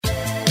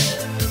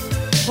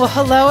Well,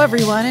 hello,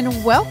 everyone,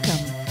 and welcome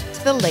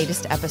to the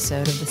latest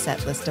episode of the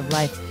Set List of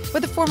Life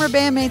with the former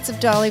bandmates of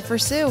Dolly for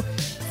Sue.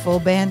 Full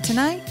band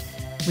tonight.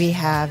 We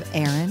have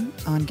Aaron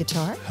on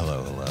guitar.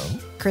 Hello, hello.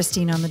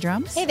 Christine on the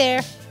drums. Hey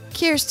there.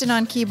 Kirsten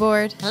on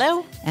keyboard.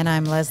 Hello. And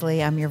I'm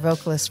Leslie. I'm your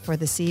vocalist for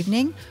this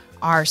evening.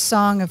 Our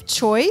song of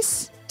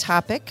choice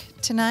topic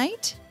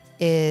tonight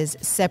is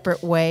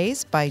Separate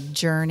Ways by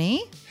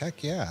Journey.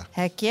 Heck yeah.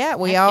 Heck yeah.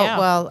 We Heck all, yeah.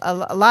 well,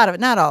 a lot of,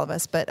 not all of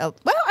us, but,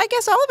 well, I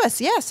guess all of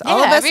us, yes. All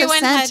of us have everyone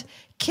sent had-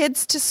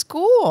 kids to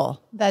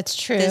school. That's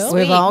true. We've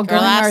We've all or gone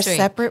our last week.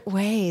 separate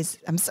ways.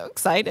 I'm so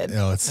excited.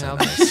 Oh, it's so Oh,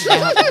 nice.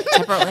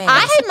 Separate ways. I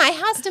had my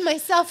house to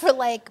myself for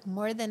like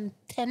more than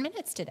 10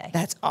 minutes today.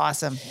 That's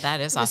awesome.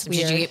 That is awesome. Did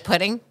weird. you get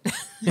pudding?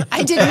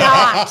 I did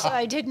not.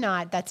 I did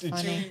not. That's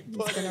funny.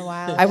 It's been a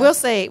while. I will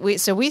say, we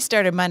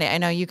started Monday. I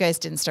know you guys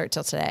didn't start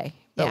till today,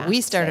 but Yeah,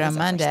 we started today on was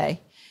our first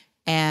Monday.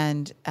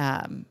 And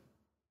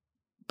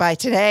by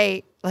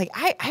today, like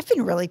I've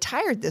been really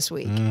tired this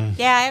week.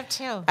 Yeah, I have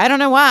too. I don't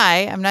know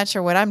why. I'm not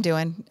sure what I'm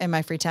doing in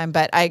my free time,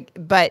 but I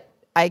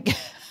I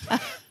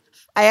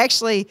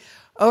actually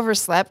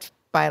overslept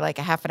by like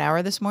a half an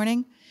hour this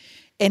morning,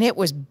 and it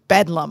was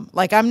bedlam.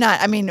 Like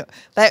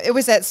it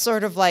was that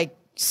sort of like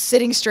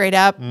sitting straight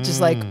up, just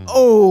like,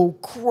 oh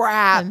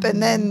crap.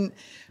 And then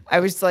I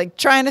was like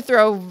trying to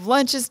throw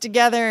lunches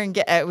together and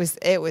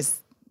it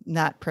was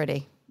not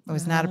pretty. It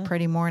was not a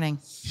pretty morning,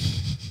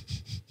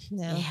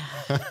 No.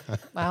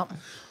 Well,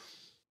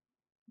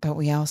 but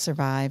we all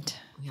survived.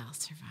 We all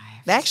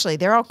survived. Actually,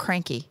 they're all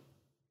cranky.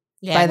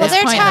 Yeah, by this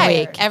they're point in the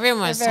tired. week.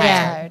 everyone was They're very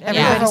tired. tired.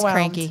 Everybody's overwhelmed.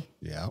 cranky.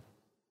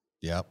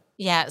 Yep.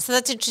 Yeah, so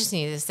that's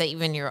interesting is that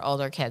even your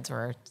older kids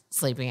were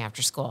sleeping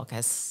after school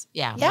because,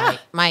 Yeah.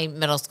 my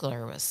middle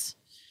schooler was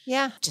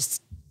yeah.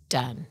 just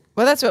done.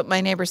 Well, that's what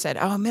my neighbor said.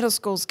 Oh, middle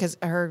school's because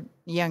her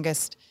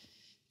youngest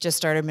just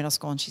started middle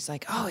school, and she's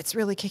like, "Oh, it's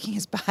really kicking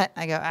his butt."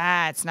 I go,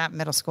 it's not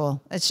middle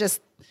school. It's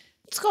just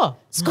School.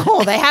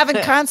 school. They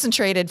haven't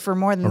concentrated for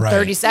more than Right.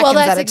 30 seconds Well,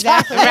 that's at a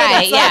exactly time.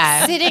 Right, It's like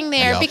yeah. sitting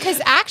there Yep.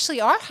 because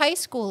actually our high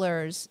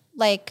schoolers,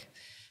 like,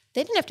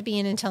 they didn't have to be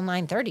in until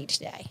 9:30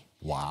 today.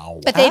 Wow.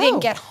 But they Oh.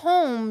 didn't get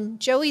home.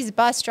 Joey's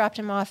bus dropped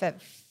him off at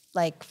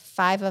like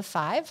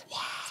 5:05. Wow.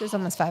 So it was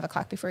almost 5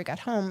 o'clock before he got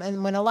home.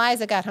 And when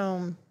Eliza got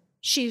home,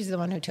 she was the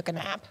one who took a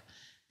nap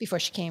before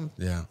she came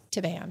Yeah.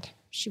 to band.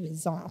 She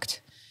was zonked.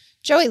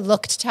 Joey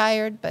looked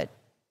tired, but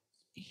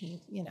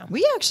he,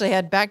 We actually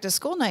had back to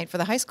school night for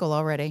the high school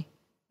already.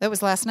 That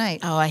was last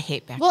night. Oh, I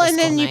hate back Well, to and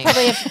school then you night.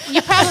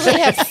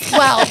 probably have,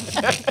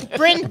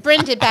 well,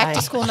 Bryn did back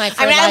to school night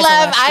for I mean, Eliza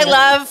last I year.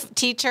 love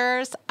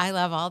teachers. I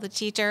love all the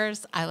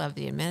teachers. I love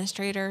the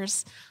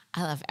administrators.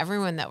 I love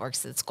everyone that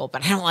works at school,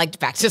 but I don't like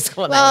back to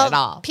school night at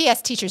all.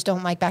 PS teachers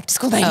don't like back to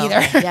school night Oh,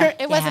 either. yeah.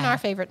 It wasn't Yeah. our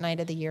favorite night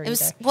of the year It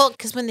was either. well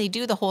because when they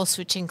do the whole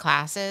switching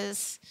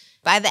classes,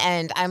 by the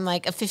end, I'm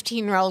like a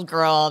 15-year-old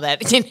girl that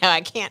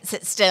I can't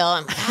sit still.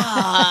 I'm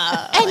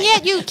like, And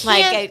yet you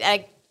like can't.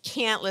 I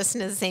can't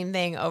listen to the same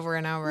thing over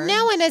and over.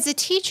 No, and as a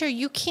teacher,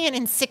 you can't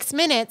in 6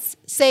 minutes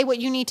say what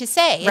you need to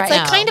say. It's Right.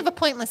 like No. kind of a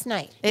pointless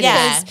night. It is.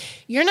 Because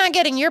you're not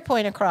getting your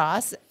point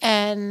across,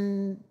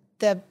 and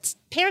the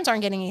parents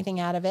aren't getting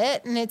anything out of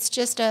it, and it's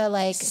just a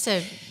like.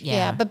 So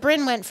Yeah, but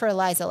Bryn went for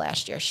Eliza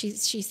last year. She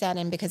sat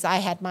in because I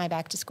had my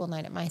back to school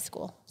night at my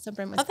school. So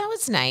Bryn was that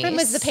was nice. Bryn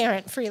was the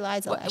parent for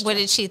Eliza last What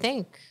year. did she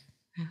think?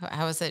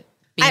 How was it?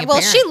 Being a Well,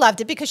 parent? she loved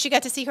it because she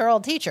got to see her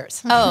old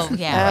teachers. Oh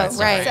yeah, Oh,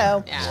 right.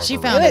 So She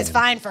it found was it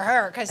fine for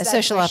her because a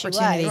social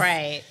opportunity.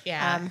 right.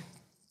 Yeah.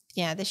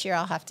 Yeah, this year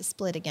I'll have to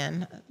split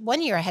again.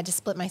 One year I had to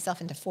split myself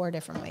into 4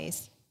 different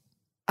ways.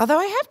 Although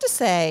I have to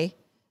say,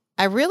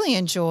 I really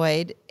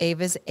enjoyed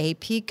Ava's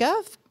AP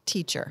Gov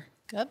teacher.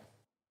 Good.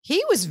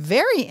 He was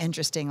very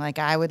interesting. Like,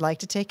 I would like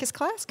to take his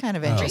class kind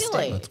of interesting.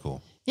 Really? That's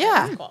cool.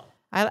 Yeah.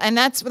 And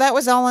that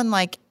was all in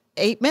like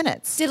 8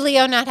 minutes. Did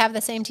Leo not have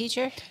the same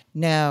teacher?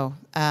 No.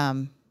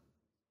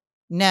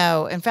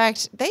 No. In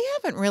fact, they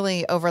haven't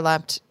really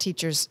overlapped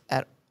teachers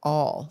at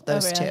all,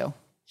 those really? two.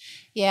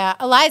 Yeah,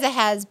 Eliza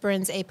has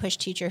Bryn's A-Push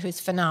teacher who's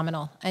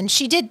phenomenal. And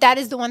that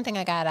is the one thing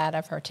I got out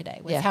of her today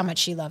was Yeah. how much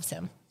she loves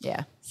him.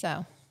 Yeah.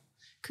 So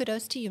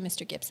kudos to you,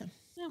 Mr. Gibson.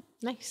 Oh,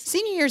 nice.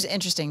 Senior year is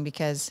interesting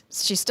because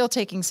she's still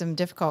taking some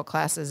difficult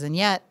classes, and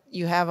yet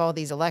you have all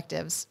these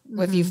electives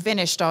if you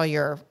finished all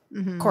your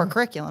core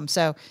curriculum.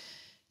 So,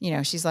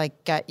 she's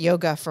like got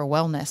yoga for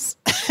wellness.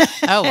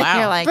 Oh wow.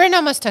 You're like, Bryn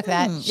almost took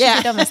that. She yeah.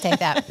 did almost take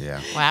that. Yeah.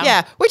 wow.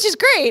 yeah, which is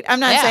great. I'm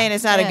not Yeah. saying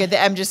it's not a Yeah. good thing.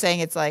 I'm just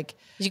saying it's like,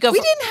 You go we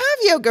for- didn't have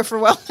yoga for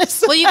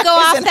wellness. Well, you when go I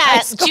was off in high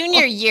that school.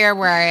 junior year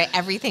where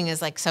everything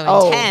is like so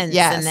Oh, intense,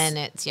 yes. and then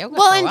it's yoga.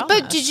 Well, for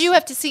but wellness. did you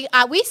have to see?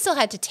 We still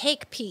had to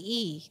take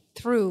PE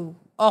through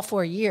all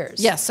 4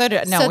 years. Yes, so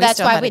did no. so we that's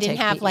still why had we to didn't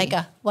take have PE. like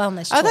a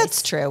wellness. Oh, choice.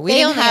 that's true. We They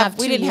didn't only have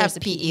 2 PE years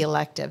of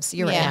electives.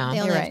 You're Yeah, right. they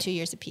You're only right. have 2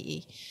 years of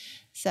PE.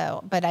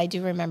 So, but I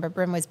do remember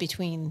Bryn was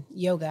between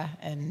yoga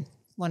and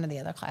one of the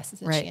other classes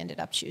that Right. she ended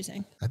up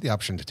choosing. I had the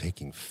option to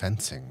taking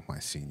fencing my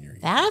senior year.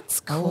 That's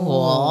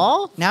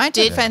cool. Now I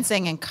did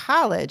fencing in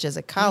college as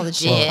a college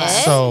did?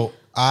 class. So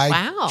I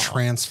Wow.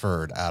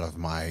 transferred out of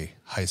my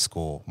high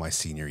school my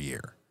senior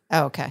year.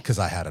 Oh, okay. because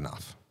I had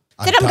enough.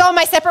 Did them go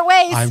my separate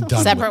ways? I'm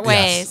done. Separate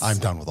ways. Yes, I'm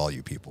done with all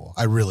you people.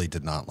 I really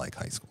did not like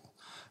high school.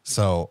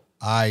 So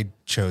I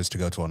chose to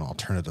go to an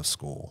alternative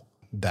school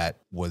that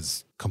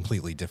was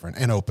completely different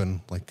and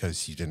open, like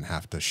because you didn't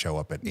have to show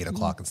up at 8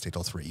 o'clock and stay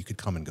till 3. You could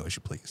come and go as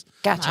you please.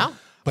 Gotcha. Wow.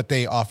 But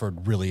they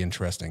offered really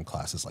interesting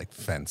classes like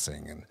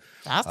fencing and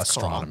That's cool.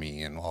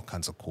 astronomy and all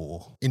kinds of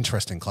cool,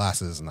 interesting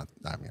classes. And I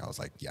was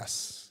like,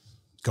 yes,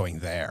 going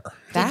there.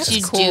 That's Did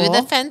you cool. do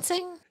the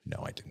fencing?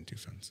 No, I didn't do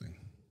fencing.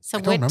 So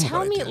I don't remember tell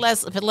what I me, did.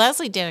 Leslie, but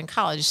Leslie did in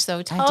college.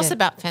 So tell us did.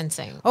 about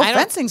fencing. Oh, I don't,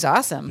 fencing's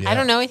awesome. I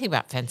don't know anything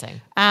about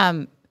fencing.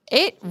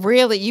 It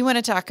really, you want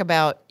to talk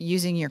about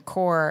using your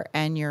core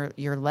and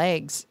your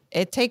legs.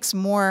 It takes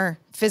more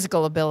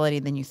physical ability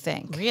than you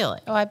think. Really?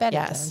 Oh, I bet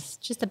Yes. it does.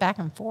 Just the back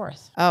and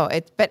forth. Oh,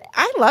 but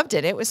I loved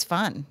it. It was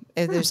fun.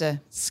 There's a,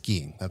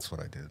 Skiing, that's what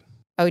I did.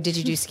 oh, did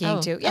you do skiing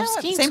Oh, too? oh, Yeah,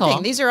 skiing's same cool.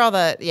 thing. These are all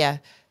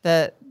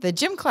the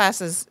gym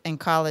classes in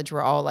college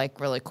were all like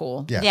really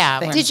cool. Yeah. Yeah.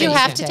 Things Did you that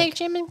have to could take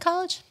gym in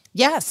college?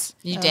 Yes.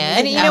 You did?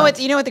 And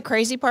you know what the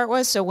crazy part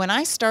was? So when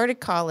I started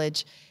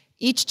college,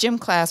 each gym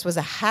class was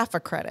a half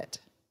a credit.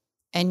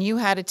 And you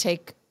had to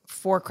take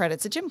 4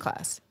 credits a gym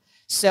class.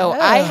 So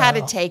I had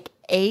to take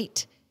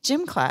 8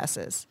 gym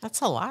classes.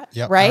 That's a lot.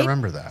 Yep, Right? I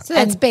remember that. So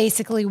that's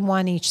basically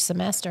one each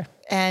semester.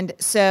 And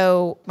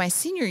so my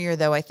senior year,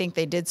 though, I think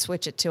they did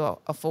switch it to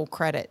a full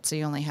credit. So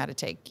you only had to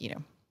take,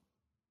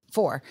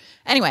 4.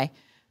 Anyway,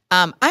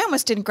 I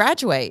almost didn't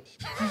graduate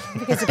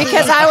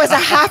because I was a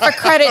half a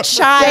credit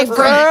shy from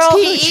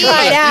PE.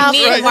 tried out You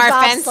needed for more the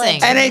fencing.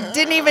 bobsleigh. And it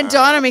didn't even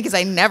dawn on me because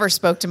I never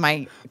spoke to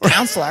my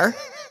counselor.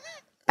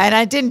 And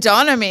it didn't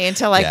dawn on me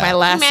until like Yeah. my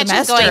last Imagine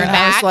semester. going And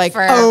I was back like,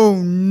 for- oh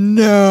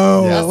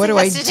no, Yeah. what do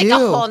Leslie I has to take a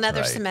whole do?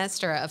 nother Right.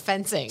 semester of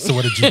fencing. So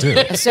what did you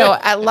do? So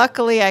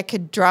luckily I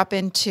could drop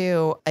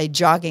into a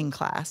jogging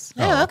class.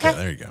 Oh, okay.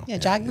 There you go. Yeah,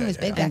 jogging was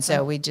big back And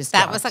so we just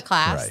that jogged. was a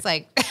class.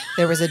 Right. Like,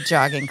 There was a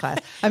jogging class.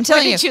 I'm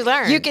telling did you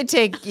learn? You could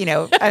take,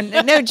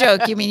 no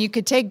joke. You mean you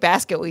could take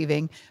basket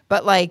weaving,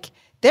 but like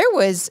there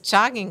was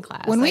jogging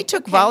class. when we Like,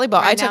 took okay, volleyball.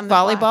 run I took down the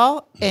block.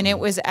 volleyball, and it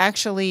was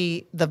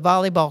actually the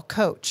volleyball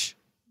coach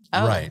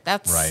Oh, Right,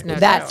 That's right. no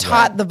that joke.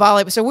 taught the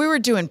volleyball. So we were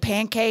doing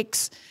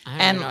pancakes, I don't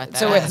and know what that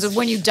so is. it's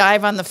when you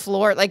dive on the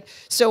floor, like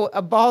so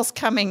a ball's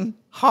coming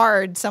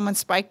hard. Someone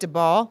spiked a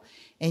ball.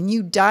 And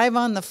you dive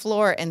on the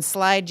floor and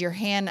slide your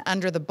hand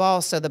under the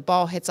ball so the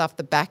ball hits off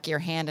the back of your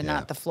hand and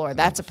not the floor.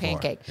 That's a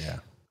pancake. Yeah.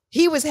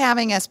 He was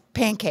having us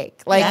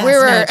pancake. Like That's we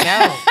were no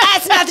joke.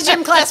 That's not the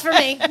gym class for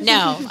me.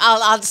 No,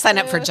 I'll sign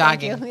up for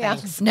jogging. you. Yeah.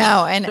 Thanks.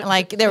 no, and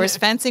like there was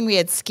fencing, we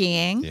had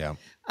skiing. Yeah.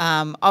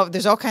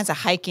 There's all kinds of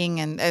hiking,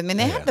 and I mean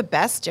they had the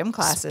best gym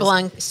classes.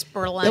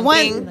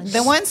 Spelunking.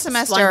 The one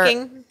semester,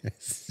 Splunking.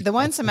 the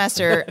one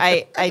semester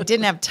I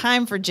didn't have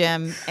time for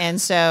gym, and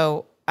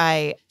so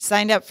I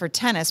signed up for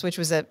tennis, which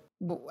was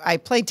I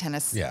played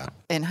tennis Yeah.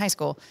 in high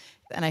school,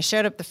 and I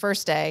showed up the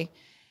first day,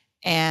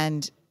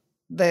 and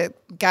the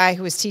guy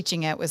who was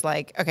teaching it was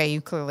like, "Okay,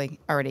 you clearly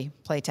already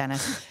play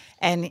tennis,"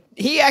 and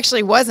he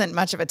actually wasn't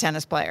much of a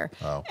tennis player,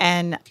 Oh.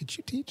 and Could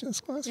you teach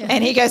this class?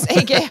 and he goes,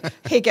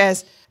 he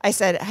goes, I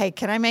said, hey,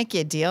 can I make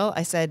you a deal?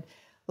 I said,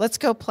 let's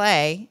go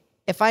play.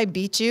 If I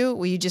beat you,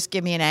 will you just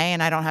give me an A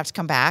and I don't have to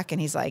come back? And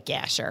he's like,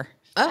 yeah, sure.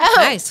 Oh,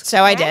 nice.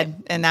 So I did.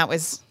 And that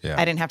was, Yeah.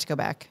 I didn't have to go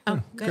back.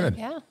 Oh, Good.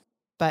 Yeah.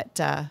 But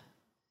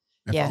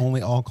If yeah.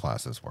 only all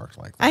classes worked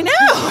like that. I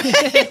know.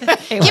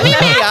 Give me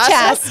a math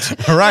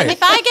test. Right. If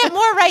I get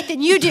more right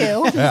than you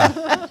do.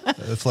 Yeah.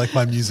 It's like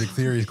my music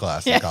theory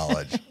class in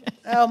college.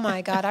 Oh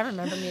my God, I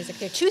remember music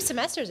theory. 2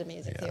 semesters of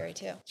music theory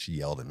too. She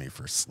yelled at me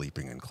for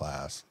sleeping in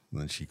class. And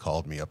then she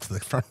called me up to the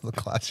front of the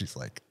class. She's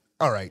like,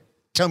 all right,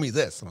 tell me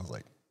this. And I was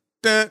like,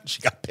 "Duh."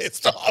 She got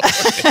pissed off.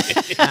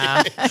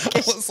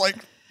 I was like,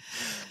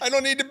 I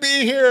don't need to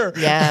be here.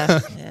 Yeah.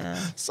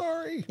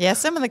 Sorry. Yeah.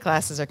 Some of the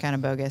classes are kind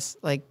of bogus.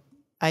 Like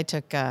I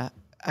took a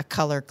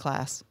color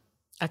class.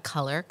 A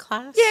color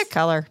class? Yeah.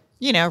 Color,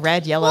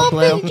 red, yellow,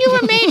 blue. But you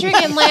were majoring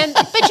in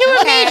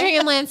majoring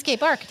in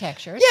landscape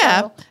architecture.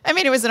 Yeah. So. I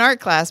mean, it was an art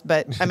class,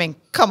 but I mean,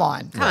 come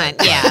on. Come on.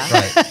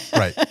 Yeah.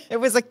 Right. It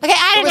was like, Okay,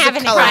 I it didn't was a have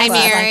any color class.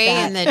 Primary like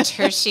and the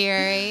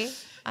tertiary.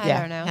 I Yeah.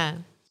 don't know. Yeah.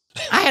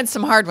 I had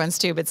some hard ones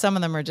too, but some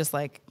of them are just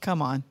like,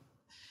 come on.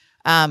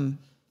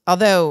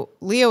 Although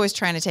Leo was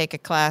trying to take a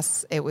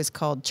class, it was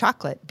called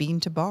Chocolate Bean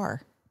to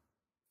Bar.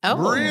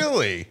 Oh,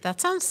 Really?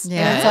 that sounds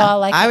Yeah. It's all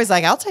like I was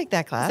like, I'll take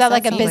that class. is that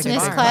like a sounds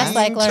business bar. class,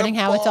 like Bean to learning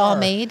how it's all bar.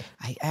 made?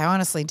 I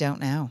honestly don't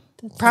know.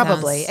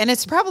 Probably. sounds- And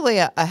it's probably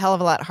a hell of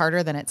a lot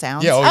harder than it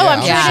sounds. Yeah. Oh, Oh, yeah.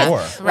 I'm sure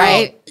it sure.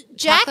 Right?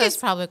 Jack Chocolate's is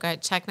probably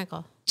quite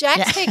technical.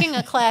 Jack's taking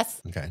a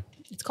class. Okay.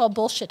 It's called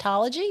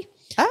bullshitology,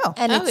 Oh.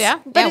 and Oh, it's, yeah.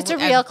 but Yeah, it's a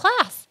I- real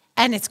class,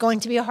 and it's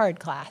going to be a hard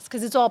class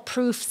because it's all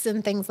proofs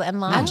and things and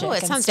logic. it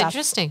and sounds stuff.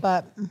 interesting.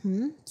 But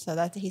so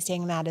that he's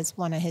taking that as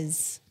one of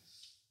his.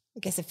 I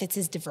guess it fits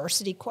his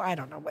diversity core. I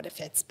don't know what it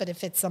fits, but it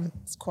fits some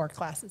core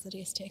classes that he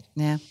has taken.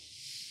 Yeah.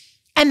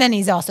 And then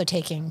he's also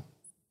taking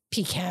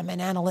PChem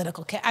and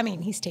analytical. I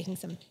mean, he's taking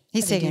some.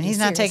 He's heavy-duty not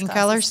serious taking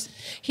classes. colors?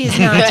 He's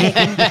not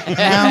taking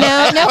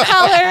no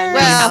colors,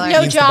 Well,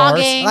 no Beans to bars.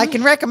 jogging. I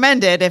can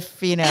recommend it if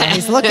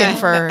he's looking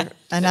for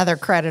another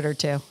credit or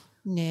two.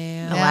 no,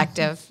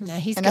 Elective. no,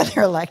 he's good.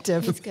 Another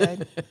elective. He's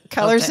good.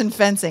 Colors and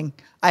fencing.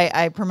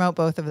 I promote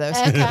both of those.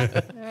 Okay.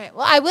 All right.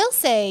 Well, I will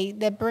say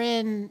that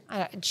Bryn,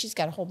 she's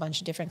got a whole bunch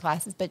of different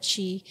classes, but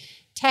she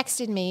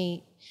texted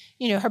me,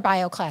 her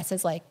bio class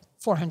has like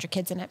 400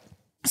 kids in it.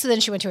 So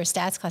then she went to her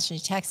stats class and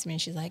she texted me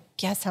and she's like,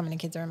 guess how many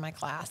kids are in my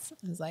class?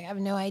 I was like, I have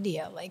no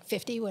idea, like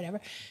 50, whatever.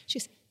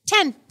 She's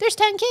 10. There's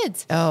 10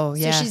 kids. Oh,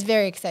 yeah. So she's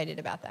very excited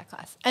about that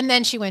class. And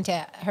then she went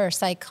to her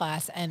psych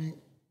class and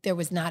there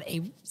was not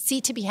a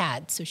seat to be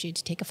had. So she had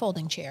to take a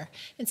folding chair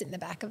and sit in the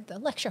back of the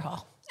lecture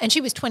hall. And she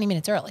was 20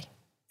 minutes early.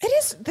 It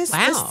is this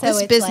Wow. this, So this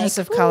it's business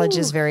like, of college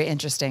is ooh. very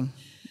interesting.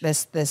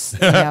 This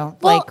Well,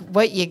 like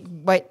what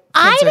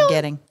kids are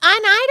getting. And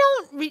I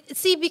don't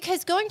see,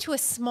 because going to a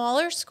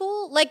smaller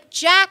school, like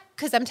Jack,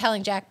 because I'm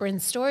telling Jack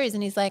Bryn's stories,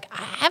 and he's like,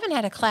 I haven't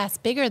had a class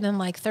bigger than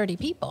like 30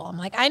 people. I'm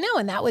like, I know,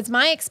 and that was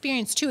my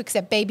experience too,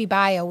 except Baby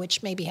Bio,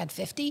 which maybe had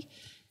 50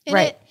 in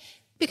Right. it.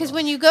 Because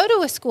when you go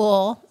to a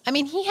school, I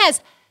mean, he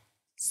has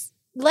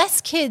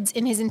less kids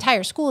in his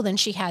entire school than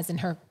she has in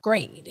her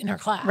grade, in her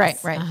class. Right.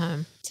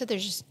 So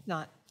there's just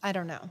not, I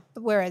don't know.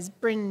 Whereas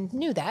Bryn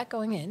knew that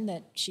going in,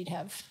 that she'd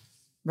have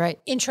Right.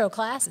 intro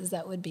classes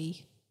that would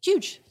be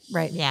huge.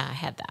 Right. Yeah, I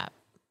had that.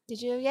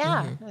 Did you?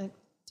 Yeah.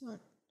 Oh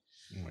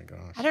my gosh.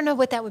 I don't know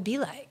what that would be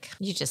like.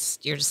 You're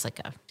just like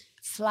a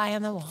Fly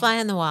on the wall. fly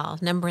on the wall,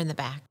 number in the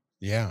back.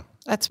 Yeah.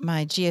 That's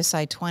my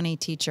GSI 20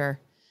 teacher,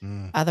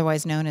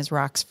 otherwise known as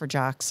Rocks for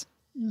Jocks.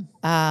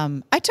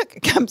 I'm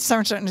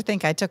starting to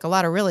think I took a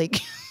lot of really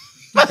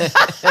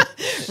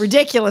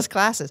ridiculous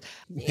classes.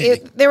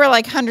 There were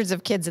like hundreds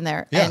of kids in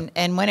there. Yeah.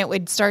 And when it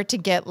would start to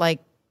get like,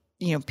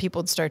 people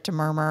would start to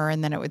murmur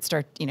and then it would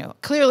start,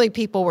 clearly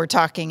people were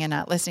talking and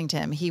not listening to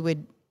him. He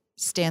would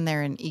stand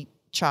there and eat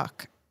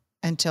chalk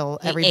until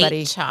everybody.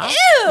 Ate chalk.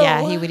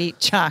 Yeah, he would eat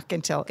chalk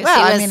until, he well,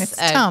 I was mean, it's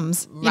a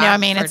Tums. rock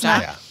for It's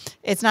not, jock.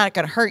 it's not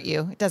going to hurt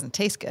you. It doesn't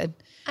taste good.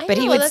 I But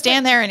he know, would that's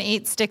stand there and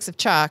eat sticks of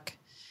chalk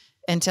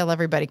until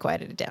everybody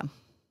quieted it down.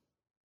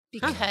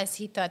 because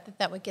he thought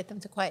that would get them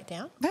to quiet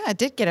down. Yeah, it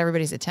did get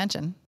everybody's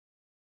attention.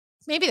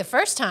 Maybe the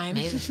first time.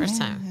 Maybe the first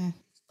time.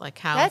 Like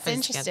how That's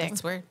physics- interesting.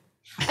 That's weird.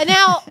 And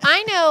now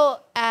I know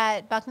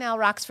at Bucknell,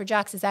 Rocks for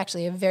Jocks is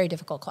actually a very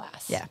difficult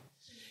class. Yeah.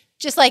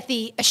 Just like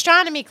the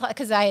astronomy class,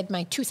 because I had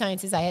my 2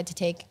 sciences I had to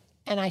take,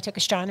 and I took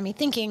astronomy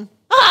thinking,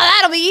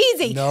 that'll be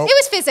easy. Nope. It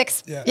was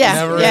physics. Yeah. It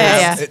never Yeah,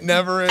 is. yeah. It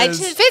never I is.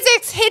 just-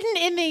 Physics hidden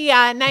in the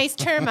nice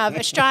term of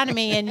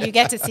astronomy, and you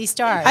get to see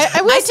stars.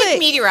 I will I say, took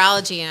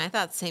meteorology and I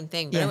thought the same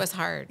thing, but Yeah. it was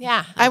hard.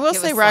 Yeah. I will It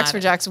say was Rocks a for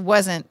lot. Jocks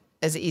wasn't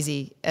as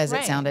easy as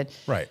Right. it sounded.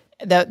 Right.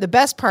 The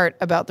best part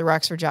about the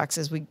Rocks for Jocks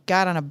is we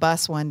got on a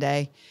bus one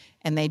day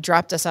and they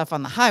dropped us off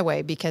on the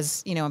highway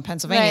because, in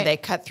Pennsylvania, Right. they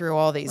cut through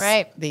all these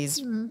Right.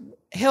 these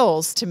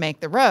hills to make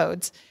the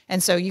roads.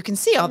 And so you can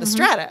see all the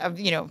strata of,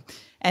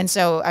 and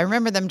so I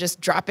remember them just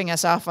dropping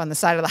us off on the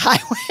side of the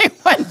highway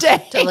one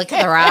day. To look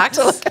at the rocks?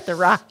 To look at the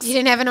rocks. You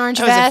didn't have an orange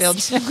That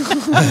was vest. a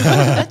field trip.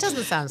 That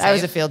doesn't sound safe. That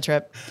was a field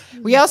trip.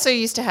 We also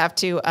used to have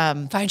to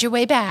Find your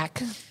way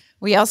back.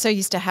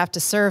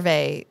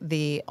 survey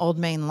the Old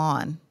Main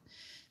lawn.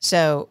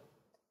 So,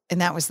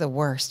 and that was the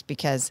worst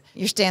because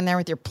you're standing there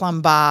with your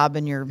plumb bob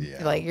and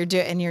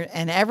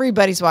and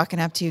everybody's walking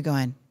up to you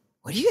going,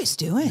 "What are you guys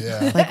doing?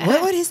 Yeah. Like,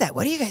 what is that?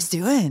 What are you guys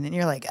doing?" And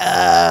you're like,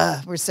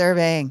 we're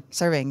surveying.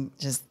 Surveying,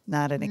 just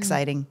not an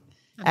exciting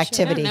I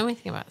activity. don't know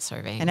anything about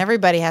surveying. And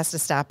everybody has to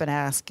stop and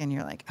ask, and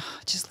you're like,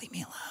 just leave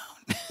me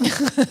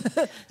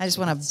alone. I just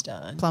want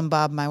to plumb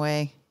bob my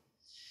way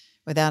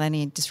without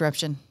any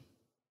disruption.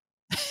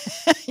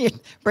 You're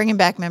bringing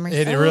back memories.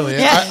 It really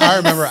is. Yeah. I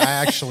remember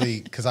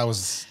because I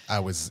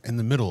was in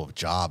the middle of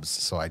jobs,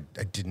 so I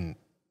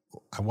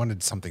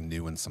wanted something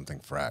new and something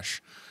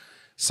fresh.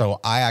 So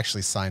I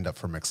actually signed up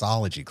for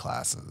mixology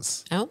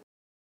classes. Oh,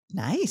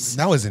 Nice.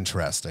 That was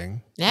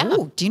interesting. yeah.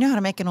 Ooh, do you know how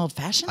to make an old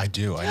fashioned? I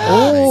do. I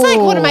know. It's like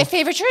one of my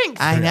favorite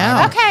drinks. I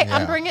know. Okay, Yeah.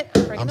 I'm bringing the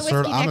whiskey I'm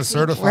a next week.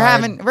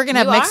 certified. We're gonna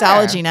have You are.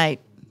 mixology night.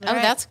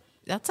 Oh,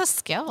 that's a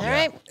skill. All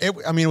right. It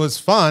was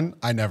fun.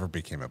 I never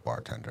became a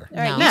bartender. All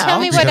right. No. You tell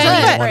me what Because I I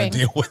need to didn't want bring. to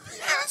deal with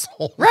the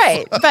asshole.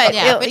 Right. But,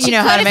 Yeah, but you you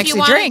know how could to if mix you a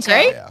wanted drink, to.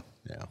 right? Yeah.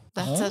 Yeah.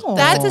 That's Oh.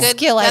 That's a good-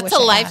 skill I That's wish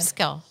a I life had.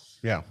 skill.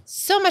 Yeah.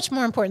 So much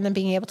more important than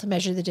being able to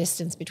measure the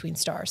distance between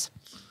stars,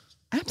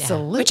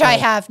 Absolutely. which I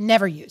have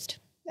never used,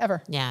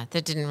 ever, Yeah,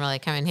 that didn't really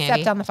come in handy.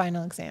 except on the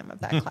final exam of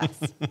that class,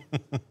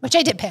 which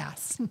I did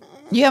pass.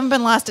 You haven't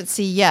been lost at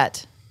sea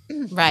yet,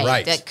 right.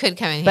 Right. That could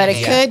come in but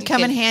handy. it could You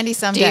come in could handy Do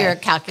someday. your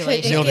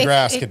calculation. Neil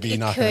deGrasse could be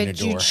knocking on your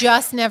door. You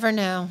just never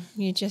know.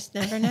 You just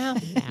never know.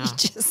 No.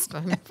 Just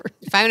never.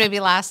 If I'm going to be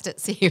lost at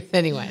sea with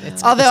anyone,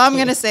 it's Although I'm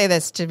going to say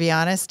this, to be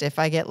honest, if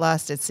I get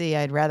lost at sea,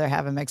 I'd rather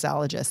have a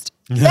mixologist.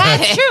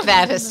 That's true.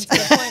 That is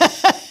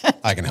true.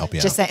 I can help you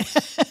Just out.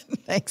 saying.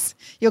 Thanks.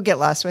 You'll get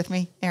lost with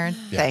me, Aaron.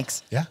 Yeah.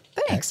 Thanks. Yeah.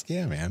 Thanks. Heck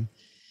yeah, man.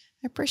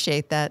 I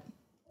appreciate that.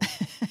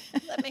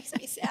 That makes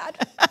me sad.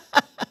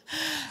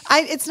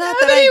 It's not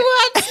Nobody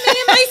that wants me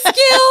and my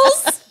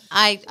skills.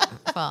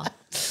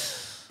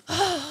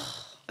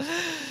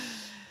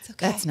 It's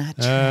okay. that's not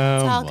true.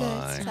 It's all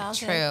good. It's all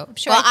True. good. I'm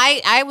sure Well,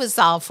 I was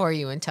all for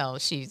you until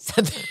she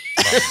said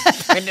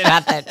that. Pointed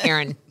out that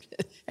Aaron.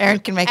 Aaron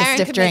can make a Aaron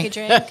stiff could drink. make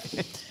a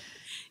drink.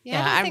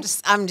 Yeah, I I'm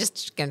think-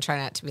 just gonna try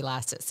not to be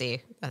last at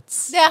sea.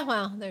 That's Yeah,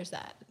 well, there's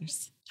that.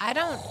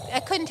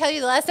 I couldn't tell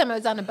you the last time I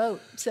was on a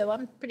boat, so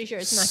I'm pretty sure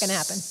it's not going to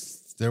happen.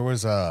 There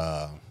was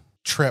a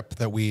trip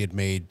that we had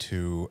made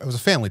it was a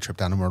family trip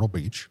down to Myrtle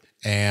Beach.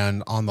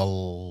 And on the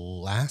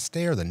last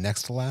day or the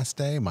next to last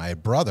day, my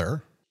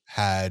brother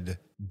had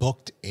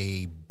booked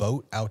a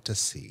boat out to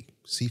sea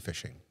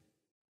fishing.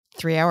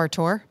 3-hour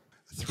tour.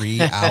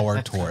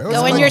 3-hour tour. It was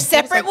Going like your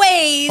separate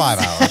ways. 5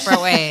 hours.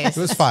 for ways.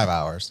 It was 5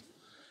 hours.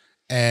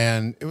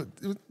 And it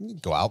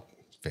would go out,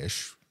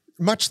 fish,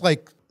 much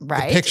like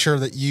Right. the picture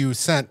that you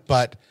sent.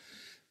 But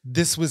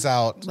this was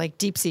out, Like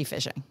deep sea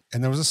fishing.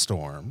 and there was a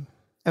storm.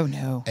 Oh,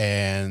 no.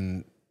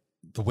 And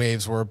the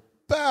waves were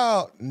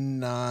about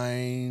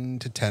 9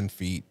 to 10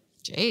 feet.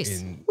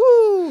 Jeez.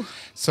 Woo.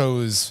 So it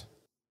was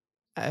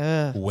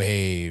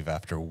wave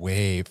after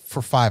wave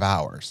for 5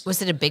 hours.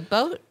 Was it a big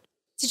boat?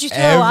 Did you throw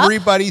up?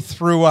 Everybody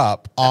threw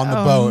up on the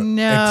Oh, boat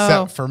no.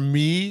 except for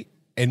me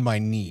and my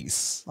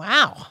niece.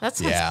 Wow. That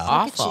sounds Yeah.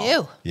 awful. Look at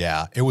you.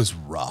 Yeah, it was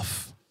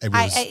rough. It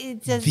was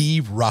it does-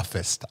 the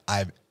roughest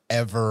I've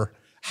ever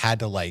had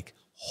to like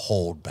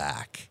hold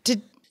back.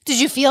 Did Did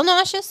you feel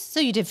nauseous? So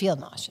you did feel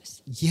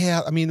nauseous.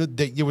 Yeah, I mean,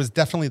 it was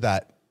definitely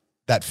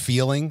that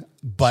feeling,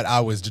 but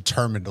I was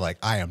determined to like,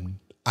 I am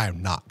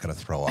not going to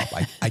throw up.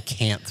 I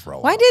can't throw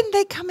up. Why didn't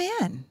they come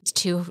in? It's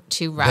too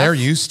rough. They're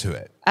used to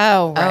it.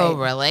 Oh, right. Oh,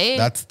 really?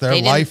 That's their They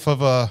didn't- life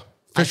of a life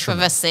fisherman.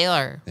 of a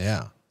sailor.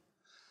 Yeah.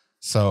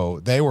 So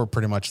they were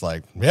pretty much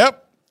like,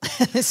 yep,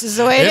 This is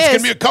the way it's it going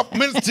is. to be a couple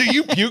minutes till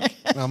you puke.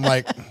 And I'm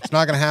like, it's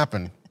not going to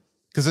happen.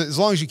 Because as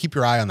long as you keep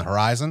your eye on the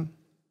horizon,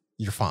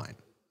 you're fine.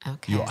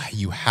 Okay.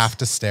 You have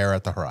to stare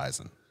at the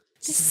horizon.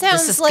 This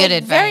sounds is like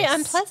good very advice.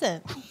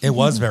 unpleasant. It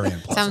was very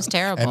unpleasant. Sounds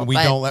terrible, And we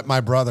but- don't let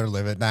my brother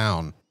live it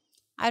down.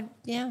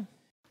 Yeah.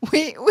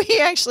 We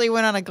actually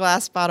went on a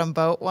glass bottom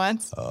boat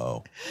once.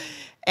 Oh.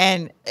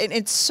 And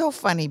it's so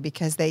funny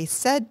because they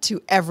said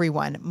to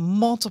everyone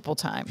multiple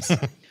times,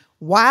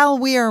 while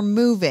we are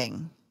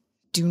moving,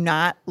 do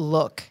not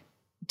look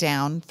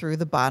down through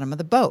the bottom of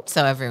the boat.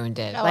 So everyone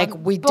did. Oh, Like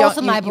we both don't.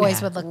 of my you- boys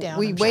yeah. would look down.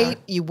 We I'm wait.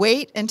 sure. You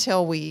wait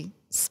until we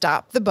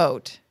stop the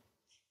boat,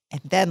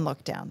 and then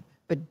look down.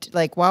 But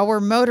like while we're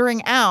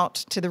motoring out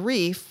to the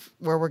reef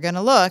where we're going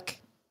to look,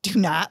 do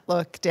not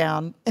look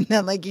down. And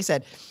then, like you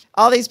said,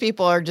 all these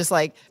people are just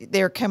like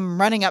they're come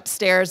running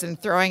upstairs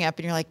and throwing up,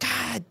 and you're like,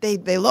 God, they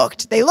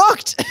looked. You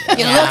looked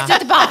at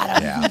the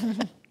bottom. Yeah.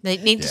 They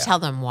need to Yeah. tell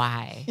them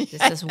why.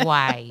 This is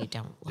why you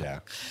don't look. Yeah.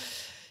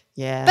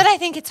 Yeah. But I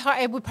think it's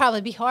hard. It would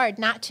probably be hard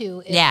not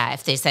to. Yeah,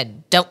 if they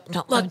said don't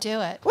look. Don't do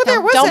it. Well, there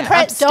Don't- wasn't don't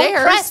press. Don't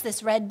upstairs. press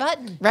this red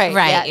button. right.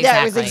 Right,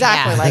 Yeah, it was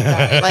exactly exactly, like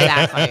yeah.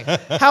 that. Like,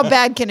 Exactly. how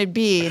bad can it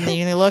be? And then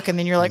you look, and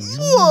then you're like,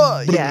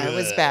 whoa. Yeah, it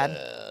was bad.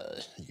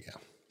 Yeah.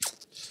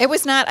 It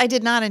was not. I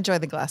did not enjoy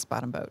the glass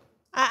bottom boat.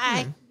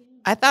 I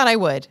I thought I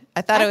would.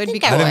 I thought I it would be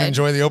think I I cool. didn't would.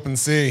 enjoy the open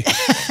sea.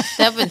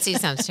 The open sea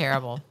sounds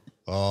terrible.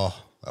 Oh,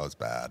 that was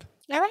bad.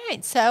 all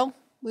right. So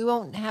we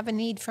won't have a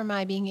need for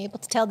my being able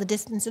to tell the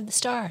distance of the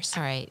stars.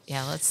 All right.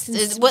 Yeah.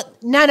 Let's.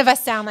 What? None of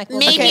us sound like we'll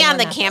Maybe be on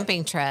the that.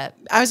 camping trip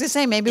I was gonna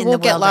say maybe in we'll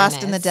the get lost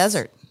in the wilderness.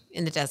 desert.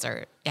 In the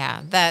desert.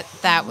 Yeah.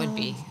 That would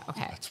be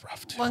okay. It's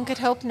rough too. One could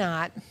hope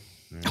not.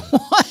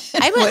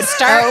 I've been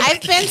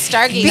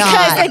stargazing.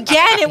 Because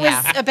again, it was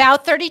Yeah.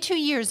 about 32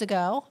 years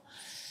ago.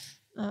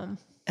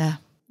 Yeah.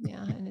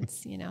 Yeah, and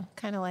it's,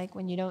 kind of like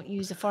when you don't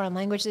use a foreign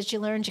language that you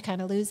learned, you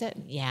kind of lose it.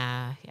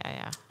 Yeah.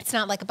 It's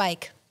not like a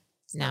bike.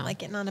 It's No. not like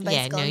getting on a Yeah.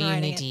 bicycle No, and you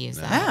riding need it. to use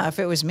that. Yeah, if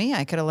it was me,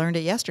 I could have learned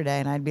it yesterday,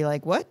 and I'd be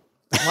like, "What?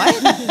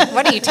 What?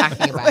 What are you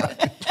talking about?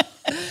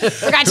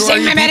 Forgot to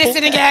take my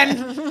medicine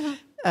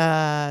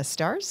again.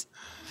 Stars?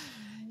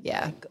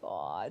 Yeah.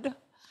 God.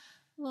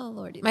 Well,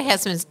 Lordy. My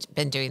husband's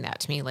been doing that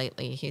to me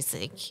lately. He's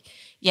like,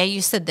 "Yeah,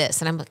 you said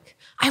this," and I'm like,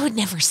 "I would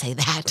never say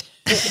that."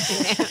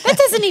 That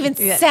doesn't even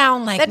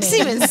sound like That me. doesn't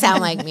even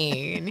sound like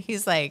me. And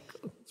he's like,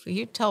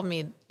 "You told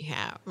me."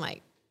 Yeah, I'm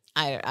like,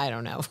 I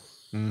don't know.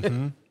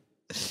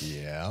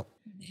 Yeah.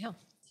 Yeah.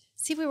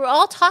 See, we were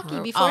all talking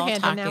We're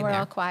beforehand, all and now talking we're there.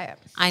 all quiet.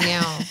 I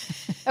know.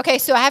 Okay,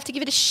 so I have to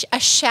give it a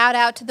shout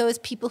out to those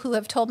people who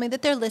have told me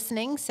that they're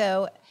listening.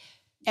 So,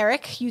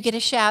 Eric, you get a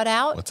shout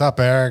out. What's up,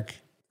 Eric?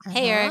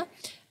 Hey, Eric.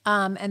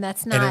 And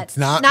that's not it's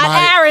not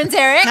my- Aaron's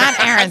Eric, Not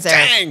Aaron's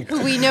Eric. Dang.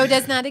 who we know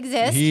does not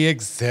exist. He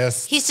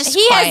exists. He's just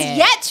He quiet. has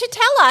yet to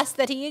tell us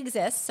that he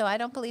exists, so I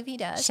don't believe he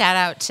does. Shout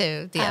out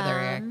to the other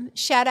Eric.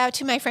 Shout out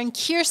to my friend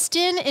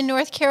Kirsten in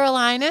North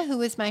Carolina, who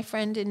was my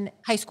friend in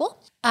high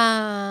school.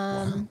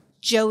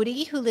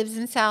 Jody, who lives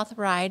in South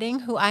Riding,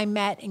 who I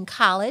met in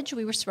college.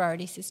 We were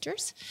sorority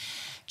sisters.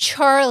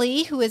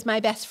 Charlie, who is my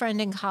best friend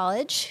in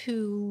college,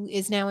 who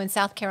is now in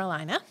South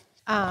Carolina.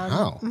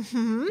 Oh.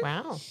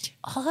 Wow.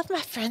 All of my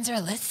friends are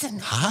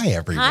listening. Hi,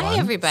 everyone. Hi,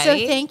 everybody.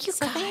 So thank you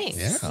So guys.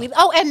 thanks. Yeah.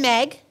 Oh, and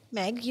Meg.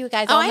 Meg. You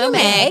guys Oh, all I know know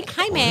Meg. Meg.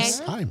 Hi, Meg.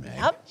 Hi, Meg.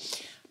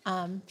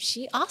 Yep.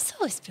 She also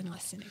has been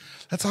listening.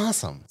 That's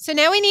awesome. So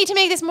now we need to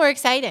make this more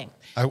exciting.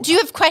 I- Do you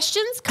have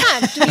questions? Come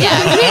on. Do we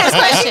have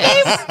question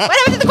game? What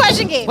happened to the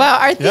question game? Well,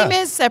 our theme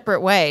Yeah. is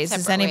separate ways.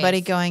 Is Separate anybody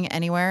ways. going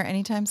anywhere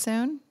anytime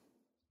soon?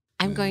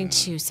 I'm going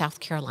to South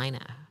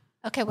Carolina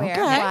Okay, where?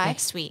 Okay. Why?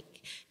 next week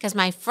because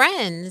my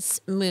friends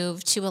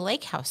moved to a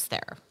lake house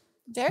there.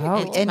 Very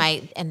Oh, cool.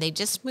 And they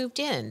just moved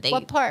in. They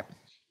What part?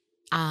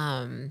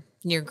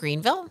 near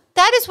Greenville.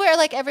 That is where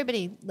like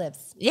everybody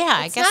lives. Yeah,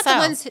 I It's guess not so. the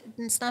ones.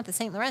 It's not the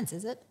St. Lawrence,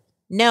 is it?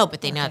 No,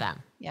 but they know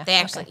them. Yeah, They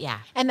actually, okay. yeah.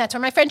 And that's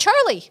where my friend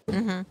Charlie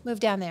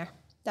moved down there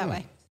that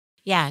way.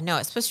 Yeah, no,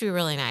 it's supposed to be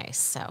really nice.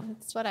 So,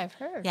 That's what I've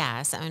heard.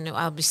 yeah, so I know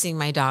I'll be seeing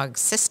my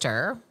dog's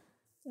sister.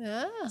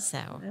 Ah, So,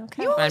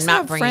 okay. You but always I'm not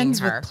have bringing friends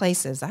her. with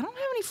places. I don't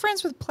have any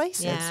friends with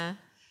places. Yeah.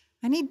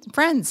 I need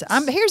friends.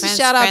 Here's Friends, a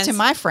shout out to friends.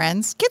 my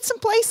friends. Get some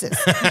places.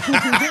 You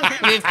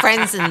have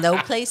friends in low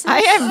places? I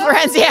have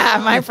friends. Yeah,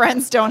 my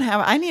friends don't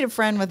have. I need a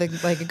friend with a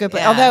good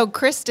place. Yeah. Although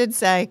Chris did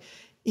say,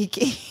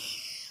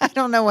 I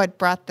don't know what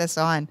brought this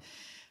on.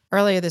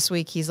 Earlier this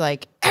week, he's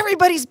like,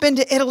 everybody's been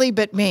to Italy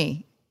but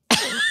me.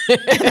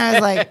 And I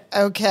was like,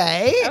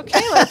 okay.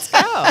 Okay, let's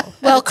go.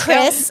 Well,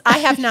 Chris, I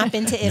have not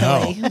been to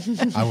Italy.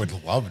 No, I would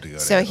love to go to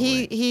So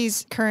Italy.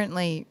 he's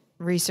currently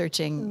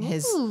researching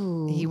his.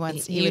 He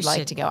wants. He You would like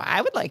should- to go.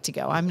 I would like to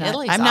go. I'm not.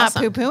 Italy's I'm not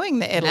awesome. poo pooing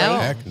the Italy. No,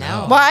 Heck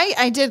no. Well,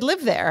 I did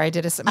live there. I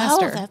did a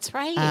semester. Oh, that's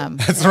right.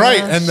 That's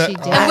right. And she did.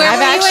 and where I've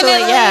were you actually- in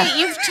Italy? yeah.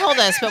 You've told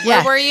us, but Yeah.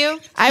 where were you?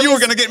 you were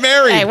going to get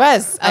married. I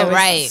was. I Oh, was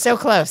right. so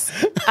close.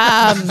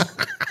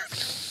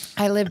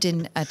 I lived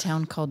in a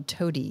town called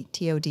Todi,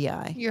 Todi.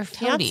 Your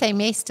fiance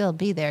may still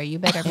be there. You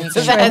better make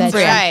That's sure that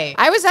right.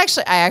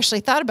 I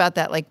actually thought about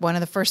that. Like one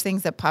of the first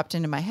things that popped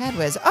into my head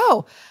was,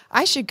 oh,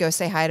 I should go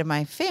say hi to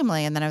my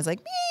family. And then I was like,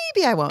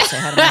 maybe I won't say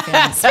hi to my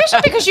family. especially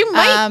because you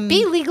might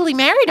be legally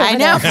married over I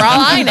know, for there. all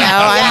I know.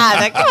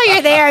 I'm- While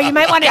you're there, you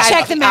might want to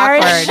check the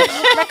marriage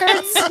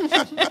records.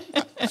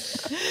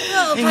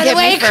 By the get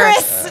way, me for-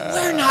 Chris,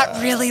 we're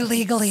not really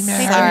legally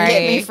married. Sorry.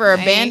 Get me for Right.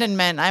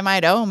 abandonment. I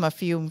might owe him a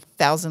few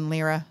thousand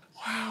lira.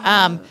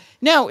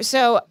 No,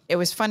 so it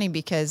was funny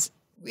because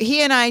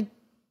he and I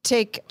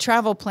take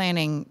travel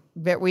planning,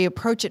 but we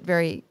approach it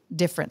very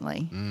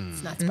differently.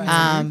 It's not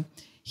surprising.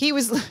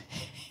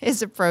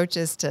 His approach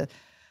is to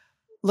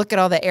look at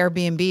all the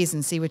Airbnbs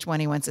and see which one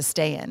he wants to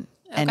stay in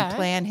and Okay.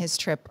 plan his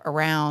trip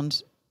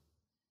around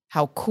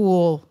how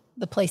cool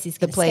the place he's the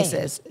going to place stay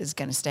in. is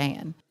going to stay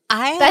in.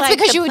 I That's like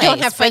because the you don't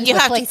place, have friends but you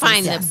with have places. to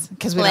find Yes, the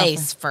 'cause we don't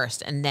place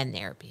first and then the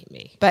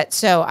Airbnb. But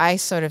so I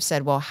sort of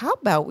said, well, how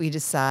about we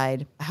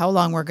decide how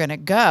long we're going to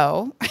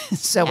go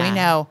so we Yeah.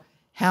 know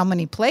how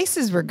many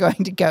places we're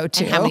going to go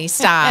to. And how many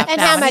stops.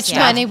 And how much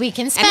money we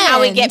can spend. And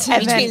how we get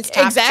And then between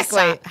stops exactly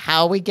to stop.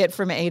 how we get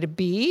from A to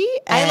B.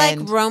 I like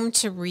and- Rome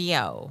to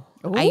Rio.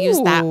 I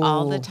use that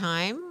all the Ooh.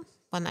 time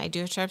when I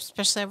do a trip,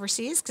 especially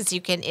overseas, because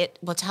it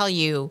will tell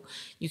you,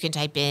 you can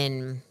type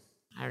in,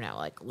 I don't know,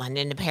 like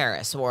London to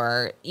Paris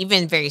or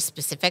even very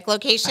specific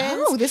locations.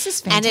 Oh, this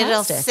is And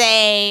it'll fantastic.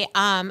 say,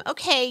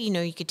 okay,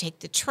 you could take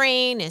the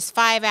train is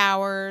 5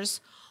 hours,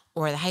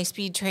 or the high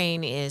speed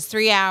train is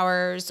 3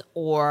 hours,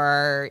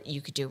 or you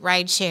could do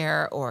ride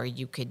share, or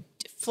you could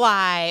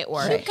fly,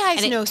 or You guys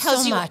and it know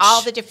tells so you much.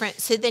 all the different.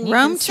 So then you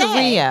Rome can to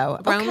say, Rio.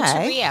 Rome to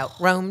Okay. Rio,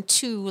 Rome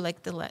to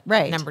like the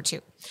Right. number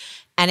 2.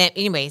 And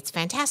anyway, it's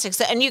fantastic.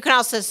 So, and you can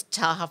also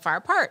tell how far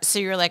apart. So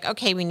you're like,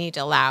 okay, we need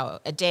to allow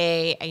a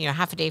day,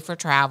 half a day for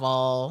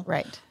travel.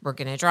 Right. We're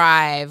going to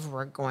drive.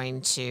 We're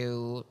going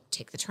to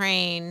take the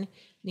train. And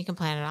you can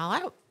plan it all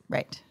out.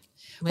 Right.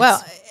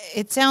 Well,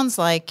 it sounds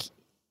like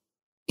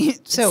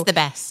so It's the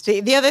best.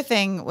 The other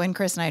thing when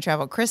Chris and I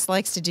travel, Chris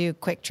likes to do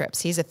quick trips.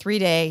 He's a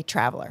 3-day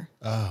traveler.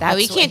 Oh, That's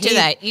you what can't do he-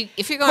 that.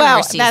 If you're going Well,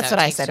 overseas, that's that what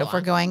I takes said. too If we're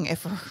long. going,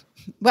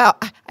 well,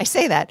 I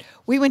say that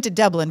we went to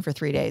Dublin for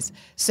 3 days,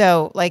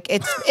 so like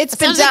it's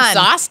been sounds done.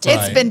 exhausting.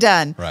 It's been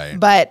done. Right.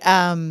 But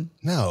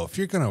No, if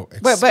you're going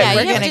to. but Yeah,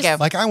 we're you have gonna to- go.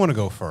 Like, I want to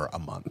go for a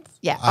month.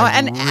 Yeah. I Oh,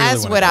 and really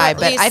as wanna would go I, for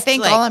but a I least,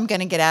 think like, all I'm going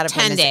to get out of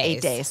him 10 is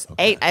 8 days. days.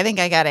 8. I think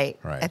I got 8.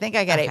 Right. I think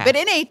I got 8. Okay. But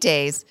in 8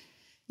 days,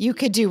 you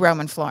could do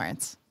Rome and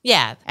Florence.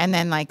 Yeah. And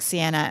then like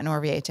Siena and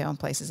Orvieto and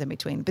places in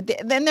between. But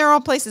then there are all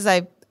places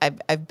I've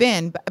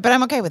been, but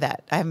I'm okay with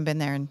that. I haven't been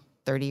there in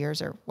 30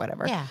 years or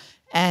whatever. Yeah.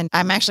 And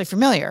I'm actually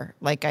familiar.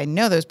 Like I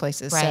know those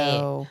places, Right.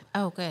 so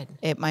Oh, good.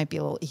 it might be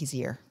a little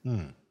easier.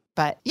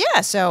 But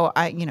yeah, so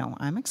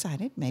I'm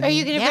excited. Maybe. Are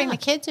you going to bring Yeah. the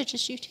kids or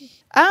just you two?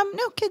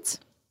 No kids.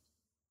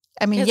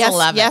 I mean, Kids will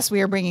love it. yes,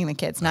 we are bringing the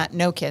kids, not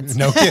no kids.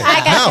 No kids.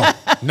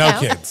 No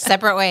kids.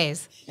 Separate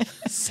ways. Have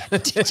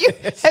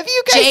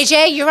you guys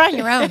JJ, you're on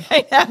your own.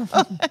 I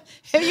know.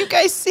 Have you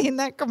guys seen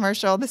that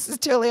commercial? This is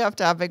totally off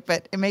topic,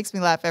 but it makes me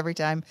laugh every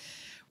time.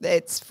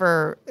 It's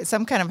for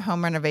some kind of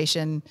home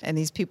renovation, and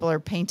these people are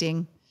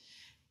painting,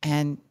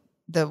 and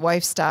the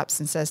wife stops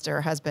and says to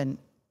her husband,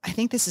 I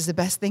think this is the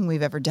best thing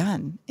we've ever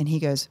done. And he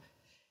goes,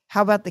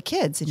 how about the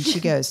kids? And she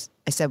goes,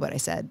 I said what I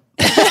said.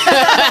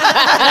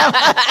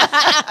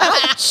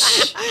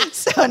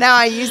 So now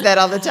I use that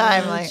all the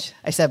time. Like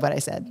I said what I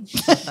said.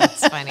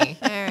 That's funny.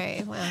 All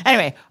right. Well,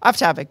 Anyway, off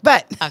topic,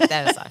 but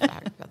That is off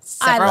topic. That's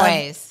I separate love-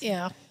 ways.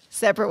 Yeah.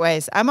 separate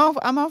ways. I'm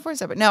all for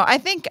separate. No, I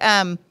think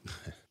I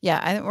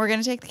think we're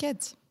gonna take the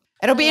kids.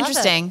 It'll be love it.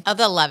 interesting. Oh,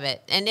 they'll love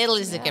it. And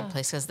Italy's a good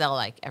place because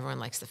everyone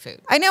likes the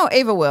food. I know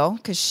Ava will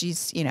because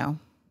she's,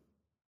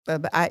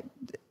 but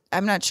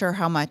I'm not sure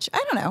how much.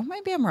 I don't know.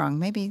 Maybe I'm wrong.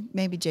 Maybe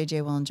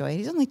JJ will enjoy it.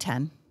 He's only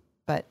 10,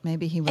 but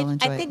maybe he will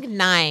enjoy I it. think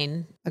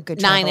 9. A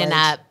good 9 travel and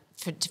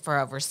age. up for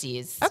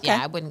overseas. Okay.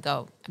 Yeah, I wouldn't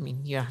go. I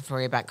mean, you don't have to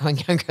worry about going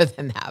younger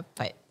than that.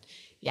 But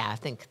yeah, I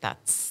think that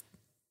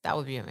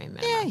would be my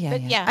minimum. Yeah.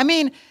 But yeah. I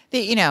mean,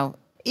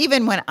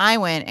 even when I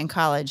went in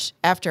college,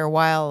 after a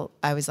while,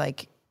 I was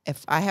like,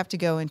 if I have to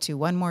go into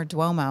one more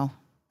Duomo,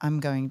 I'm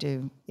going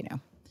to,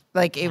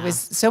 like it was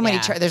so many.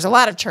 Yeah. There's a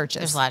lot of churches.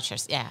 There's a lot of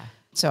churches. Yeah.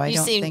 So I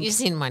don't think. You've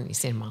seen one. You've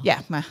seen them all.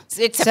 Yeah.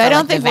 Except So for, I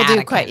don't like, the think we'll do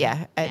Vatican. quite.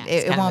 Yeah. Yeah,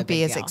 it's It kind of a won't be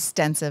big as deal.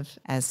 extensive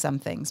as some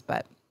things,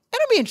 but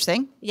it'll be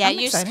interesting. Yeah, I'm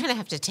you just excited. kind of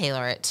have to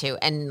tailor it too,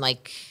 and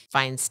like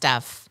find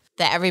stuff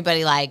that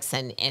everybody likes,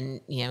 and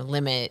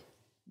limit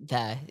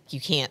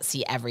you can't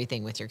see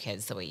everything with your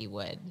kids the way you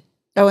would.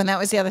 Oh, and that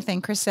was the other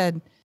thing. Chris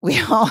said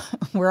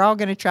we're all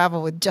going to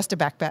travel with just a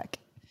backpack.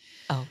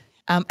 Oh,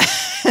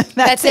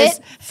 That's it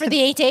for the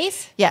 8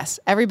 days? Yes,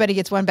 everybody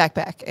gets one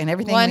backpack and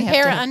everything. One we have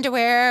pair to of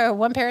underwear or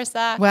one pair of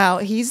socks? Well,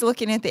 he's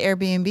looking at the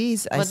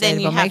Airbnbs. I Well, said, then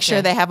you well, have make sure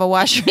to- they have a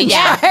washer and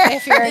Yeah. dryer.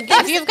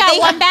 if you've got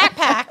one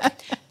backpack,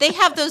 they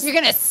have those. you're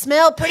going to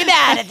smell pretty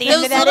bad at the end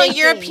Those of that little 8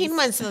 European days.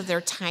 ones, so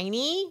they're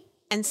tiny,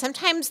 and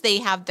sometimes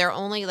they're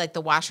only like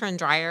the washer and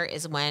dryer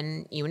is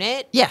one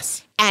unit.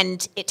 Yes,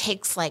 And it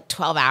takes like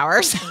 12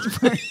 hours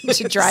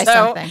to dry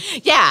something.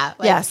 Yeah.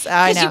 Yes,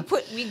 I 'cause know.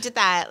 we did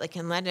that like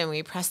in London.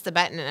 We pressed the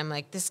button and I'm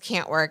like, this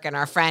can't work. And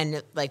our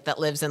friend like that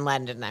lives in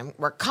London,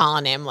 we're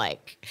calling him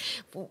like,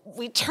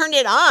 we turned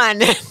it on.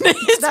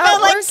 It's not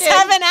been like working.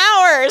 7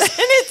 hours and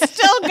it's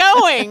still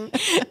going.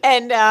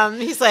 And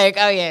he's like,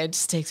 oh yeah, it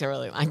just takes a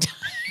really long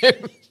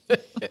time. But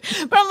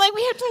I'm like,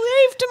 we have to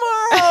leave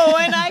tomorrow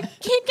and I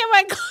can't get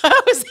my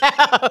clothes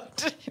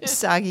out.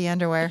 Soggy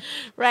underwear.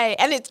 Right.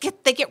 And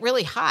they get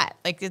really hot.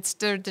 Like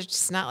they're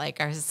just not like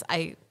ours.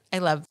 I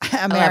love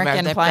American I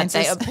love our-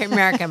 appliances.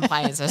 American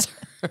appliances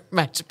are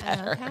much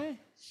better. Okay.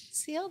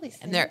 See all these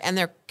things. And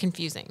they're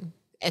confusing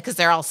because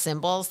they're all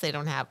symbols. They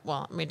don't have,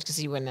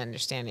 because you wouldn't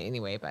understand it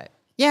anyway, but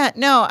Yeah,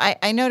 no,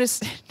 I notice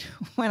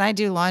when I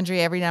do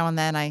laundry every now and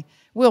then, I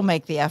will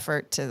make the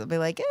effort to be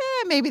like,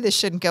 maybe this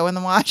shouldn't go in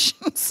the wash.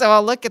 So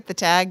I'll look at the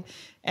tag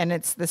and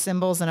it's the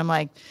symbols and I'm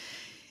like,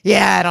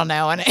 yeah, I don't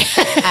know. And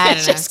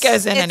it just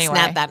goes in anyway.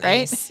 It's not that right?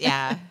 nice.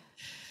 Yeah.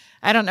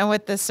 I don't know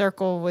what the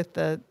circle with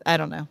I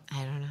don't know.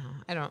 I don't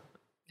know.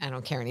 I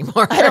don't care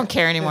anymore. I don't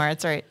care anymore.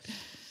 It's right.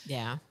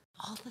 Yeah.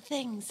 all the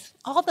things.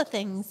 All the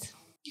things.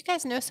 You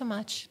guys know so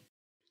much.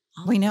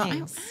 All We the know.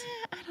 things.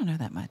 I don't know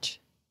that much.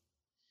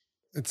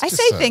 It's I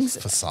just say a things-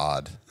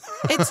 facade.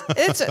 It's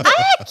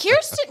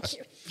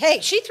Kirsten. Hey,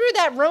 she threw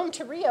that Rome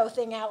to Rio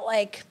thing out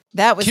like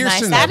that was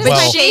Kirsten, nice. That is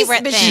well- my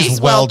favorite But thing. she's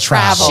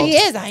well-traveled. she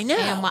is. I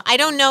know. I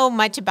don't know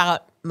much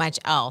about much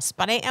else,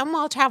 but I am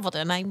well traveled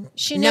and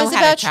She know knows how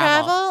to about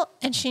travel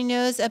and she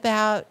knows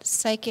about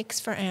psychics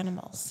for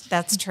animals.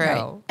 That's true.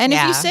 Right. And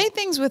if you say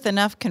things with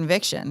enough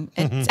conviction,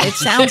 it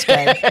sounds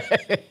good.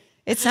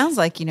 It sounds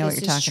like you know what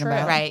This you're is talking true.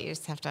 about. right, you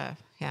just have to,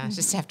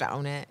 just have to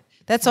own it.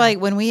 That's why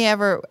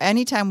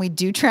anytime we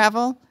do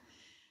travel,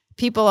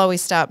 people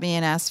always stop me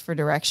and ask for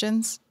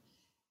directions.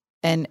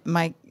 And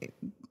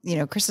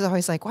Chris is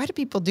always like, why do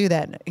people do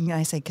that? And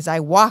I say, because I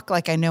walk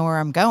like I know where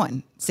I'm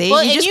going. See,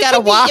 Well, you and just you got to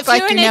could be- walk if like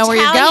you're you an know where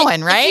you're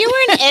Italian- going, right? If you were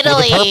in With a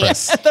Italy,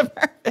 purpose.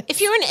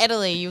 if you were in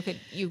Italy,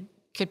 you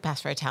could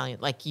pass for Italian.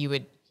 Like you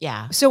would,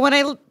 yeah. So when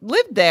I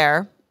lived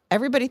there,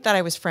 everybody thought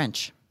I was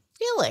French.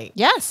 Really?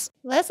 Yes,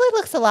 Leslie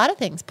looks a lot of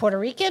things. Puerto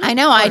Rican. I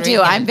know I Puerto do.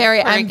 Rican. I'm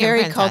very Puerto Rican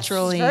princess.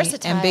 culturally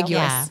Versatile.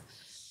 ambiguous. Yeah.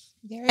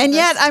 Very And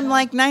yet versatile. I'm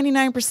like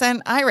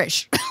 99%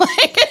 Irish.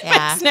 Like, it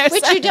Yeah. makes no Which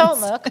you sense.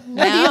 don't look.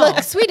 No, you No.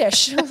 look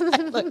Swedish.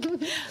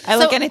 I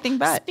look anything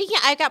but. Speaking,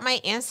 I got my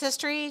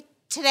ancestry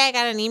today. I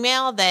got an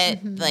email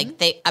that like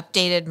they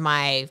updated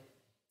my.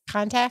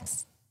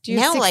 Contacts. Do you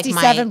have No, like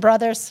 67 my-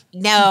 brothers?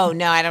 No,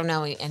 I don't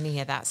know any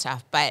of that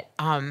stuff.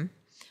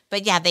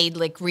 But yeah, they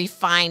like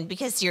refined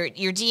because your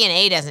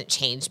DNA doesn't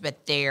change,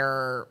 but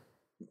their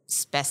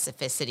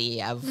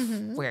specificity of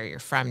where you're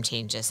from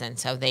changes, and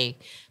so they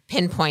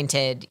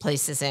pinpointed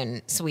places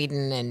in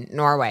Sweden and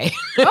Norway.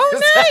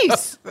 Oh,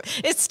 nice.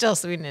 It's still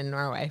Sweden and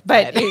Norway,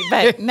 But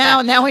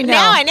now we know.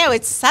 now I know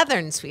it's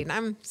southern Sweden.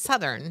 I'm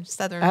southern.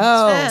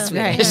 Oh, Swedish.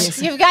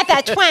 right. You've got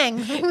that twang.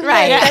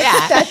 Right.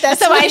 Yeah. That's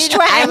so Swedish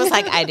twang. I was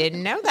like, I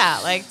didn't know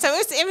that. Like, so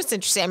it was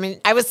interesting. I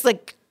mean, I was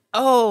like,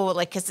 oh,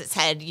 like, cause it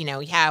said,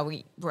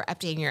 we're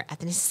updating your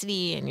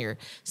ethnicity and your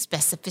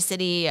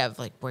specificity of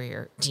like where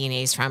your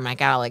DNA is from. I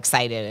got all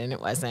excited and it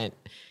wasn't,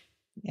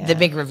 the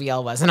big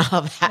reveal wasn't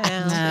all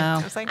that.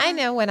 No. I was like, I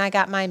know when I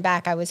got mine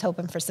back, I was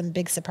hoping for some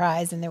big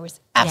surprise, and there was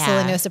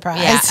absolutely Yeah. no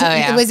surprise. Yeah. Oh,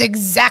 yeah. It was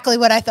exactly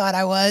what I thought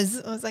I was.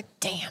 I was like,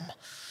 damn.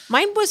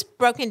 mine was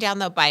broken down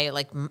though by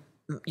like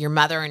your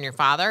mother and your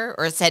father,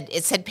 or it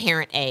said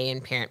parent A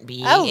and parent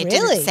B. Oh, it really?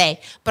 didn't say,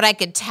 but I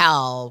could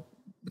tell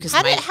because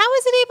How is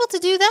it able to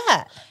do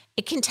that?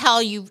 it can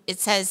tell you. It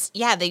says,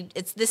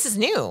 this is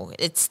new.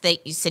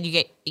 You said you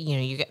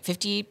get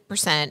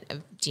 50%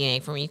 of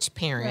DNA from each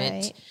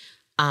parent,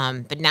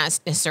 but not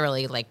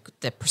necessarily like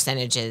the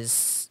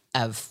percentages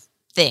of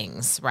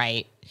things,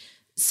 right?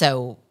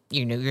 So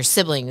your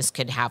siblings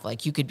could have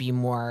you could be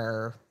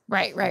more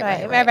Right.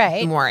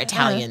 more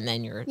Italian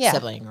than your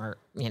sibling, or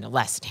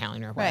less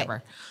Italian or whatever.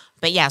 Right.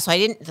 But yeah,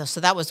 so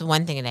that was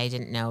one thing that I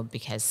didn't know,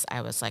 because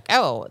I was like,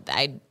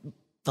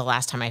 the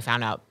last time I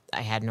found out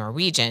I had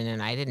Norwegian,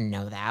 and I didn't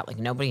know that. Like,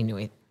 nobody knew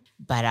it,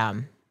 but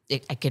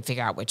I could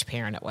figure out which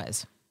parent it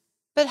was.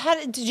 But how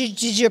did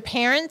your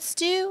parents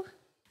do?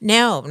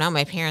 No,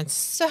 my parents.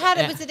 So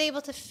was it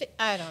able to fit?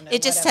 I don't know.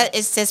 It just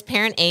says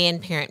parent A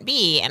and parent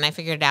B, and I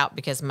figured it out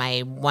because my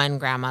one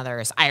grandmother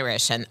is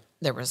Irish, and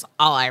there was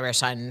all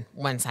Irish on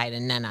one side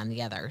and none on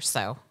the other.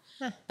 So,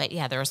 but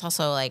yeah, there was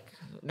also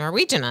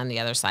Norwegian on the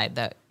other side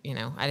that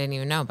I didn't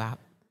even know about.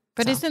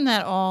 But isn't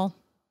that all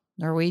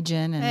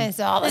Norwegian and It's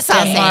all the It's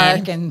all same.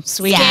 Denmark and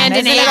Sweden?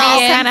 Scandinavian. Isn't it all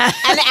kind of?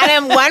 And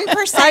I'm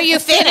 1% Are you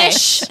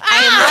Finnish?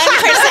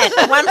 I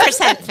am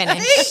 1%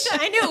 Finnish.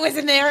 I knew it was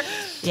in there.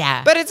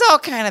 Yeah. But it's all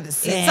kind of the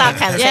same. It's all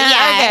kind of the same.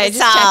 Yeah, okay. it's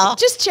all.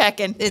 Just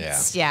checking.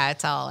 It's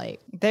all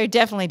like. They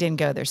definitely didn't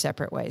go their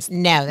separate ways.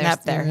 No, there's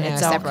Up there. no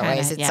It's all separate kinda-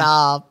 ways. It's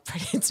yeah.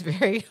 it's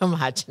very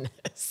homogenous.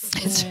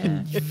 It's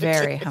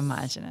very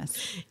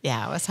homogenous.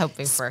 Yeah, I was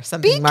hoping for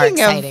something more Speaking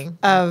exciting.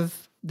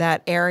 of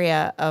that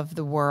area of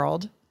the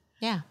world,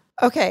 Yeah.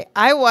 okay,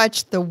 I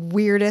watched the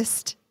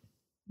weirdest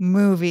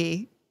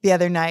movie the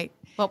other night.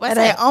 What was and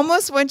it? I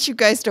almost want you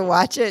guys to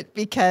watch it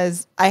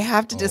because I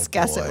have to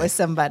discuss it boy. with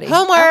somebody.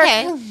 Homework.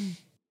 Okay.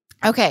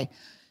 Okay,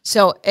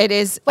 so it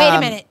is. Wait a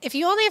minute. If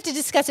you only have to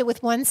discuss it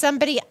with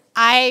somebody,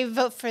 I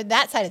vote for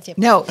that side of the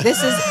table. No,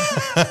 this is.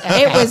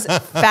 It was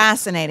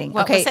fascinating.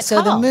 What okay, was it so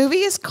the called? movie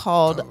is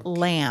called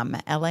Lamb,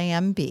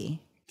 Lamb.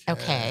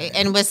 Okay.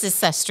 And was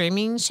this a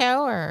streaming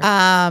show or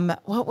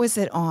What was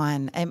it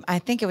on? I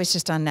think it was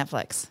just on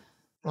Netflix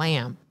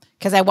Lamb?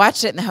 because I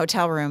watched it in the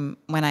hotel room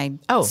when I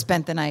Oh.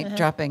 spent the night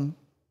dropping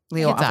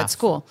Leo Kids off at off.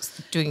 school.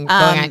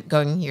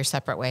 Going your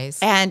separate ways.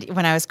 And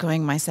when I was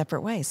going my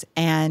separate ways.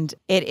 And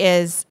it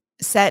is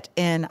set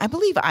in, I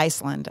believe,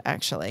 Iceland,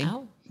 actually.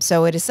 Oh.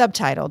 So it is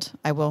subtitled.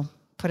 I will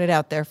put it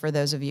out there for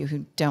those of you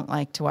who don't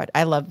like to watch.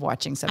 I love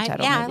watching subtitled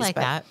movies. I like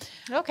but- that.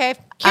 Okay.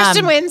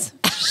 Kirsten wins.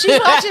 She's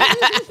watching.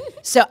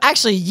 So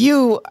actually,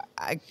 you,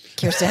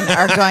 Kirsten,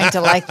 are going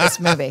to like this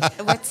movie.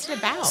 What's it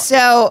about?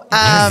 So,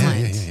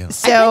 Yeah.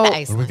 so I've been to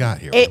What do we got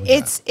here?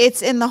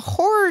 it's in the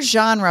horror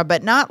genre,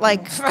 but not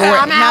like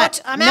I'm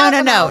out. I'm out.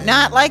 I'm out.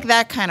 not like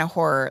that kind of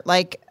horror,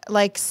 like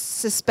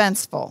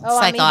suspenseful. Oh,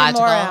 I'm even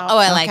Psychological. more out. Oh,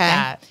 I like Okay?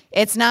 that.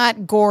 It's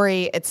not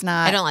gory. It's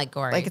not. I don't like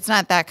gory. Like it's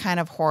not that kind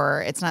of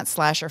horror. It's not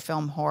slasher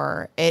film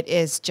horror. It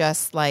is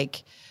just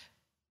like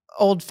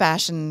old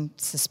fashioned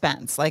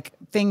suspense, like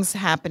things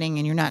happening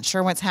and you're not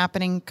sure what's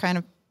happening. Kind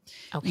of.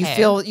 Okay.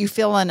 You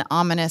feel an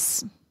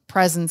ominous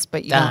presence,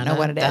 but you don't know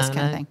what it is,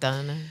 kind of thing.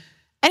 Donna.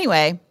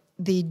 Anyway,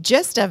 the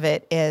gist of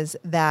it is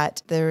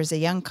that there's a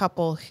young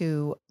couple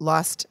who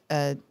lost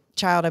a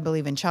child, I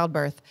believe, in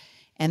childbirth,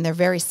 and they're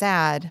very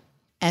sad.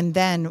 And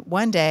then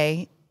one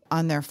day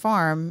on their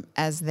farm,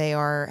 as they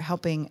are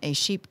helping a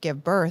sheep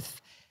give birth,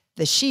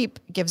 the sheep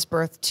gives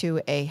birth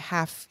to a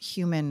half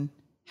human,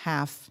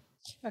 half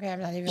Okay,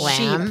 I'm not even.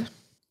 Lamb.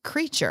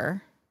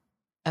 creature.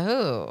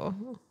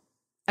 Oh.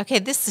 Okay,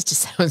 this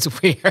just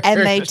sounds weird.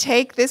 And they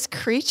take this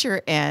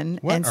creature in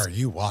What and are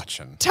you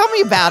watching? tell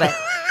me about it.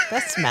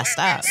 That's messed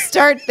up.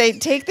 They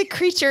take the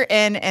creature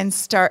in and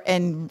start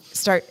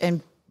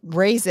and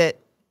raise it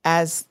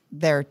as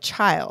their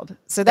child.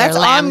 So that's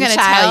all I'm lamb going to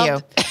tell you.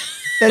 child?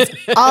 That's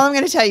all I'm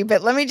going to tell you.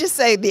 But let me just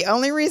say, the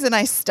only reason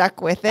I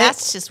stuck with it,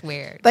 That's just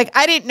weird. like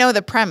I didn't know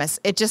the premise.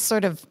 It just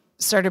sort of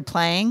started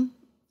playing,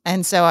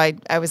 and so I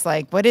was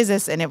like, "What is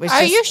this?" And it was.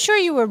 Are just, you sure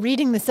you were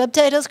reading the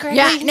subtitles correctly?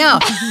 Yeah, no.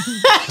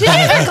 Did you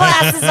have your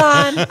glasses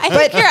on? I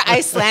think your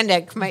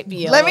Icelandic might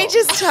be Let me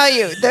just tell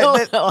you,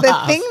 the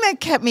off. thing that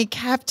kept me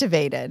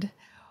captivated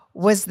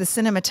was the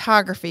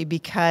cinematography,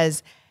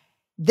 because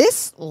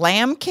this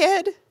lamb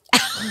kid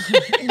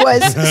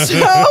was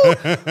so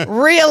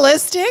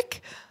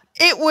realistic.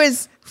 It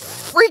was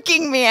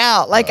freaking me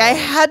out. Like I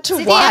had to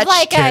Did he have watch.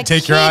 like Can't a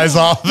take your kid- eyes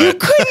off you it.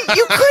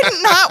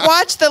 couldn't not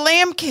watch the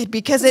lamb kid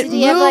because it Did moved.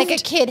 he have like a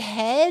kid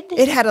head?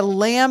 It had a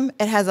lamb.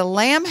 It has a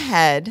lamb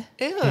head,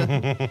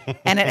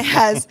 and it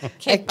has a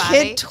Kid body.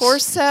 kid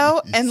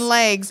torso and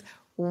legs,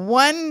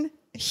 one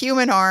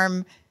human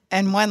arm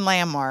and one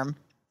lamb arm.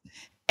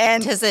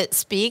 And Does it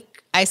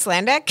speak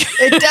Icelandic?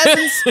 it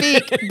doesn't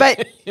speak,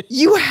 but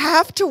you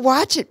have to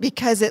watch it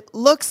because it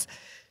looks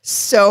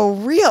so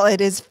real. It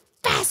is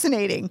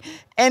fascinating.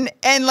 And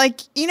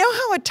like, you know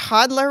how a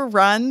toddler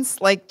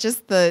runs, like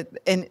just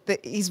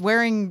he's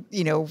wearing,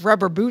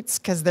 rubber boots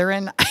because they're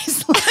in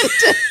Iceland.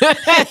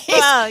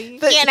 Well, you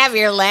can't have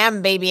your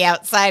lamb baby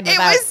outside It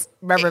without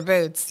rubber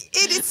boots.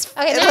 It is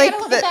Okay, now I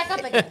gotta look it back up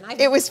again. I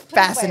it was put it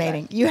away.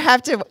 fascinating. You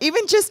have to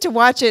even just to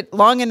watch it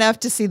long enough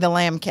to see the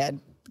lamb kid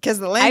because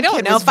the lamb I don't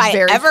kid know was if I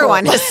very ever cool.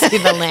 want to see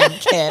the lamb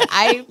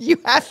kid. You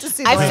have to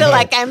see. The I lamb feel kid.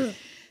 like I'm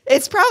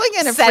it's probably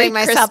going to setting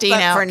freak myself Christine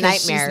up out for 'cause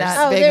she's nightmares. not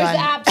Oh, big there's on-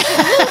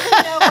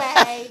 absolutely no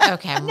way.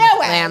 okay. No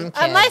way. Lamb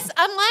kid.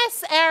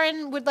 Unless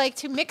Aaron would like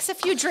to mix a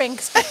few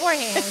drinks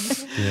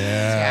beforehand.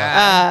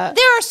 Yeah.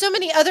 There are so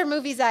many other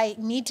movies I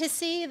need to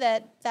see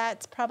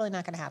that's probably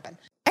not going to happen.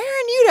 Aaron,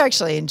 you'd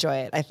actually enjoy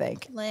it. I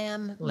think.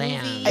 Lamb.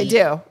 Lamb. Movie. I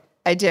do.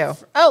 I do.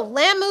 Oh,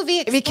 Lamb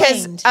movie Because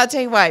explained. I'll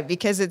tell you why.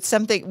 Because it's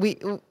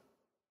something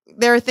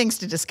there are things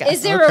to discuss.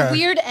 Is there a Okay.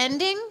 weird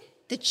ending?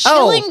 The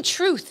chilling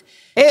truth.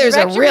 There's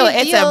a Director real.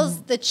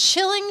 reveals the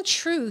chilling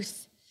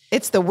truth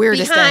It's the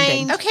weirdest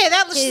ending. behind Okay,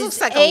 that just his looks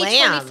like a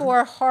lamb.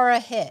 A24 horror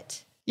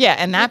hit. Yeah,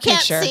 and that Can't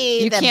picture,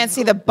 see you can't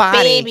see the body.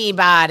 baby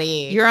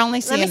body. You're only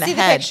Let seeing me the see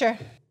the head. picture.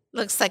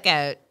 Looks like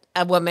a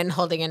woman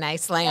holding a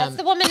nice lamb. That's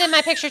the woman in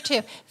my picture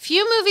too.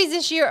 Few movies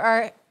this year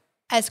are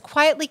as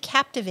quietly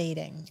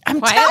captivating. I'm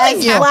Why telling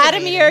is you.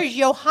 Vladimir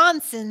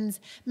Johansson's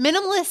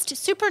minimalist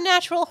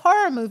supernatural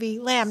horror movie,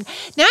 Lamb.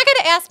 Now I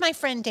got to ask my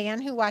friend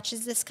Dan, who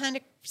watches this kind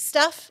of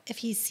stuff, if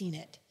he's seen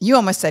it. You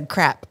almost said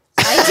crap.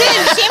 I did.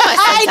 She must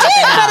have I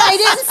did, but I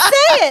didn't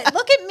say it.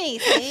 Look at me.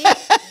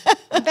 See?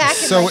 I'm back in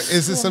So my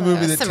is this a school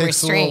movie mode. that Some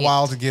takes a little restraint.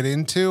 while to get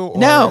into? Or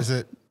No. is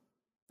it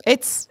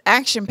It's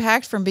action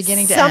packed from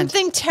beginning to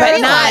Something end.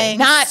 terrifying.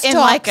 But not in stalks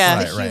like the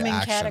a Right, human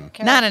action.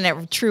 character. not in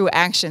a true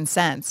action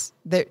sense.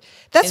 That's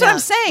In what a I'm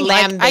saying.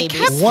 lamb Like, I baby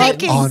kept suit. what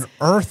thinking on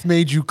earth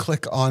made you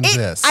click on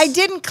this? I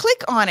didn't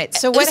click on it.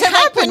 So what Was it like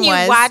happened when you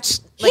was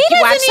watched, He like you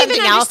watched doesn't something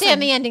even else? understand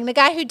and- the ending. The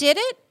guy who did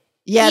it.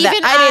 yeah, that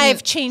Even I didn't.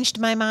 I've changed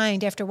my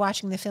mind after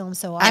watching the film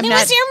so often. I'm It not-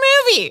 was your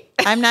movie.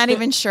 I'm not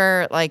even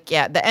sure. Like,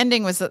 yeah, the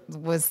ending was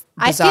bizarre.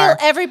 I feel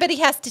everybody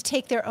has to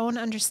take their own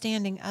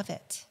understanding of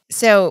it.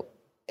 So,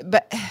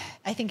 but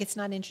I think it's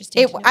not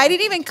interesting. to know. I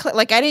didn't even click.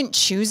 Like, I didn't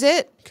choose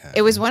it. Okay.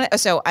 It was one.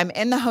 So I'm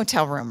in the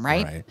hotel room,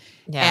 right? Right.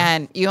 Yeah.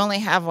 And you only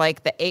have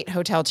like the 8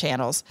 hotel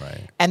channels.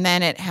 Right. And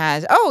then it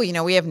has,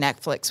 we have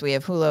Netflix, we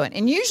have Hulu.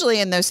 And usually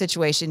in those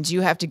situations,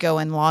 you have to go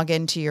and log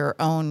into your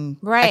own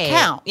Right.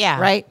 account. Yeah.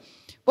 Right.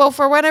 Well,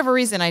 for whatever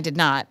reason, I did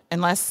not,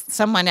 unless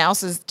someone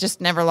else has just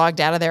never logged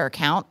out of their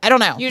account. I don't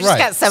know. You just Right.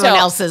 got someone So,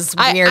 else's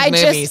weird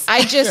movies.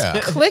 I just Yeah.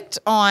 clicked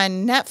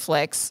on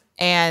Netflix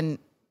and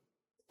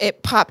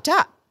it popped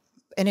up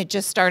and it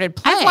just started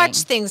playing. I've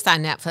watched things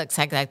on Netflix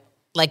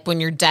like when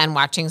you're done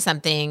watching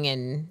something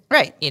and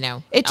Right. you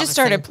know, It all of just a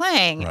started sudden-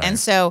 playing. Right. And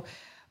so,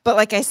 but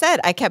like I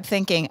said, I kept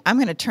thinking, I'm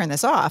going to turn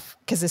this off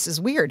because this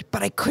is weird,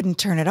 but I couldn't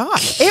turn it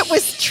off. It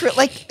was true.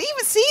 Like,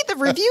 even see, the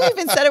review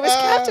even said it was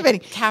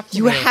captivating.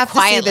 You have to see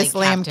quietly this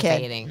lamb kid.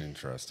 captivating.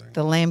 Interesting.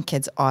 The lamb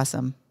kid's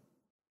awesome.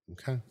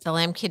 Okay. The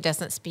lamb kid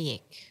doesn't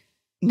speak,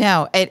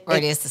 No, or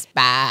it is this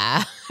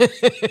bah.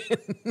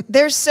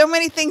 there's so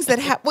many things that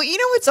happen. Well, you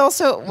know what's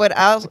also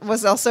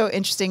was also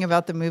interesting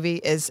about the movie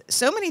is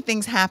so many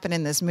things happen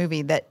in this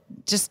movie that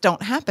just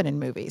don't happen in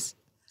movies.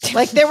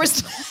 Like there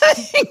was, or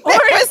in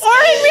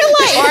real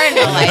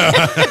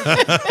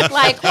life.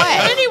 Like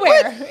what?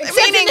 anywhere.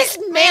 Except in this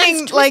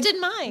man's like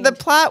twisted mind. the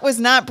plot was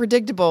not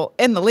predictable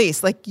in the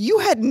least. Like you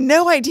had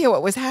no idea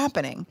what was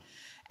happening,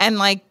 and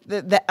like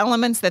the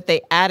elements that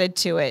they added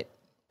to it,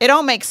 it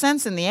all makes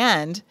sense in the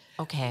end.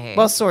 Okay.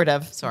 Well, sort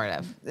of, sort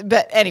of.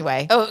 but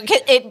anyway. Oh,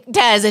 it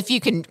does if you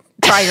can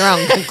draw your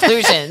own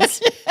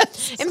conclusions.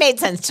 It made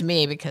sense to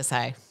me because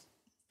I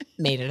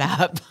made it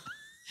up.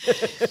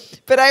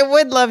 But I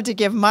would love to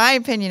give my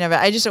opinion of it.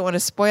 I just don't want to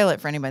spoil it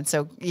for anyone.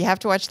 So you have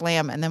to watch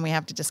Lamb, and then we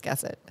have to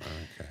discuss it.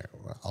 Okay.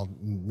 Well, I'll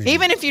maybe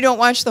Even if you don't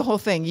watch the whole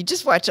thing, you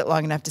just watch it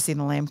long enough to see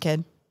the Lamb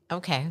Kid.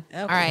 Okay.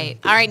 All right.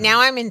 All right.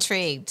 Now I'm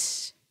intrigued.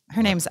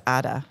 Her name's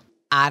Ada.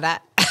 Ada.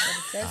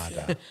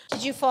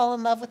 Did you fall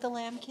in love with the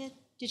lamb kid?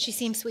 Did she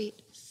seem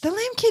sweet? The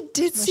Lamb Kid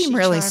did seem she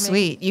really charming?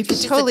 sweet. You could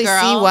She's a totally see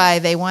girl. why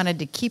they wanted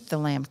to keep the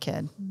Lamb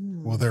Kid.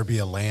 will there be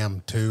a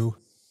lamb too?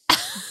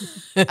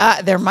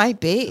 There might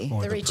be.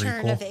 Or The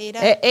return prequel? of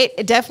Ada.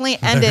 It definitely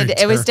ended.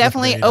 It was return of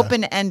definitely Ada.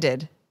 open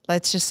ended.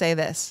 Let's just say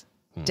this.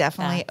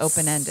 Definitely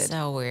open ended.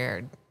 So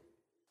weird.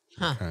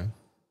 Huh. Okay.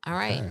 All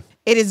right.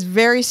 It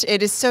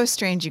is so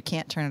strange you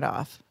can't turn it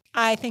off.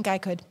 I think I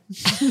could.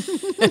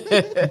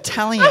 I'm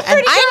telling you.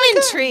 And I'm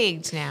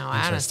intrigued now,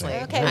 honestly.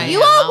 Okay, I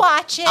you am. all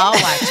watch it. I'll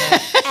watch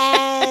it.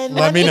 And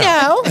Let let me me know.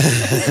 know.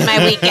 This is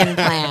my weekend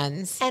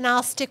plans. And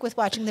I'll stick with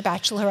watching The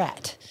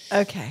Bachelorette.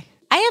 okay.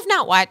 I have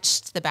not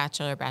watched The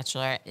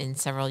Bachelor in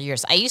several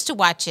years. I used to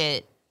watch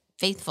it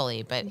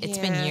faithfully, but it's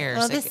been Yeah. years.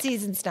 Well, this Like,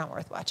 season's not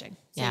worth watching.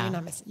 So Yeah. you're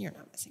not missing. You're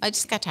not missing. I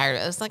just got tired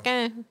of it. I was like,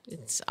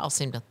 it's all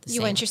seemed the same.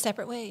 You went your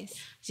separate ways.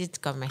 Just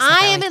go my I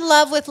separate am ways. in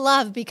love with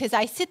love because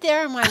I sit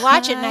there and I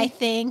watch it and I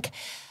think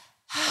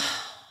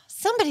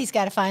somebody's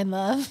got to find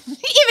love,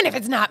 even if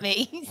it's not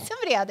me.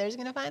 Somebody out there is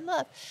going to find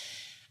love.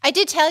 I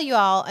did tell you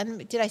all,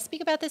 and did I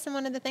speak about this in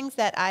one of the things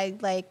that I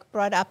like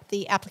brought up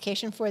the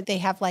application for? They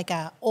have like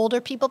a older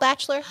people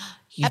bachelor.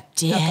 You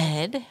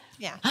did?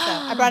 Yeah, so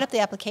I brought up the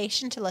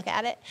application to look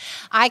at it.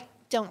 I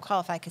don't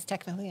qualify because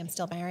technically I'm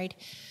still married.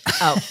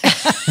 Oh,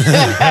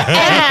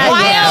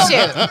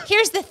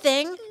 Here's the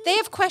thing. They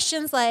have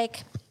questions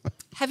like,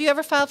 have you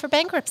ever filed for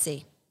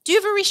bankruptcy? Do you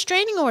have a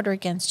restraining order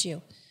against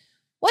you?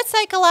 What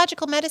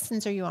psychological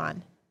medicines are you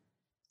on?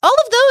 All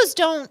of those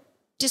don't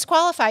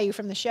disqualify you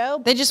from the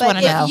show. They just but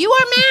wanna know. if you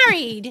are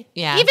married,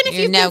 Yeah, even if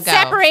you're you've been no-go.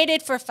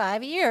 separated for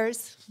 5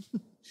 years,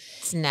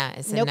 it's not.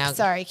 It's nope, a no.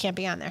 sorry, can't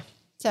be on there.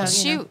 So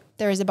shoot.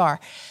 there is a bar.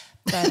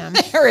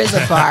 But There is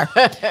a bar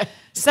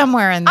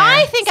somewhere in there.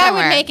 I think I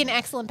Somewhere. would make an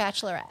excellent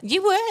bachelorette.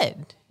 You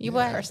would. You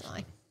would.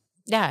 Personally.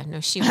 Yeah.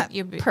 No, she.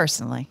 You'd be,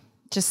 personally,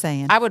 just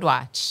saying. I would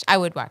watch. I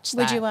would watch that.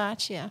 Would you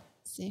watch? Yeah.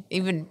 See,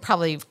 Even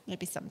probably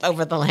maybe someday.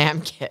 over the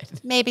Lamb Kid.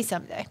 Maybe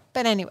someday.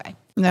 But anyway.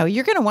 No,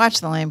 you're going to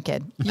watch The Lamb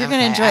Kid. You're going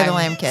to Okay, enjoy The I'm-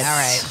 Lamb Kid. All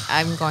right.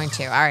 I'm going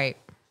to. All right.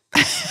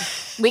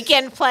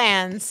 Weekend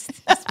plans.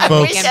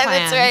 Folks, Weekend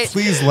plans.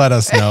 please let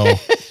us know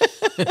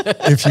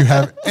if you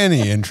have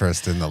any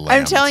interest in the Lamb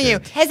I'm telling you,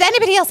 Kid. Has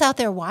anybody else out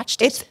there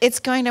watched it? it's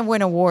going to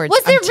win awards.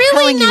 Was I'm there really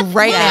telling you nothing?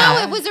 right No,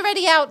 now. it was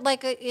already out.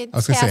 Like I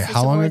was gonna say,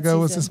 how long ago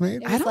was this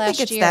made? It I don't think last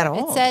it's year. that It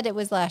old. said it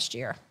was last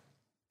year.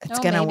 It's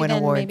Oh, going to maybe win then,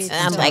 awards. maybe it's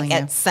I'm I'm telling like you.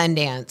 at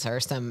Sundance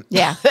or some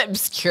Yeah.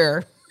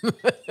 obscure.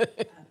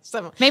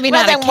 Some, Maybe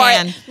not the at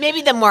Cannes.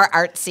 Maybe the more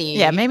artsy.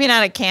 Yeah, maybe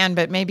not at Cannes,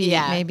 but maybe,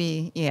 Yeah.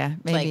 maybe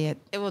like, at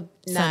it will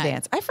not.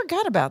 Sundance. I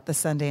forgot about the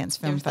Sundance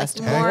Film There's, like,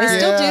 Festival. more- They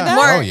still do Yeah. that?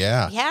 More, Oh,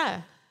 yeah.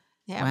 Yeah.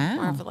 Yeah.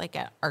 Wow. More of like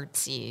an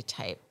artsy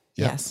type.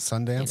 Yep, Yes.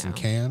 Sundance You and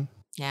know. Cannes.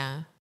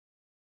 Yeah.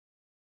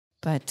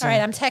 But All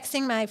right, I'm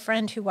texting my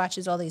friend who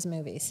watches all these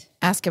movies.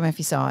 ask him if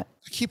he saw it.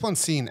 I keep on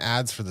seeing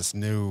ads for this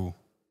new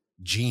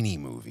Genie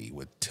movie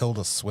with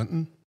Tilda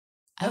Swinton.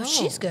 Oh,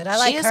 she's good. I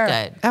like she is her.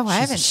 good. Oh, I She's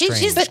a haven't.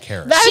 strange But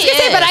character. I was She gonna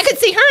say, but is. I could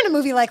see her in a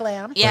movie like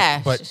Lamb.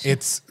 Yeah. But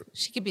it's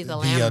she could be the the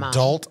lamb mom.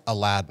 adult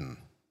Aladdin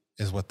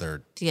is what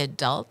they're. The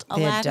adult The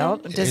Aladdin?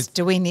 adult. It-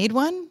 Do we need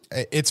one?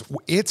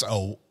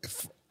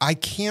 I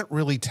can't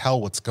really tell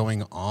what's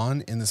going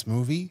on in this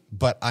movie,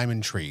 but I'm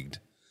intrigued.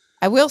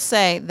 I will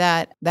say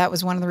that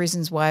was one of the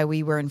reasons why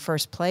we were in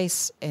first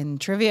place in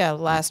trivia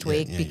last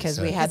week yeah, you because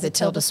said we it. had Is the it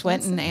Tilda Tilda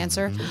Swinton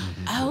answer.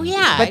 Oh,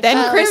 yeah. But then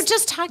we Chris- were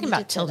just talking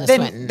about Tilda Then,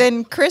 Swinton.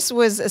 then Chris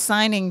was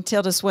assigning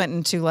Tilda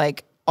Swinton to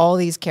like all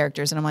these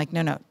characters, and I'm like,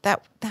 no,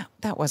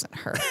 that wasn't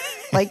her.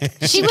 Like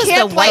she was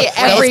can't the play white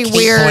every Kate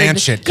weird.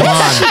 Blanchett, come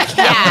on.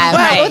 yeah,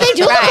 right. Oh, they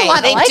do look right. a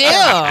lot They alike. do.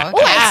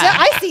 Oh,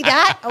 I see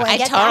that. Oh, I, I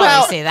get totally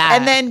that. see that.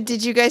 And then,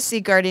 did you guys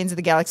see Guardians of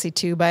the Galaxy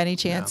 2 by any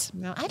chance?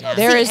 No, I don't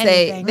There see is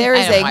anything. there I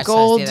is don't a watch those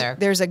gold either.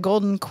 there's a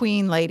golden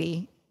queen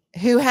lady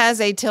who has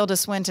a Tilda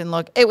Swinton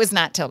look. It was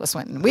not Tilda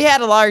Swinton. We had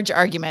a large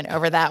argument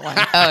over that one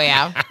Oh,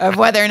 yeah. of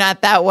whether or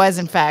not that was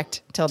in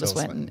fact Tilda Tilda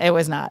Swinton. Swinton. It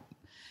was not.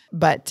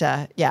 But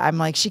yeah, I'm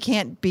like, she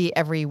can't be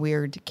every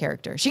weird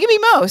character. She can be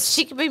most.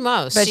 She could be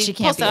most. But she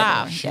can't pulls be it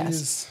everyone. off. Yes.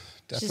 She's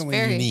definitely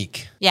very-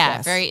 unique. Yeah,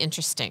 Yes. very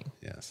interesting.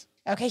 Yes.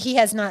 Okay, he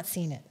has not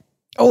seen it.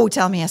 Oh,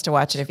 tell him he has to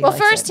watch it if he Well,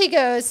 likes first it. he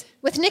goes,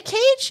 with Nick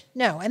Cage?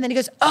 No. And then he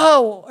goes,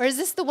 oh, or is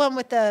this the one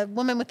with the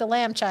woman with the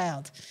lamb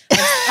child?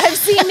 I've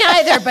seen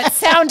neither, but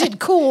sounded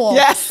cool.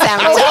 Yes,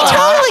 Sounds tell cool.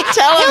 him,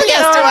 tell him He'll he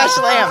get has to on watch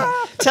it.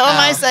 Lamb. Tell him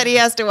I said he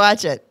has to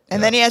watch it,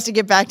 and then he has to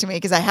get back to me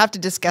because I have to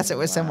discuss it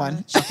with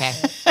someone. Okay.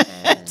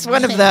 It's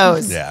one of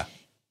those. Yeah.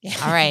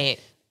 All right.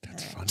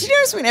 Did you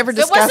notice we never It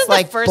discussed wasn't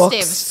like the first books? day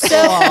of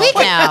school. we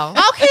can-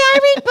 no. Okay, I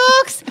read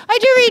books. I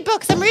do read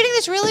books. I'm reading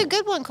this really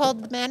good one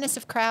called The Madness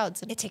of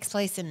Crowds. It takes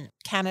place in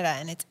Canada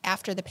and it's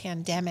after the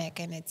pandemic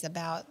and it's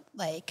about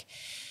like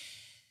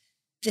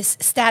this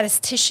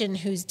statistician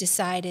who's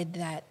decided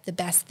that the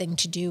best thing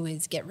to do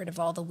is get rid of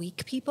all the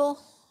weak people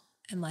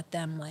and let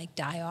them like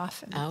die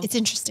off. And Oh. It's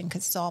interesting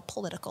because it's all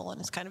political and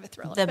it's kind of a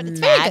thriller. The but it's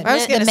very good. I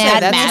was going to The say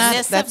Madness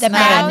that's of not, that's the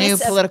not a Madness new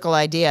of- political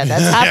idea.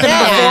 That's happened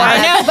Yeah, before. I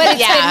know, but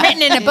it's Yeah. been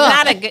written in a book.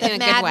 Not a good- in The a good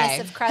Madness way.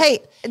 of Crowds. Hey,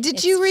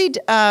 did you read?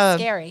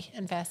 Scary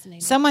and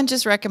fascinating. Someone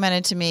just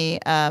recommended to me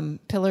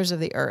 "Pillars of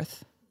the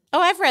Earth."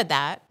 Oh, I've read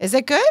that. Is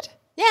it good?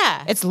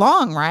 Yeah. It's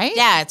long, right?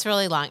 Yeah, it's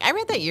really long. I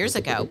read that years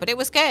ago, but it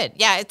was good.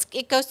 Yeah,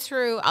 it goes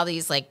through all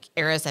these like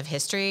eras of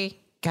history.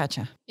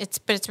 Gotcha.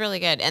 But it's really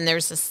good. And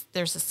there's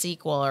a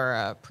sequel or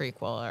a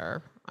prequel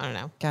or I don't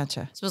know.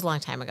 Gotcha. This was a long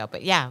time ago,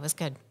 but yeah, it was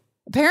good.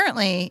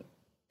 Apparently,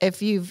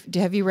 have you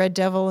read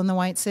Devil in the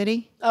White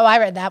City? Oh, I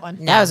read that one.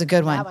 No. That was a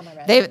good one. That one I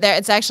read.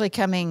 It's actually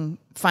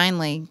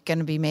finally going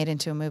to be made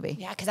into a movie.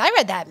 Yeah, because I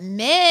read that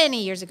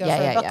many years ago Yeah,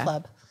 for yeah, a book yeah.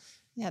 club.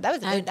 Yeah, that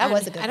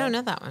was a good. I don't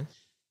know that one.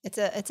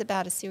 It's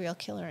about a serial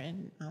killer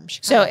in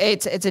So Chicago.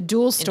 it's a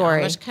dual In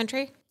story. Amish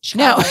country?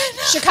 No,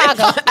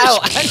 Chicago. Oh,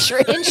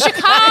 in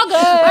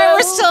Chicago.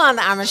 we're still on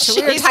the Amish.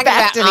 We were She's talking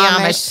back about to the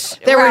Amish.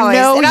 Amish. There were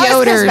no it always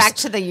Yoders. goes back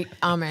to the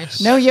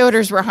Amish. no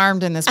Yoders were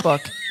harmed in this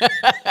book.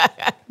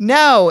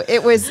 No,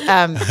 it was.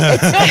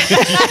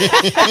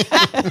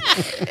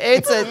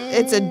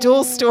 It's a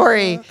dual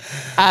story.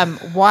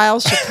 While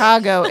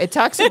Chicago, it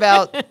talks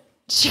about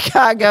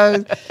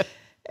Chicago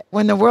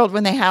when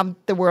they have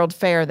the World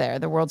Fair there,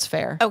 the World's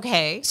Fair.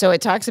 Okay. So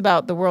it talks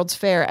about the World's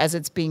Fair as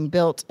it's being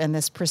built in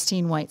this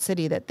pristine white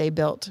city that they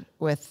built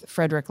with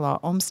Frederick Law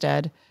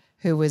Olmsted,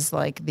 who was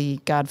like the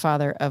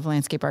godfather of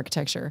landscape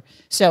architecture.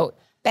 So,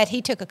 Bet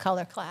he took a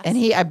color class. and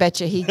I bet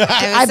you he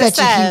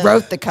say,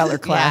 wrote the color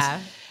class. Yeah.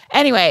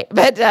 Anyway,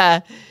 but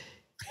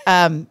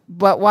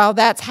while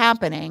that's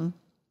happening,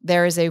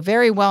 there is a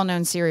very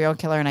well-known serial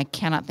killer, and I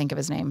cannot think of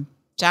his name.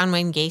 John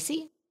Wayne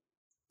Gacy?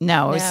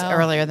 No, it was No.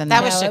 earlier than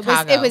That that. was No,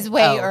 Chicago. it was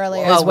way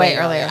earlier. It was way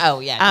earlier. Oh,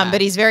 yeah. But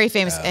he's very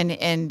famous,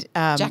 and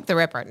Jack the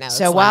Ripper. No.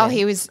 so it's while London.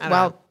 he was I don't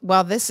know.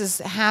 while this is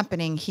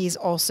happening, he's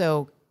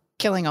also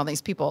killing all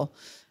these people,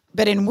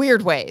 but in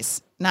weird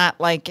ways, not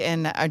like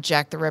in a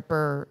Jack the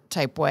Ripper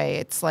type way.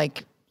 It's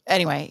like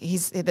anyway,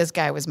 this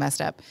guy was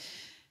messed up.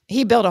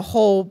 He built a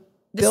whole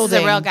This building.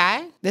 is a real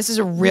guy? This is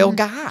a real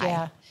guy.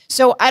 Yeah.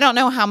 So I don't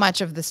know how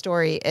much of the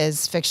story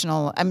is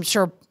fictional. I'm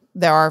sure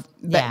there are,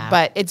 Yeah.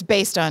 but it's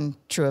based on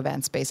true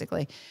events,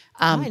 basically.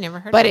 I never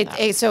heard but about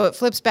that. so it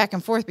flips back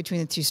and forth between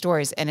the two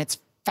stories, and it's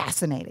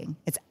fascinating.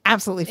 It's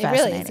absolutely It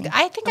really fascinating. is.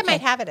 I think I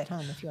might have it at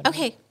home if you want.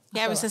 Okay.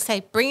 Yeah, I was going to say,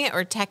 bring it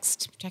or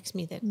text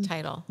me the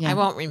title. I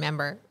won't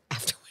remember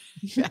after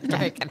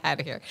I get out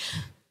of here.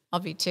 I'll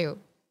be too.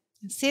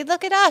 See,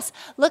 look at us.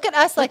 Look at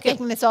us like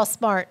making this all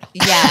smart.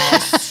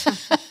 Yes.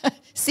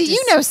 See,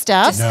 you know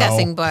stuff.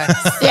 Discussing books.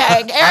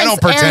 Yeah, I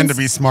don't pretend to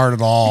be smart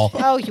at all.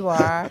 Oh, you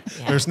are.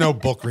 There's no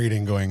book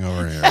reading going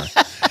over here.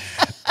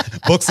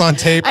 Books on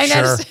tape, I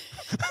sure. noticed.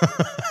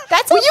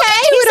 That's okay.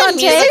 He's a on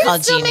tape. musical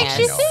It still makes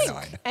you genius. think. No,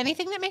 I know.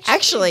 Anything that makes you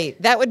Actually,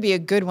 that would be a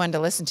good one to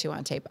listen to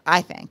on tape.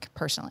 I think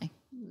personally,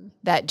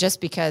 that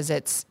just because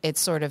it's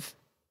sort of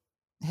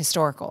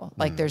historical.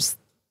 Like there's,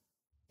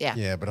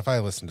 Yeah, but if I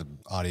listen to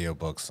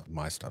audiobooks,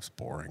 my stuff's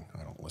boring.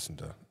 I don't listen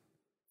to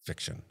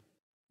fiction.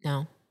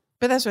 No.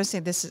 but that's what I say.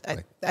 This is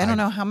I don't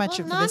know how much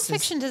Well, of this is.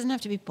 nonfiction doesn't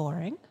have to be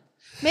boring.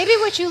 Maybe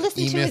what you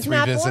listen to E-Myth is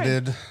not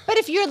Revisited, boring. But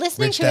if you're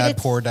listening Rich to Dad, it,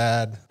 it's, Poor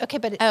Dad. okay.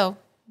 But Oh.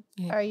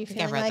 are you I think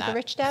I feeling read like that. a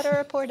rich dad or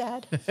a poor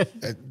dad?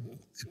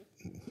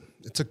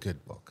 It's a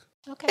good book.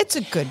 Okay. It's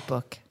a good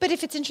book. But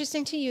if it's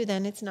interesting to you,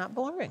 then it's not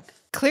boring.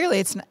 Clearly,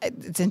 it's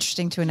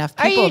interesting to enough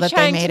Are people you that they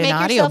trying made to an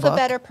make yourself audiobook. a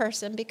better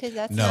person? Because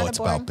that's No, not it's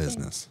a boring about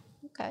business.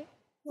 Thing. Okay.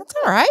 That's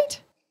all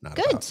right. Not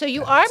Good. about So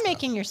you bad are stuff.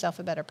 making yourself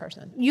a better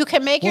person. You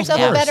can make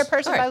yourself of a better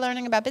course. person by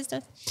learning about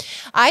business.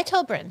 I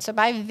told Bryn, so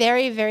my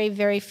very, very,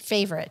 very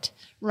favorite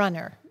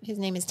runner, his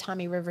name is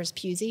Tommy Rivers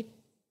Pusey.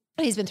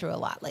 He's been through a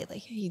lot lately.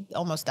 He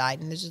almost died,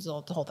 and this is the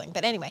whole thing.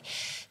 But anyway,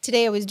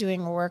 today I was doing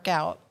a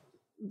workout,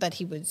 but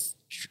he was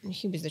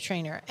the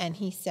trainer, and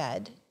he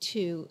said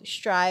to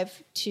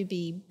strive to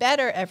be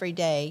better every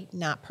day,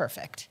 not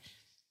perfect.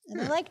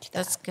 And I liked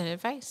that. That's good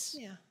advice.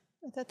 Yeah,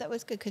 I thought that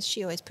was good because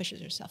she always pushes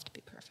herself to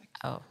be perfect.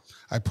 Oh.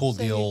 I pulled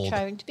So the you're old,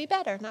 trying to be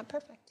better, not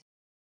perfect.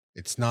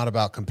 it's not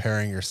about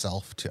comparing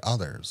yourself to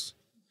others.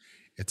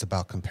 It's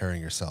about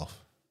comparing yourself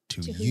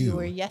to who you you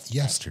were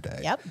yesterday.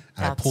 Yep. And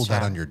I That's pulled that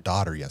true. on your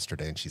daughter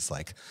yesterday, and she's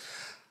like,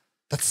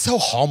 that's so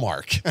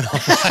Hallmark. And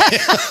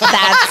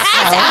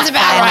That sounds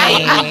about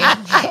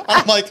right.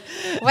 I'm like,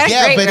 What a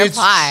yeah, great but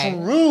reply.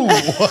 it's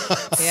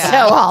true. Yeah.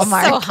 So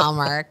Hallmark. So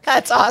Hallmark.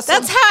 That's awesome.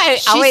 That's how I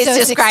always so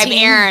describe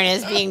 16. Aaron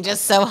as being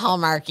just so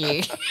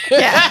Hallmarky.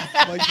 yeah.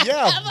 I'm like,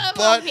 yeah,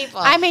 but people.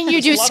 I mean,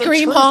 you do a lot of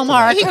scream truth to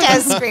Hallmark. he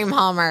does scream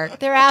Hallmark.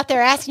 They're out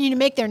there asking you to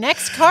make their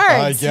next cards.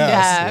 I guess,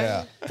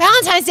 yeah.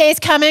 Valentine's Day is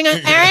coming.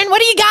 Aaron, what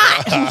do you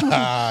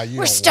got? You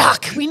We're don't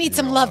stuck. want- We need you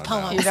some don't love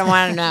wanna know. poems. You don't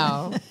want to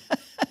know.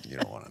 You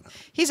don't want to know.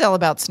 He's all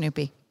about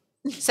Snoopy.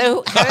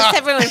 So, how does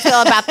everyone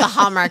feel about the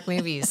Hallmark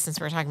movies? Since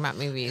we're talking about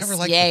movies, Never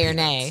liked yay the or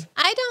nay? Peanuts.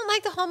 I don't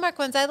like the Hallmark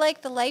ones. I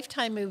like the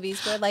Lifetime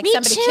movies where like Me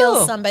somebody too.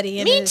 kills somebody.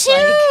 And Me it's like,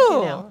 too. you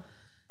know.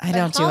 I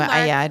don't do it.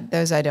 Hallmark- Yeah,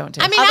 those I don't do.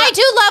 I mean, I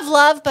do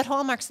love, but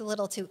Hallmark's a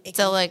little too icky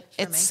So, like,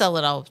 for it's me. a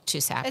little too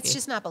sappy. It's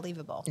just not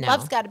believable. No.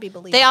 Love's got to be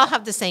believable. They all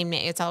have the same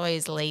name. It's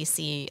always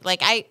Lacey.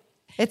 Like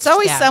it's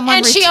always Yeah. someone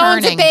and returning. she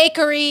owns a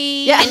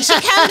bakery. Yeah. and she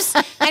comes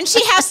and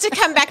she has to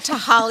come back to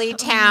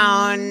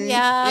Hollytown.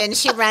 Yeah. And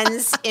she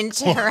runs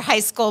into her high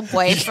school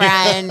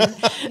boyfriend.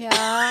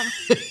 Yeah.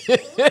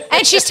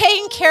 And she's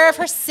taking care of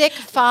her sick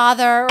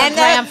father or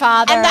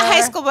grandfather. And the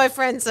high school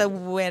boyfriend's a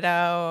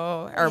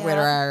widow or Yeah.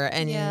 widower.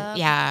 And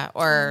Yeah.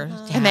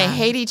 And they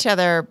hate each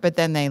other, but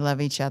then they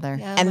love each other.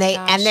 Yeah, And my they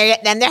gosh.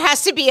 and there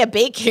has to be a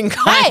baking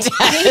Right.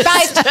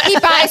 contest. he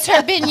buys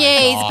her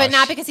beignets, but gosh.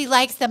 not because he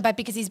likes them, but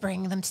because he's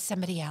bringing them to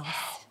somebody else.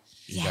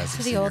 You guys have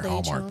the seen your old age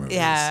Hallmark home. movies.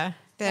 Yeah.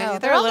 No, They're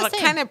they're a all the little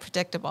same. kind of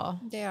predictable.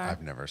 They are.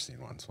 I've never seen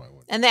one, so I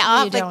wouldn't. And they all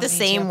You have like don't the need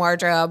same to.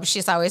 wardrobe.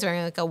 She's always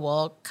wearing like a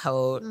wool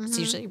coat. It's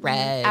usually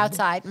red.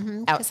 Outside.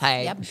 Mhm.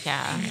 Outside. Yep.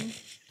 Yeah.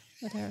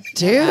 With her.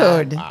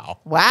 Dude. Wow.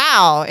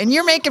 Wow. And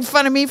you're making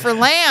fun of me for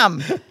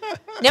Lamb.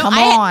 No, Come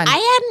on.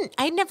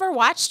 I never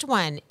watched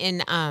one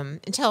in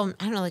until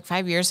I don't know, like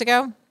 5 years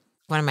ago.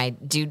 One of my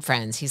dude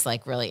friends, he's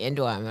like really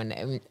into them,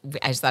 and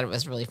I just thought it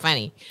was really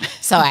funny.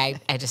 So I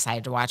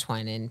decided to watch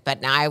one,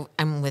 but now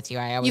I'm with you.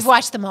 I always You've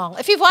watched them all.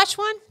 If you've watched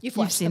one, you've You've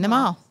watched seen them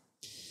all.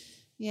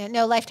 Yeah,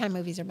 no, Lifetime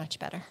movies are much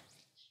better.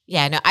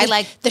 yeah no I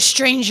like The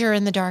Stranger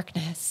in the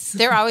Darkness.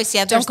 they're always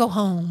Don't there's go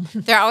home.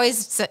 they're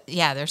always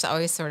there's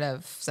always sort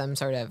of some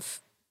sort of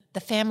The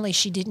family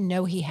she didn't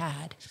know he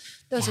had.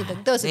 Those are the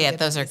those are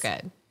good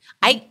good.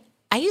 movies.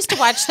 I used to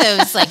watch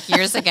those like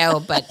years ago,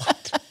 but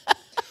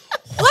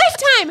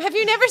Lifetime. Have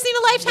you never seen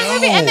a Lifetime No.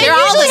 movie? And they They're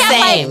all usually the have,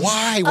 same. like,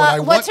 Why would I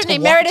what's want her to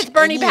name? watch Meredith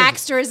Bernie any of-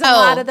 Baxter is in a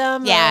lot of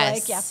them.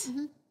 yes. Like,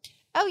 yeah.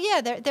 Oh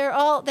yeah, they're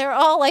all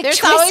like there's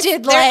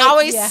twisted. they're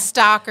always yeah.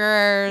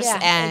 stalkers Yeah,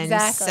 and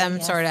exactly, some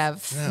yes. sort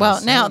of. Yeah, Well,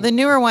 so- now the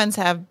newer ones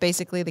have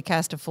basically the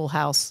cast of Full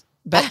House,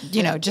 but just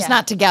Yeah.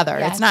 not together.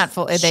 Yeah, It's not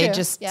full. They true.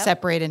 just Yep.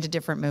 separate into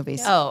different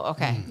movies. Oh,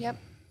 okay. Yep.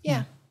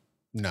 Yeah.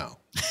 No.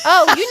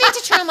 Oh, you need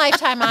to turn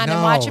Lifetime on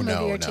and watch a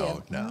movie or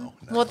two. No.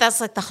 Well,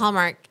 that's like the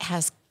Hallmark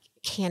has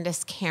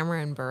Candace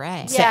Cameron Bure.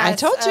 Yeah, I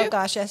told you. Oh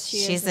gosh, yes,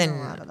 She's is in a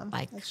lot of them.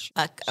 like That's true.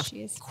 a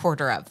She is.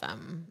 quarter of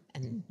them,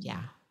 and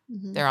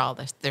they're all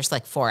there's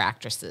like 4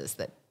 actresses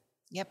that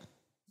Yep.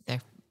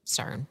 they're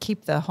starring.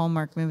 Keep the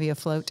Hallmark movie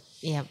afloat.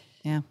 Yep,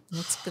 Yeah.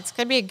 it's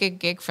gonna be a good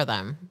gig for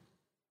them.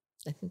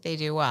 I think they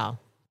do well.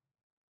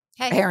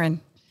 Hey,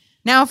 Aaron.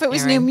 Now, if it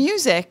was new Aaron.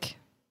 music,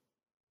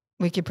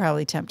 we could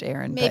probably tempt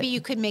Aaron. maybe but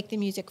you could make the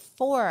music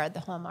for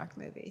the Hallmark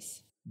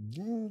movies.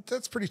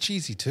 That's pretty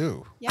cheesy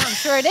too. Yeah, I'm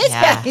sure it is.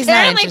 Yeah. But He's not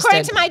apparently, according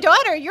interested. to my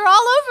daughter, you're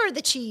all over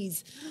the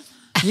cheese.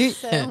 you,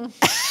 So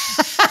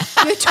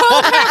you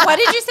told her. What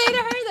did you say to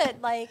her? That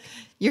like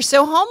you're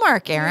so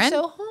Hallmark, you're Aaron.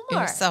 so You're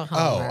Hallmark. so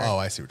Hallmark. Oh,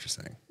 I see what you're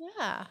saying.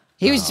 Yeah.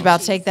 He was about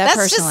to take that That's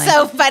personally. just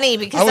so funny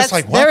because I was that's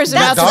like, what? There is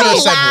My about to daughter be-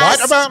 said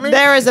what about me?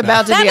 There is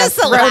about to that be a is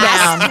the throwdown.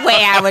 last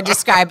way I would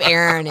describe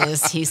Aaron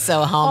is he's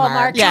so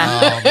Hallmark. Hallmark.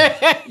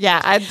 Yeah,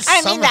 yeah. I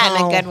mean that in a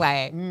Somehow- good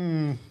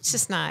way. It's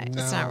just not.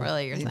 It's not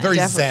really your thing. Very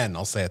Definitely. zen,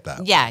 I'll say it that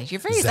way. Yeah, you're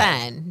very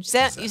zen.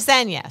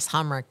 Zen, yes.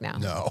 Hallmark, no.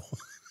 No.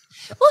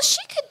 Well, she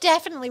could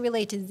definitely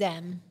relate to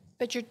Zen,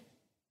 but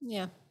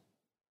yeah.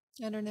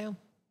 I don't know.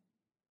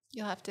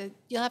 You'll have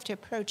to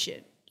approach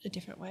it a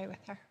different way with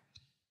her.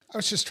 I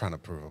was just trying to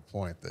prove a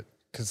point that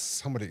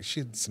because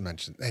she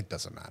mentioned it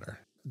doesn't matter.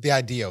 The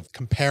idea of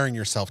comparing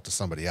yourself to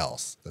somebody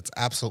else, that's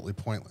absolutely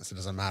pointless. It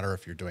doesn't matter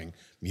if you're doing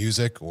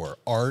music or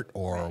art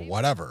or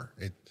whatever.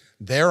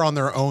 They're on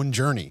their own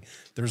journey.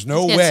 There's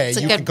no Yes, way it's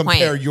a you good can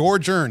compare point. your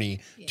journey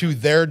to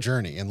their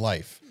journey in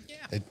life.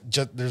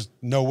 There's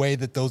no way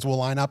that those will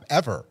line up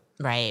ever.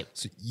 Right.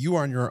 So you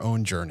are on your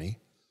own journey.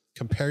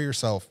 Compare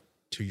yourself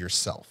to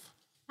yourself.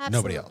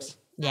 Nobody Absolutely. else.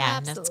 Yeah,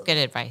 that's Absolutely. good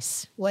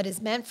advice. What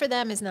is meant for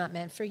them is not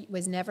meant for you,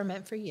 was never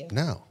meant for you.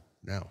 No.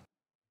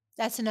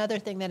 That's another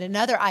thing that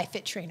another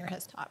iFit trainer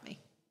has taught me.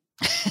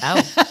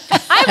 Oh,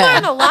 I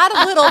learned a lot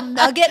of little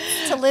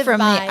nuggets to live From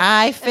the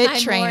by iFit in my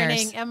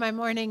trainers. and my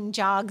morning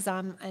jogs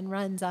and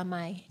runs on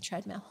my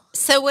treadmill.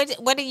 so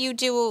what do you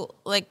do?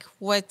 Like,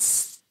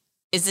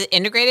 is it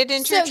integrated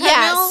into your So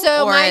treadmill?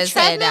 so or my is it,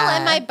 treadmill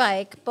and my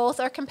bike both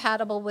are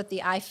compatible with the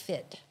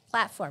iFit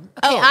platform.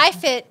 Okay, Oh.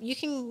 iFit, you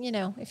can,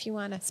 if you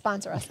want to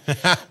sponsor us.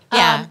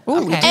 yeah. Ooh,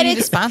 okay. we do And need a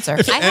it's- sponsor.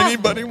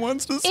 Anybody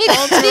wants to It's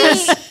sponsor the-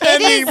 us?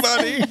 it is-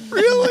 Anybody?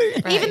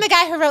 Really? Right. Even the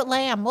guy who wrote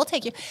Lamb, we'll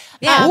take you.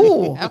 Yeah.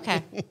 Ooh.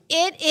 Okay.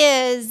 It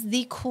is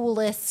the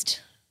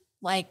coolest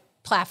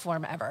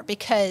platform ever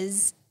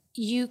because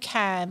you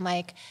can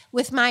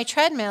with my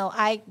treadmill.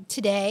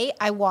 Today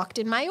I walked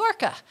in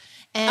Mallorca.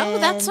 And Oh,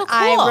 that's so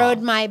I cool.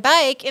 rode my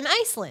bike in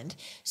Iceland.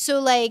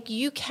 So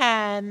you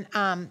can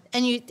and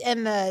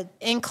the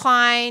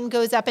incline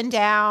goes up and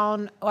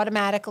down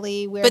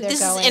automatically where But they're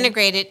this going. is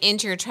integrated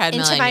into your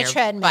treadmill into and my your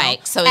treadmill.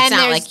 bike, so it's and not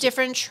there's like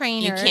different you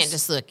trainers. can't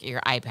just look at your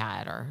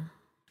iPad or.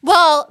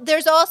 Well,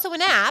 there's also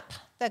an app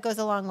that goes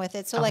along with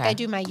it. So Okay. I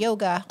do my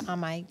yoga on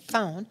my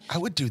phone. I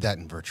would do that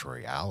in virtual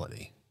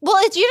reality. Well,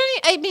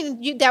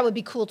 that would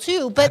be cool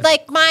too. But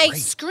my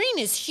screen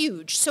is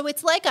huge, so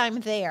it's like I'm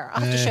there.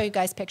 I'll have to show you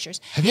guys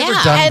pictures. Have you ever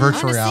Yeah, done I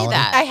virtual wanna see reality?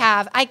 that. I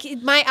have.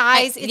 My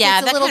eyes. It's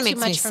yeah, a that little kinda too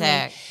makes me much for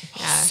sick. me.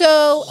 Yeah.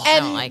 So I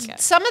don't like it.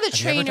 some of the Have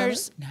you ever done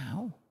trainers.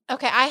 No.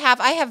 Okay, I have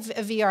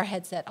a VR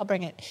headset. I'll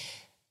bring it.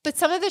 But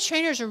some of the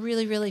trainers are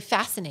really, really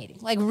fascinating.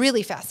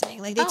 Really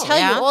fascinating. They Oh, tell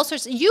yeah? you all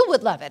sorts. You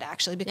would love it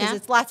actually because Yeah?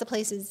 it's lots of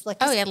places like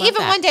Oh, this. yeah, I love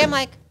Even that. one day I'm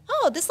like,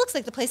 oh, this looks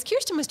like the place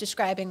Kirsten was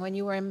describing when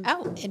you were in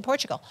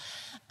Portugal.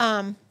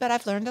 But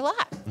I've learned a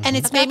lot, and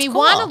it's made that's me cool.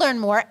 want to learn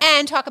more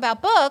and talk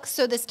about books.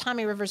 So this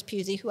Tommy Rivers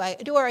Pusey, who I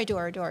adore,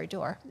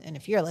 and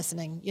if you're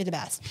listening, you're the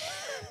best.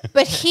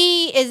 But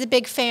he is a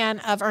big fan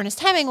of Ernest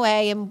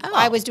Hemingway, and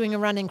I was doing a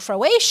run in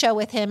Croatia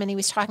with him, and he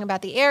was talking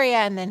about the area,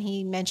 and then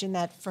he mentioned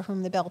that For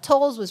Whom the Bell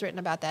Tolls was written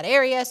about that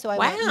area. So I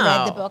went and read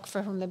Wow. the book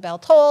For Whom the Bell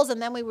Tolls,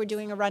 and then we were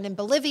doing a run in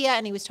Bolivia,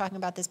 and he was talking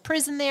about this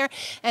prison there,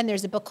 and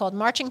there's a book called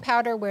Marching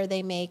Powder where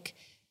they make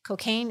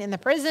cocaine in the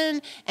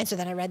prison, and so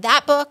then I read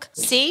that book.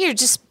 See, you're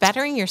just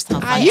bettering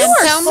yourself. on You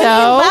are so so many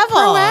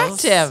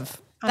levels. proactive.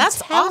 I'm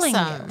That's telling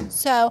awesome. you.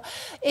 So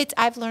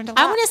I've learned a lot.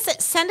 I want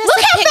to send us Look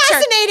a how picture.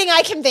 fascinating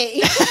I can be.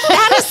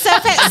 That is so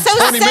fa- so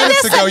 20 send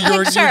minutes us ago, a you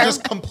were picture.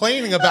 just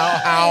complaining about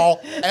how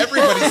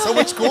everybody's so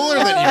much cooler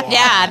than you are.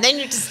 Yeah, and then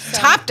you just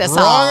topped us Wrong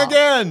all.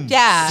 again.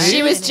 Yeah. See?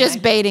 She was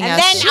just baiting And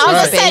us. then She all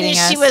was of a sudden baiting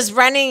she us. was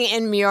running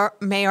in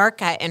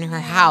Majorca in her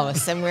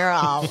house, and we were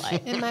all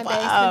like, in my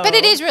basement. But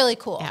it is really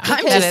cool. Yeah.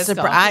 I'm That just is cool.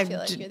 surprised. I feel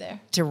like you're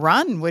there. To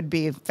run would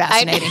be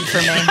fascinating for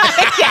me.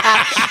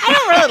 I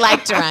don't really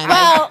like to run.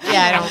 Well,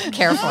 I don't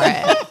care for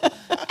it.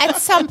 At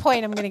some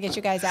point, I'm going to get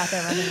you guys out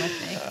there running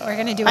with me. We're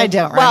going to do it. I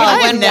don't run. Well,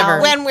 I've when,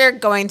 never. when we're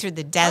going through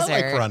the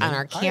desert running. on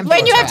our I camping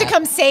When you have to trip.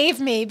 come save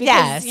me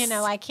because, Yes.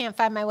 I can't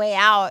find my way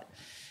out.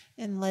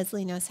 And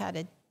Leslie knows how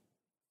to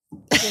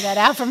figure that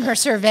out from her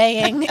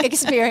surveying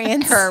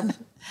experience. her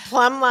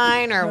plumb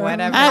line or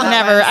whatever.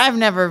 I've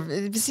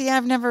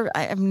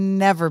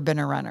never been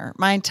a runner.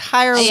 My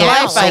entire Yeah.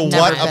 life, So I've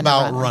never what been a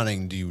about runner.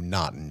 running do you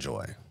not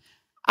enjoy?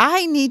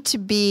 I need to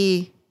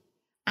be.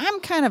 I'm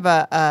kind of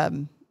a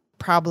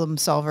problem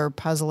solver,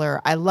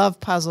 puzzler. I love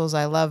puzzles.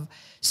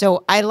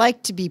 So I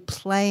like to be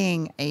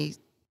playing a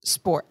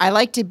sport. I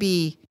like to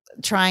be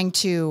trying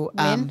to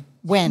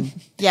win.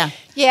 Yeah.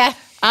 Yeah.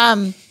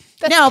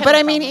 No, kind but of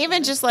I mean, problem.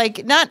 even just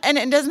like not, and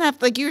it doesn't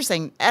have, like you were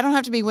saying, I don't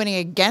have to be winning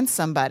against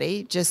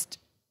somebody, just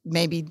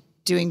maybe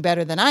doing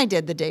better than I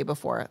did the day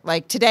before.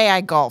 Like today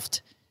I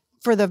golfed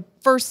for the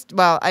first,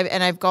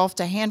 I've golfed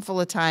a handful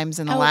of times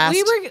in the last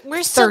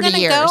we're still 30 gonna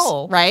years,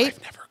 go. right?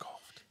 Never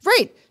golfed.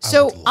 Right.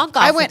 So I'll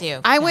golf I went, with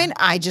you.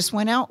 I just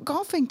went out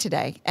golfing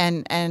today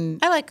and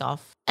I like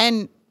golf.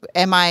 am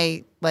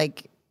I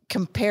like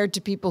compared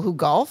to people who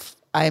golf?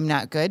 I am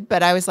not good,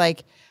 but I was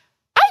like,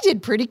 I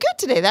did pretty good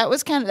today. That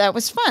was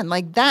fun.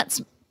 Like that's,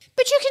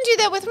 But you can do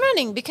that with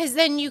running because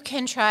then you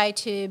can try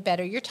to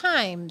better your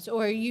times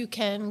or you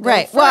can go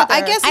right. Well, I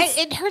further. guess it's,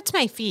 It hurts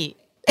my feet.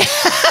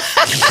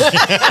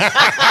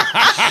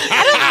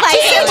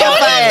 I don't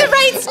have the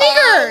right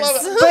sneakers.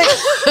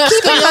 but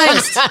keep in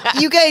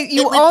mind, you guys,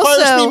 It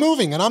requires me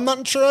moving, and I'm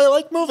not sure I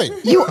like moving.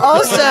 you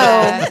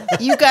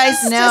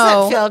guys know,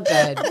 Doesn't feel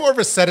good. I'm more of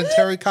a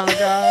sedentary kind of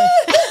guy.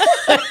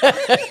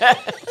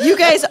 you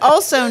guys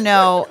also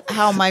know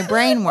how my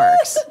brain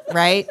works,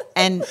 right?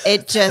 And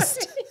it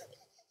just,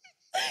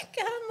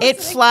 it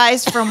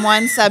flies from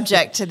one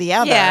subject to the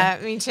other. Yeah,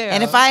 me too.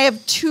 And if I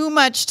have too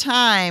much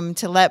time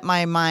to let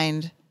my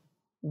mind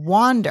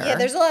wander, Yeah,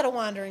 there's a lot of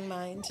wandering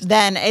mind.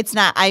 then it's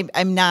not,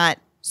 I'm not.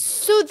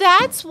 So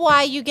that's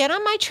why you get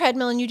on my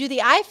treadmill and you do the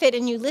iFit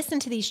and you listen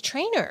to these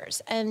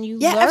trainers and you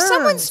Yeah, learn if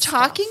someone's stuff.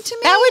 talking to me,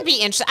 that would be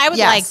interesting. I would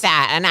Yes. like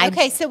that. And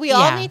Okay, so we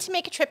all need to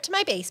make a trip to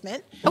my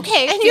basement.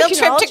 Okay, And you field can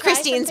trip all to try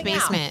Christine's something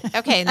out. basement.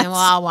 Okay, and then we'll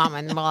all want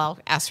one. We'll all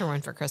ask for one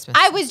for Christmas.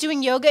 I was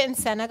doing yoga in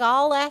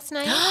Senegal last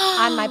night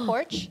on my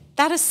porch,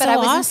 that is so but I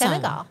was awesome.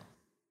 in Senegal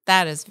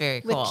That is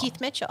very cool. with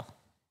Keith Mitchell.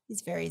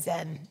 He's very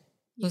zen.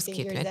 You Who's think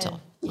Keith you're Mitchell?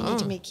 zen. You need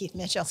to meet Keith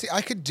Mitchell. See,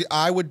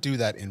 I would do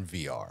that in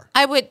VR.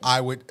 I would.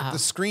 The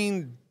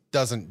screen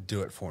doesn't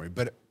do it for me,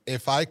 but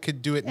if I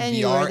could do it in And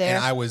you were VR there.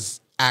 and I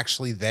was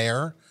actually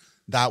there,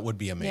 that would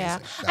be amazing. Yeah.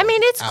 That I would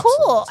mean, be it's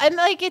absolutely cool. amazing. And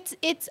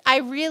like, I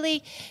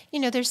really,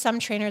 there's some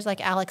trainers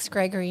like Alex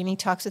Gregory and he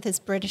talks with his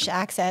British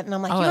accent. And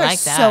I'm like, Oh, you I are like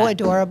so that.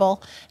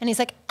 adorable. And he's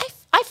like,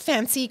 I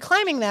fancy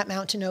climbing that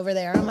mountain over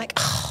there. I'm like,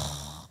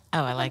 oh,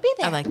 Oh, I like. be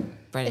there. I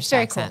like British It's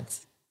very cool.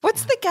 accents.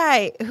 what's the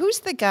guy? Who's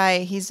the guy?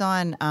 He's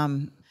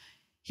on.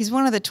 He's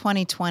one of the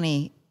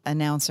 2020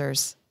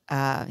 announcers.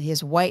 He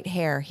has white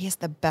hair. He has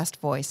the best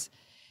voice.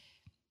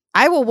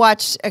 I will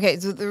watch. Okay,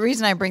 so the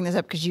reason I bring this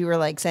up because you were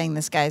like saying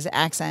this guy's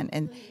accent,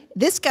 and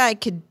this guy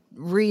could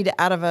read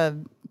out of a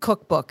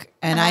cookbook,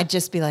 and I'd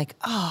just be like,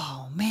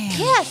 "Oh man,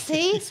 yeah,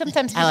 see?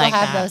 Sometimes people like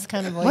have that. those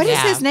kind of voices. what is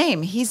Yeah. his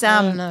name?" He's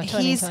don't know,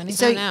 he's 2020.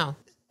 so I don't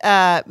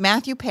know.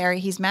 Matthew Perry.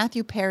 He's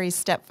Matthew Perry's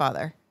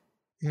stepfather.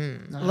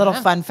 Hmm. A little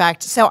fun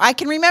fact. So I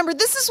can remember.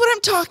 This is what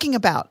I'm talking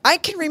about. I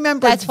can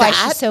remember That's why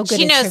that. she's so good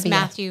She at knows trivia.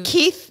 Matthew.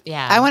 Keith.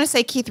 Yeah. I want to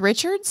say Keith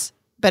Richards,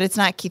 but it's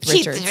not Keith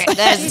Keith. Richards.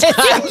 That's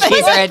not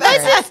Keith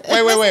Richards.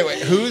 Wait.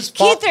 Who's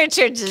Keith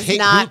Richards is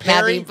not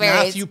Matthew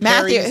Perry's.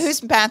 Matthew,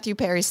 who's Matthew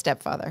Perry's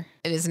stepfather?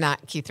 It is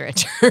not Keith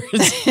Richards.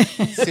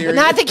 Siri,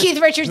 Not the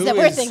Keith Richards who that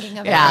we're is thinking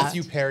of. Yeah.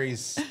 Matthew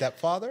Perry's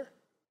stepfather?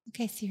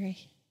 Okay, Siri.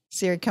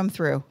 Siri, come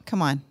through.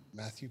 Come on.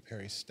 Matthew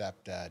Perry's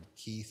stepdad,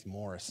 Keith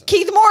Morrison.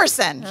 Keith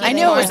Morrison. I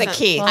knew it was a Morrison.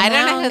 Keith. Well, I don't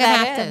now know I'm who gonna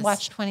that have is. to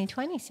watch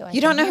 2020. So I You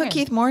don't can know hear who him.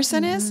 Keith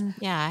Morrison is?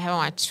 Yeah, I haven't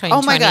watched Oh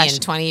my 2020 gosh. in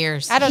 20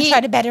 years. I don't He- try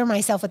to better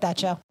myself with that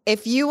show.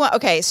 If you want,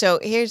 okay, so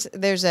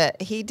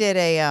he did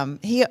a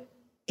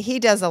he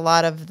does a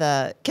lot of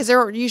the because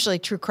they're usually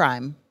true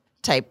crime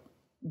type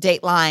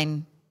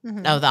Dateline,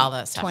 Oh, all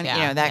that stuff. 20,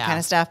 yeah, that kind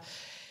of stuff.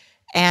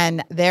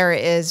 And there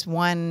is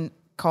one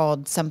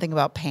called Something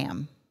About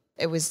Pam.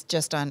 It was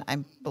just on, I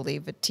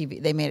believe, a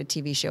TV. They made a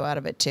TV show out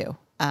of it too.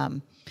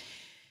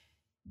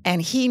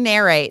 And he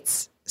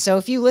narrates. So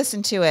if you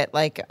listen to it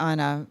like on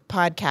a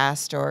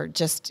podcast or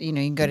just, you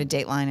can go to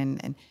Dateline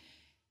and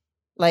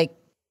like,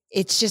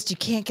 it's just, you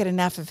can't get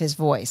enough of his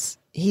voice.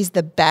 He's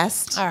the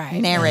best All right.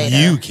 narrator.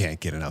 You can't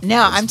get enough.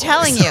 No, of his I'm voice.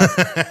 telling you,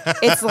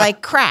 it's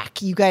like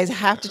crack. You guys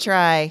have to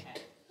try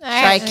Keith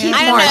I don't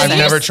know. Morrison. I've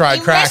never tried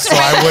you crack, so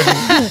I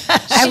wouldn't.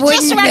 She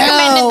just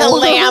recommended the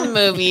Lamb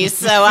movies,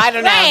 so I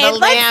don't know. The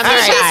Lamb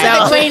let's child.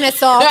 try A grain of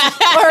salt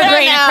or a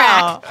grain of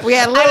crack. We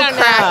had a little don't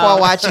crack know. while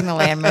watching the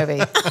Lamb movie.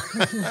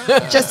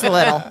 Just a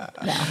little.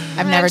 No,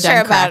 I've never Not done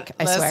sure crack. about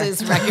I swear.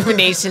 Leslie's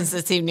recommendations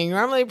this evening.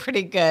 Normally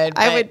pretty good.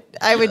 I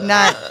would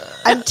not.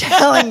 I'm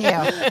telling you,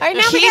 right, now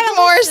we Keith gotta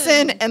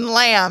Morrison and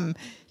Lamb.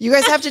 You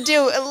guys have to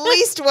do at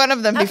least one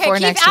of them before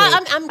Keith, next week.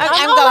 I'm I'm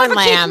going going Keith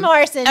Lamb.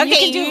 Morrison. Okay, you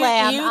can do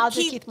Lamb. I'll do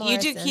Keith, Keith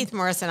Morrison. You do Keith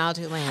Morrison. I'll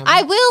do Lamb.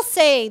 I will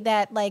say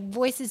that like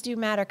voices do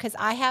matter because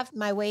I have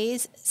my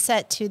ways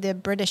set to the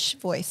British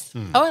voice.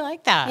 Oh, I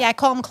like that. Yeah, I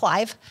call him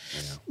Clive.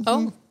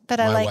 Oh, But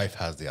My I like, wife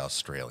has the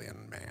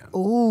Australian man.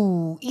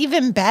 ooh,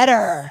 even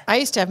better. I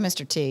used to have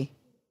Mr. T.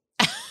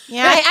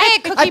 Yeah, I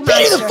had Cookie Monster.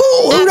 Pity the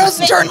fool who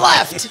doesn't turn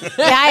left.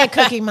 Yeah, I had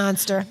Cookie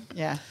Monster.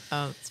 Yeah.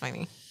 oh, it's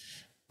funny.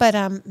 But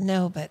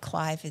no, but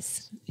Clive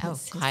is. Oh,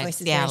 his Clive.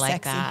 voice is Yeah, I very like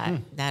sexy.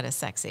 that. That is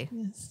sexy.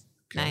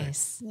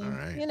 Nice. All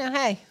right. You know,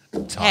 hey,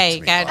 Talk Hey, to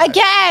me, God. Clive.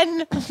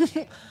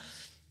 again,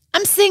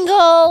 I'm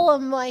single.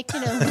 I'm like,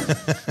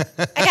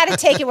 I got to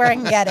take it where I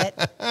can get it.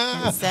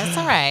 That's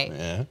all right.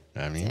 Yeah,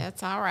 I mean,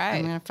 That's all I'm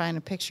right. going to find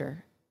a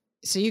picture.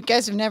 So you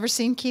guys have never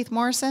seen Keith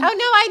Morrison? Oh no,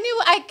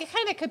 I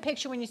kind of could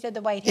picture when you said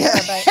the white hair,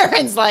 but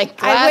Aaron's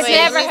like, I would Wait,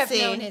 never let me have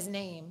see. known his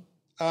name.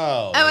 oh,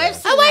 Oh, yeah. I've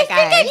seen Oh, I that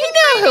guy. think you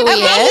know who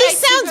he Well, is. he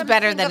sounds I'm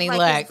better thinking than of, he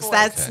like, his looks. voice.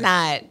 That's Okay.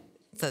 not.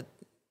 So,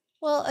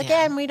 Well,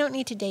 again, we don't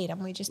need to date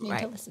him. We just need to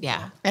right. listen. To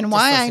Yeah. him. And Just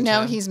why I listen to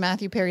know him. he's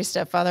Matthew Perry's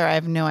stepfather, I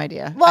have no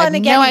idea. Well, I have and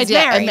again, no he's idea.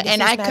 married And, if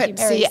and he's I Matthew could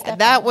Perry's see stepfather.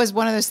 that was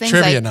one of those things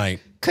Trivia I night.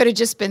 could have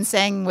just been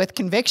saying with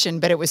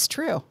conviction, but it was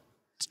true.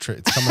 It's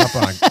coming up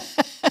on.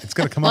 It's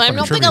going to come Well, up I on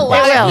don't a think trivia a lot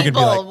question. of You could be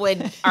people like,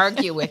 would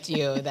argue with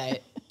you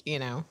that,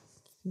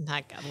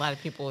 not a lot of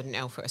people would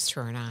know if it was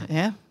true or not.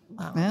 Yeah.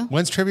 Well,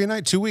 when's trivia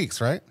night? 2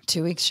 weeks, right?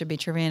 2 weeks should be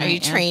trivia night. Are you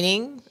yeah.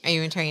 training? Are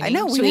you in training? I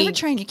know we Should never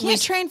train. You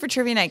can't train for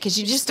trivia night because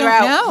you just throw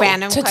don't out know.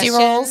 random Tootsie questions?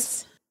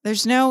 Rolls.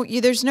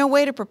 There's no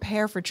way to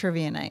prepare for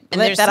trivia night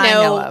And that I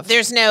know of.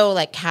 There's no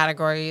like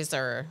categories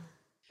or,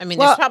 I mean,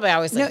 Well, there's probably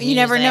always like no, you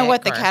never know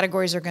what the music or-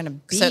 categories are going to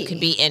be. So it could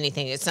be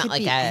anything. It's not Could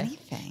like be a.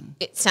 anything.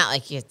 It's not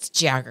like it's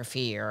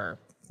geography or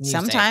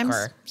music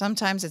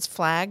Sometimes it's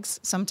flags.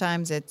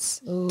 Sometimes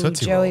it's Ooh,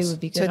 Tootsie Joey Rolls. would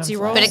be good. Tootsie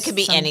on Rolls. But it could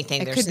be Some-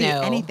 anything. it There's could be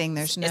no anything.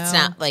 There's no. It's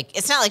not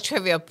like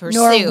Trivial Pursuit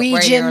where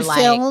Norwegian you're like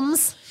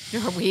films.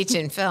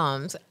 Norwegian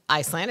films,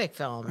 Icelandic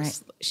films. Right.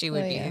 She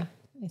would be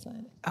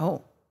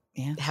Oh,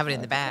 yeah. have it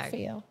in the bag.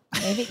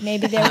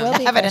 Maybe there will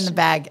be. Have it in the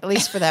bag, at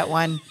least for that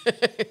one.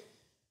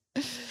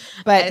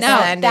 But no,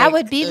 Icelandic That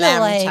would be the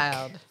lamb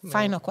child.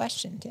 final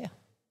question too.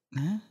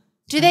 Huh?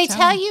 Do they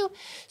tell you?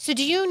 So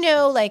do you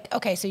know, like,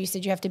 okay, so you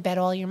said you have to bet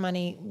all your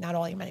money, not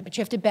all your money, but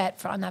you have to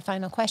bet on that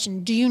final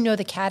question. Do you know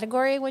the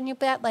category when you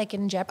bet, like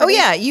in Jeopardy? oh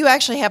yeah, you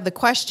actually have the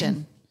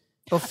question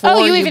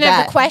before. you even have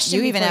the bet. question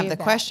You even before have you the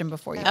bet. question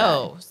before you.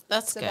 Oh,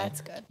 that's So good.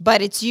 that's good.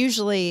 But it's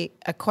usually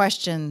a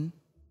question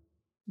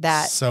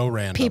that So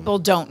random. people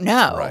don't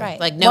know. Right. Right.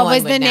 Like, no what one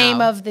was would the name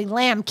know. of the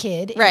lamb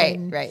kid? Right,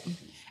 in- right.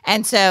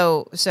 And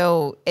so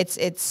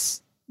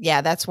it's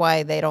yeah, that's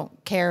why they don't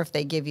care if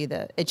they give you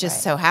the. It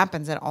just so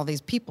happens that all these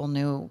people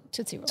knew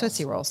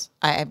Tootsie Rolls.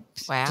 I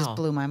Wow. just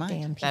blew my mind.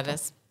 Damn people.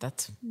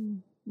 That's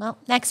Well,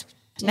 next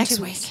Next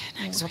 2 week.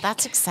 weeks. well,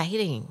 that's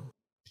exciting.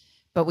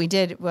 But we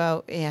did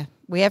well. Yeah,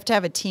 we have to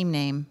have a team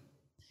name.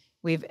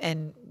 We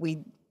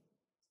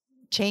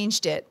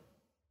changed it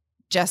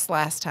just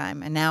last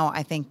time, and now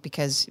I think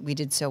because we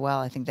did so well,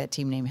 I think that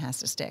team name has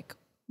to stick.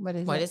 What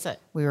is What it? is it?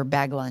 We were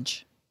Bag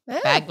Lunch. Ah,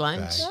 Bag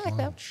lunch. Bag I like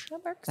that. lunch.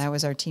 That works. That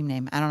was our team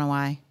name. I don't know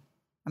why.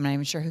 I'm not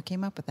even sure who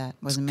came up with that.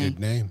 It wasn't me. Good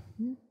name.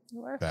 It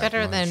works. Bag Better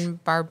lunch. than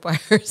barbed wire.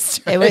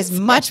 It was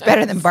much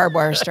better than barbed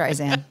wire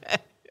Streisand.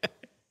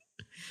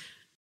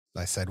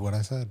 I said what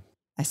I said.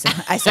 I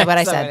said what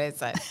I That's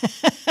said. what I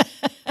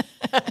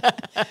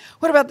said.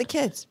 What about the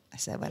kids? I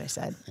said what I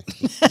said.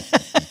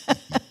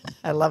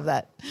 I love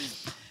that.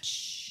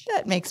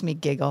 That makes me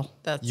giggle.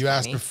 That's You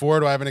asked funny. before.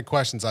 Do I have any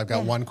questions? I've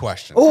got one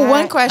question. Oh, All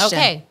one right. question.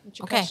 Okay. What's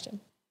your Okay. question?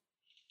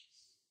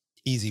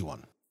 Easy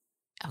one.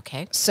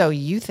 Okay. So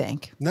you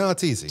think? No,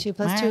 it's easy. 2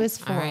 plus All 2 right. is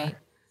 4. All right.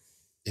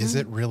 Is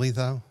it really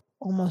though?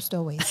 Almost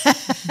always.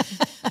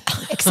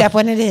 Except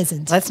when it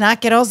isn't. Let's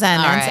not get all zen.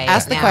 All Let's right.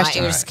 ask the Now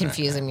question. You're just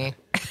confusing me.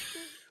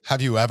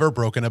 Have you ever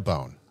broken a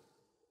bone?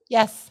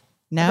 Yes.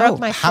 No. I broke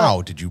my foot.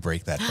 How did you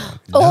break that bone?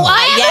 Oh, No.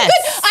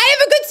 Yes. I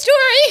have a good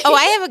story. Oh,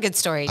 I have a good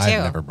story too.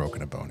 I've never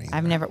broken a bone either.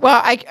 I've never.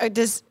 Well,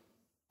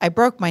 I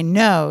broke my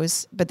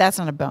nose, but that's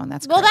not a bone.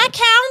 That's Well, cartilage.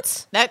 that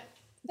counts. That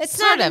It's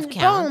sort not of a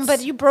counts. bone,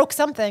 but you broke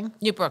something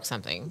You broke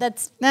something.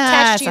 that's Nah,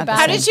 attached it's to your not the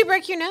body. How same. did you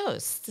break your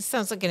nose? This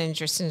sounds like an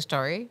interesting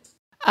story.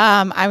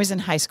 I was in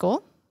high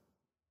school.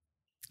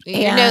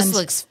 Your nose And-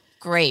 looks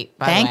great.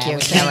 By Thank the way. you.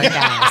 I would never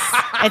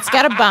guess. It's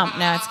got a bump.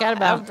 No, it's got a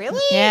bump. Oh,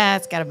 really? Yeah,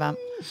 it's got a bump.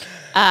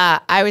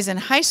 I was in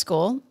high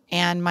school,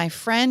 and my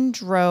friend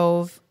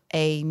drove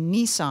a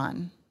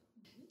Nissan,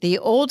 the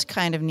old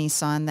kind of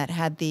Nissan that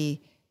had the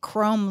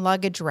chrome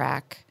luggage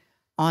rack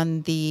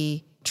on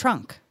the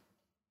trunk.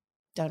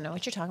 Don't know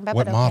what you're talking about.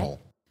 What but okay. model?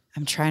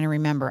 I'm trying to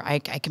remember. I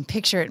can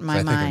picture it in my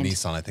I mind. think of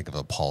Nissan. I think of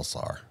a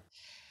Pulsar.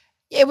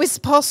 It was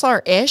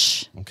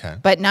Pulsar-ish, Okay.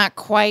 but not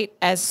quite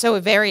as so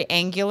very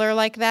angular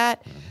like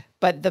that.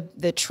 But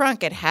the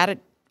trunk, it had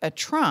a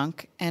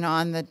trunk, and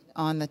on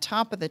the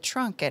top of the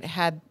trunk, it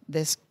had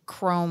this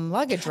chrome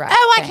luggage rack.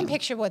 Oh, I thing, can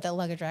picture what the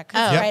luggage rack.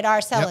 'Cause, Oh. Yep. right. Our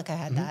Yep. Celica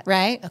had that.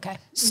 right? Okay.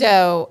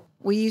 So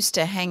we used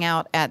to hang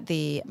out at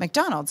the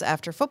McDonald's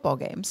after football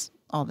games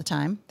all the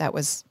time. That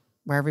was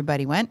where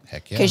everybody went.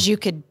 Heck yeah. Because you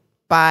could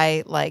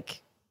buy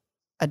like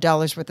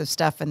 $1 worth of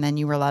stuff and then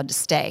you were allowed to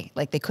stay.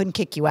 Like they couldn't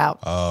kick you out.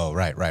 Oh,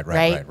 right.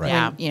 Right.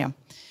 Yeah. And, you know,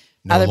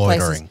 No other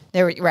loitering. places.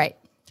 They were right.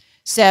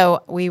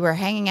 So we were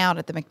hanging out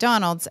at the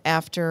McDonald's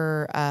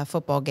after a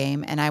football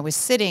game, and I was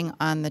sitting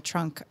on the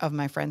trunk of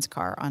my friend's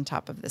car on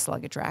top of this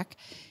luggage rack,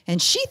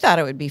 and she thought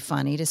it would be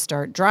funny to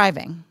start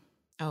driving.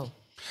 Oh.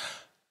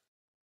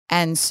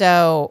 And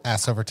so,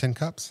 Ass over tin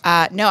cups?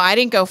 no, I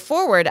didn't go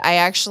forward. I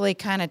actually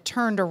kind of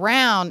turned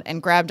around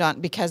and grabbed on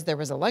because there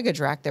was a luggage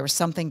rack. There was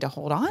something to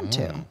hold on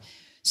to.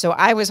 So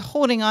I was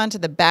holding on to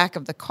the back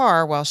of the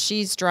car while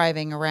she's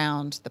driving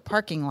around the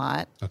parking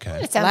lot.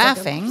 Okay. It sounds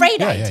Laughing. like a great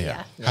Yeah,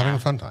 idea. yeah. Having a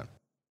fun time.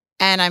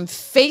 And I'm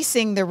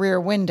facing the rear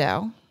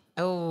window,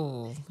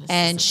 Oh. this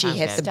and doesn't she sound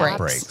hit good. the Stop. brakes.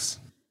 Breaks.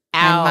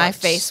 And my Ouch.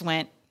 face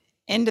went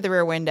into the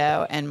rear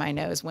window, and my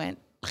nose went.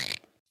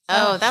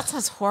 Oh, that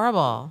sounds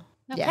horrible.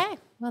 Okay. Yeah.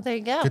 Well, there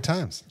you go. Good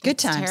times. Good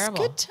That's times.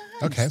 terrible. Good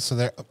times. Okay, so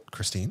there,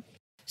 Christine.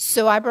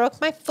 So I broke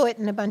my foot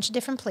in a bunch of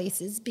different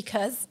places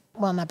because,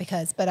 well, not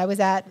because, but I was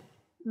at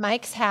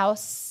Mike's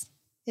house,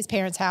 his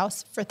parents'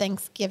 house for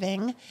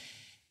Thanksgiving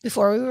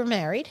before we were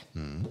married.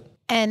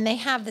 And they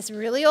have this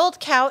really old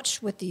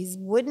couch with these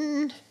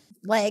wooden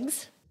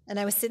legs. And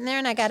I was sitting there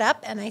and I got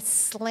up and I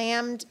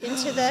slammed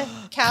into the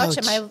couch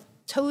and my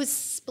toes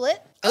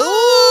split. Ooh,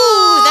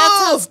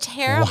 that sounds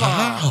terrible.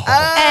 Wow.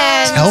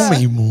 Tell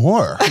me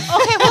more.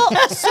 Okay,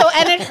 well,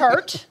 and it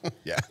hurt.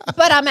 Yeah.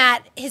 But I'm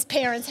at his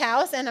parents'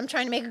 house and I'm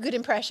trying to make a good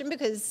impression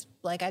because,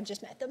 like, I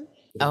just met them.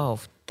 Oh,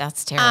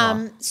 that's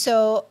terrible.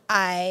 So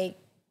I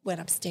went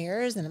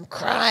upstairs and I'm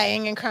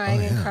crying and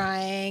crying and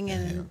crying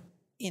and,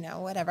 you know,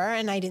 whatever.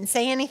 And I didn't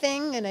say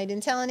anything and I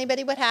didn't tell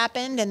anybody what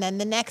happened. And then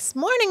the next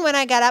morning when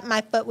I got up,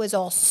 my foot was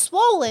all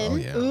swollen Oh,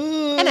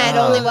 yeah. and I had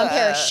only one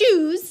pair of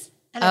shoes.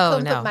 And I Oh,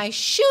 couldn't no. put my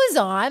shoes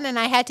on, and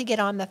I had to get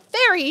on the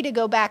ferry to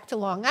go back to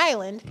Long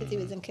Island because he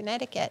was in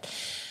Connecticut.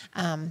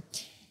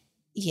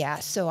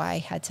 So I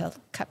had to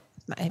cut.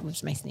 It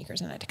was my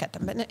sneakers, and I had to cut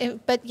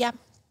them. But yeah,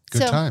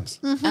 Good times.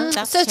 Oh,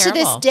 that's so to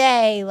this terrible.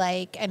 day,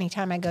 like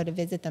anytime I go to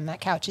visit them, that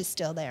couch is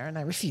still there, and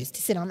I refuse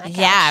to sit on that couch.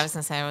 Yeah, I was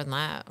gonna say I wouldn't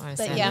want to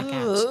sit yeah. on the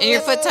couch. And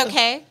your foot's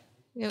okay?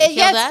 You Yeah,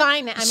 healed it's up?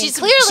 fine. I mean, she's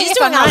clearly she's if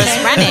doing I'm all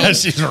this running.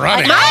 She's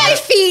running. My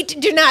feet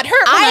do not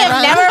hurt. When I I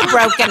run. have never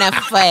broken a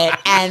foot,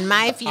 and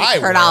my feet I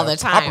hurt wear all the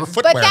time. proper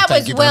footwear, But that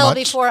thank was you very well much.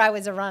 before I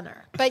was a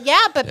runner. But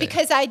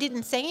because I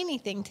didn't say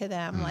anything to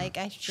them, like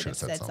I should have Should've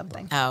said said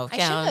something. Oh, I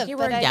yeah, should have, you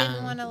but were I young.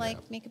 didn't want to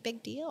like make a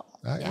big deal.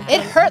 Yeah.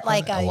 It hurt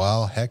like a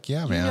Well, heck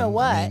yeah, man. know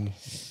what? I mean,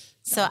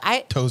 So I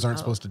toes aren't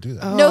supposed to do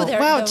that. No, they're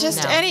Wow, no,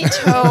 just no. any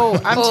toe.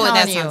 I'm Oh, that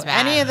telling you, sounds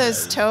bad. any of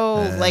those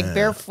toe, like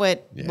barefoot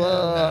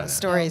no.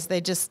 stories,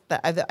 they just,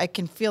 I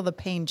can feel the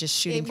pain just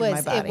shooting It through my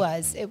was. body. It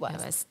was. It was.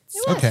 it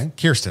was Okay,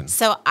 Kirsten.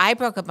 So I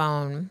broke a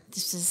bone.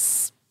 This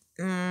is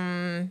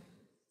 5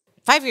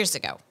 years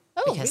ago.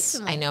 Oh, because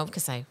recently. I know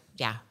because I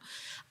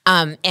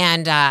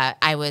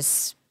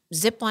was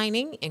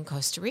ziplining in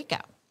Costa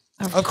Rica.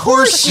 Of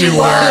course you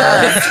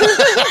were.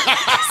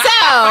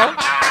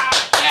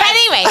 But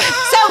anyway,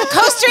 so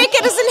Costa Rica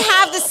doesn't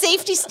have the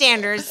safety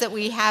standards that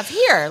we have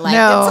here. Like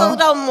No. it's a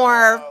little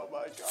more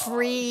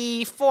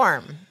free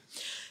form.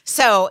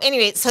 So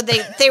anyway, so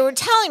they were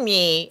telling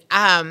me,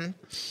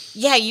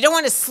 you don't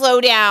want to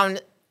slow down,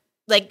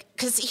 like,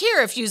 because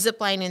here, if you zip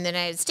line in the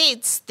United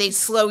States, they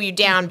slow you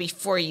down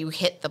before you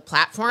hit the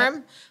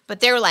platform. But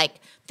they're like,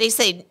 they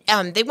say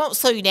they won't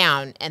slow you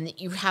down, and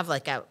you have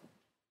like a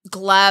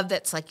glove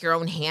that's like your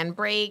own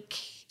handbrake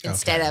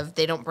instead of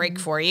they don't brake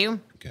for you.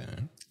 Okay.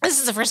 This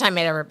is the first time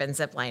I'd ever been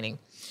ziplining.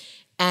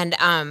 And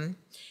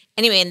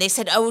anyway, and they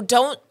said,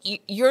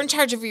 you're in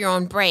charge of your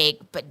own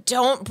brake, but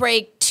don't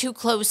brake too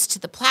close to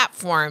the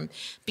platform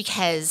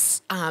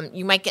because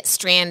you might get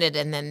stranded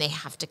and then they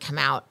have to come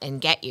out and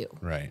get you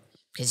Right.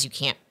 because you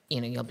can't,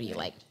 you'll be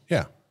like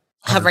Yeah.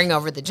 hovering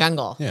over the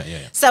jungle. Yeah.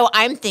 So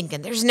I'm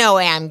thinking, there's no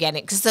way I'm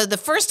getting. Because so the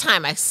first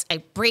time I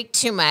braked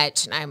too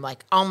much, and I'm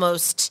like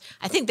almost.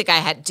 I think the guy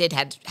had to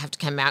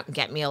come out and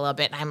get me a little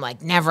bit. And I'm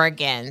like, never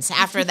again. So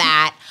after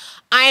that,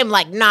 I am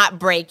like not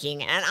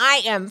braking, and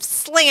I am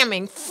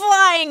slamming,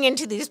 flying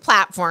into these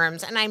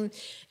platforms, and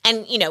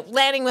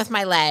landing with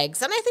my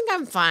legs, and I think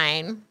I'm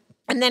fine.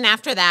 And then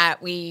after that,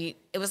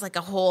 it was like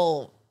a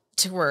whole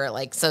tour.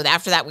 Like, so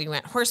after that we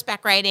went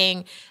horseback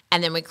riding,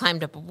 and then we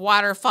climbed up a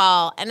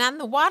waterfall, and on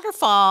the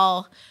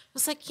waterfall I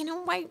was like,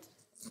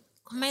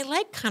 my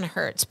leg kind of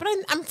hurts, but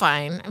I'm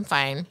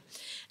fine.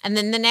 And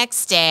then the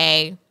next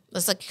day, it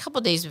was like a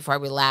couple days before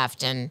we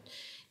left, and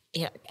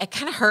it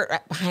kind of hurt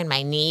right behind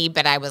my knee,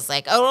 but I was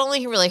like, oh, it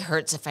only really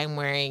hurts if I'm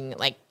wearing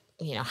like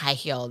high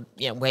heeled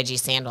wedgie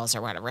sandals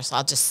or whatever, so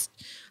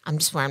I'm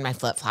just wearing my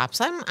flip flops.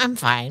 I'm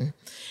fine,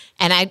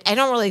 and I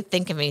don't really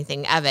think of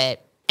anything of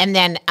it. And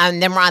then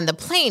we're on the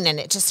plane, and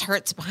it just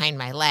hurts behind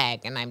my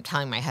leg. And I'm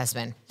telling my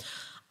husband,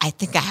 I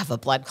think I have a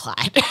blood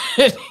clot.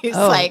 He's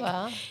like,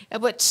 well.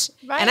 which,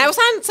 Right. and I was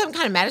on some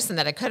kind of medicine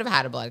that I could have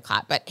had a blood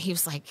clot, but he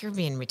was like, you're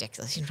being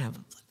ridiculous. You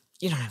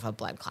don't have a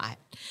blood clot.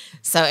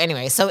 So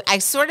anyway, so I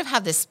sort of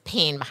have this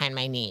pain behind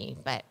my knee,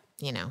 but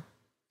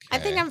I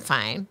think I'm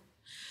fine.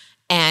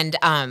 And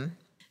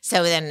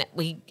so then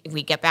we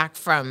get back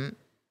from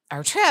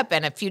our trip,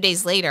 and a few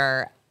days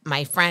later,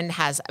 my friend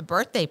has a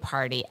birthday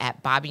party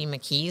at Bobby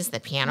McKee's, the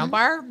piano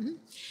bar.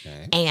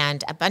 Okay.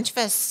 And a bunch of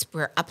us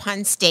were up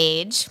on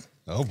stage.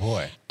 Oh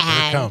boy, here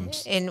And, it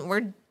comes. and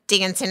we're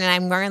dancing, and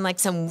I'm wearing like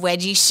some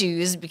wedgie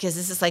shoes because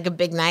this is like a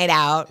big night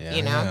out, Yeah,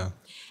 you know? yeah.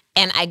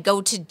 And I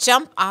go to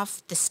jump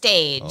off the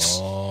stage,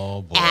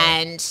 Oh boy,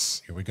 and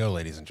here we go,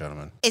 ladies and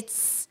gentlemen.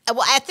 it's,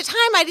 well, at the time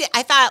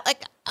I thought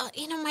like,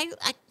 you know,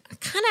 I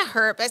kind of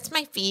hurt, but it's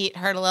my feet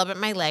hurt a little bit.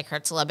 My leg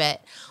hurts a little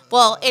bit.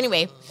 Well,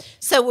 anyway,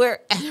 so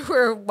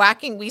we're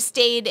walking. We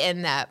stayed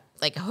in the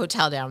like a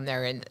hotel down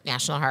there in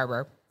National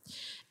Harbor,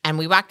 and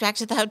we walked back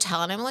to the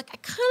hotel. And I'm like, I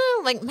kind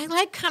of like my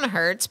leg kind of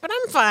hurts, but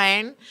I'm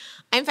fine.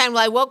 I'm fine.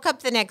 Well, I woke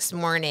up the next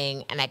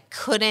morning and I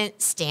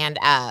couldn't stand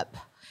up,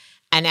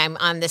 and I'm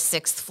on the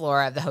 6th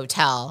floor of the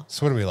hotel.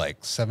 So what are we like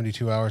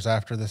 72 hours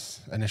after this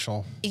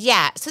initial?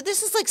 Yeah. So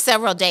this is like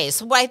several days.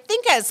 So what I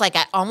think is like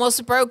I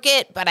almost broke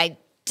it, but I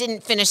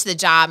didn't finish the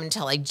job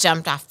until I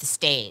jumped off the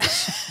stage.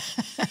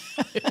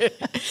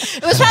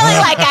 It was probably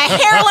like a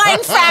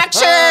hairline fracture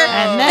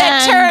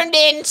that turned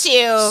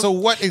into. So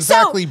what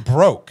exactly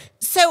broke?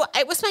 So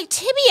it was my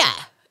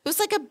tibia. It was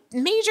like a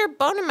major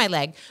bone in my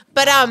leg.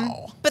 But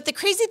but the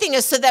crazy thing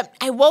is, so that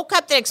I woke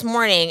up the next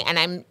morning and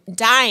I'm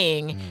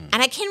dying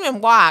and I can't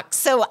even walk.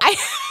 So I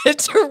had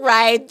to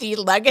ride the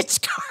luggage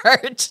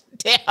cart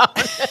down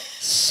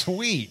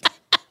Sweet.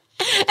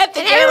 at the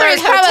Everybody's Gaylord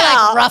probably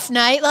Hotel. like, rough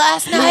night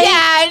last night.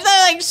 Yeah,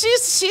 so like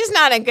she's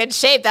not in good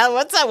shape.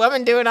 What's that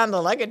woman doing on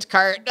the luggage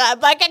cart?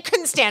 Like I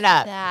couldn't stand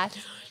up. That.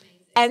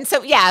 And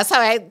so so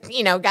I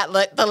got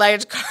the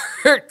luggage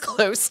cart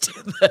close to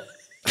the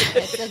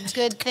It's a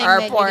good thing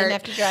that you carport. didn't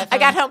have to drive I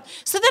got home. home.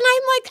 So then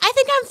I'm like, I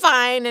think I'm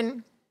fine.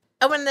 And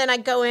then I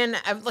go in,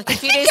 like a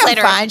few days I'm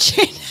later. fine.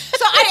 She-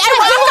 So I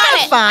walked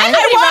on it. fine.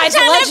 I walked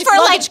on it for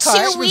like luggage cart.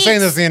 2 I've been weeks. saying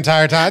this the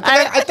entire time.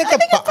 I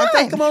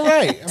think I'm all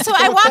right. So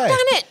I walked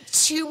on it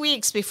 2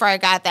 weeks before I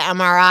got the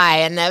MRI,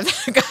 and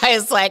the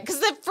guy's like, because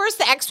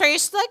the X-ray,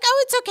 she's like,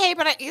 oh, it's okay,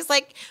 but he's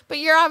like, but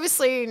you're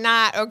obviously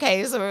not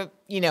okay. So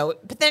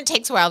but then it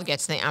takes a while to get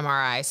to the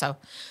MRI. So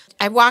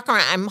I walk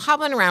around, I'm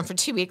hobbling around for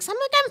 2 weeks. I'm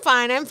like,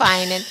 I'm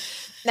fine, and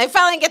I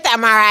finally get the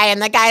MRI,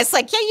 and the guy's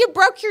like, yeah, you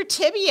broke your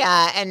tibia,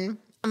 and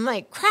I'm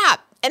like,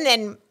 crap. And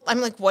then I'm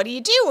like, what do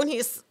you do? And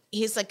he's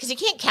like, because you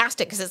can't cast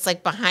it because it's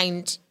like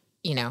behind,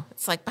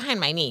 it's like behind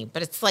my knee,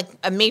 but it's like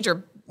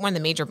one of the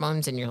major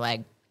bones in your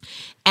leg.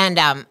 And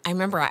I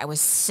remember I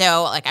was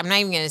so like, I'm not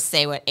even going to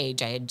say what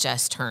age I had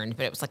just turned,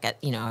 but it was like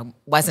I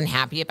wasn't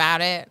happy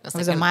about it. It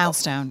was a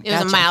milestone. It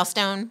was a Gotcha.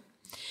 milestone.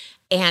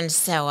 And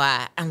so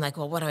I'm like,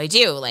 well, what do I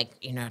do? Like,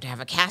 to have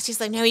a cast? He's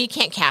like, no, you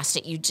can't cast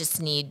it. You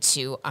just need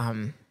to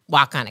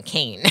walk on a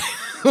cane.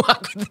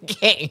 Walk with a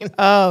cane.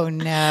 Oh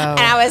no. And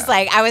I was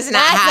like, I was not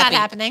That's happy. not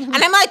happening. And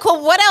I'm like,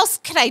 well, what else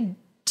could I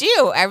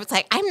do? I was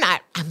like, I'm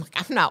not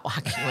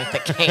walking with a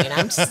cane.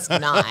 I'm just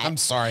not. I'm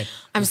sorry.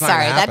 I'm It's not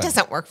sorry. gonna That happen.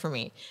 doesn't work for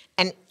me.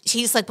 And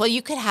he's like, well,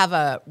 you could have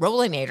a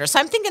rollinator. So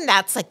I'm thinking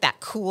that's like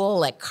that cool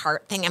like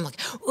cart thing. I'm like,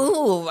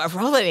 ooh, a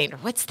rollinator.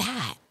 What's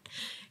that?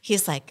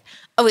 He's like,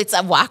 oh, it's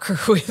a walker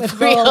with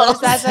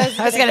wheels. That's what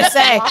I was going to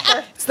say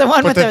it's the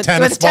one with the the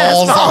tennis with tennis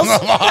balls on balls.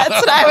 the bottom.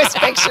 That's what I was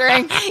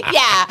picturing.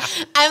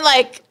 Yeah. I'm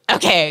like,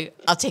 okay,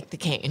 I'll take the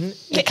cane.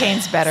 The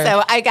cane's better.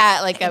 So I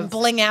got like a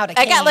bling out a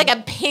I got cane. like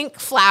a pink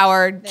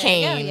flowered There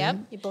you go, cane. Yep.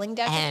 You blinged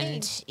out your cane.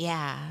 And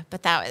yeah,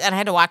 but and I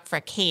had to walk for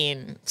a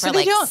cane for so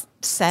like they don't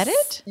set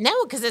it?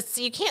 no, because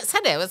you can't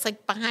set it. It was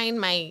like behind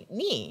my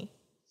knee.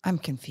 I'm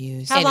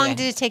confused. How long Anyway.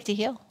 did it take to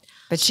heal?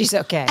 But she's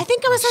okay. I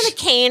think I was on the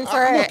cane for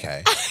I'm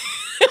okay.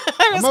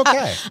 I'm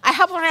okay. I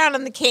hobbled around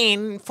on the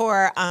cane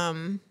for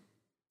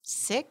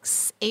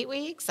 6-8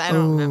 weeks. I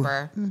don't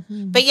remember.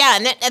 But yeah,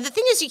 and the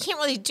thing is, you can't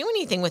really do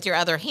anything with your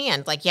other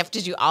hand. Like you have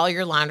to do all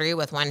your laundry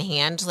with one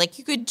hand. Like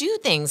you could do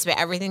things, but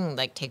everything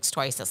like takes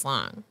twice as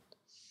long.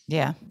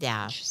 yeah.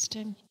 Yeah,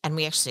 Interesting. and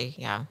we actually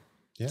Yeah.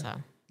 So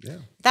Yeah.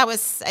 that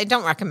was. I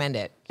don't recommend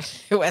it.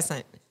 It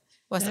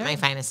wasn't my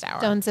finest hour.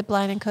 Don't zip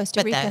line in Costa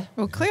But Rica.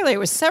 Well, clearly it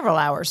was several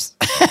hours.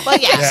 Well,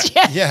 yeah.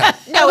 Yeah.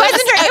 No,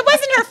 it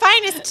wasn't her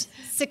finest.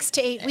 6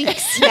 to 8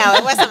 weeks. No,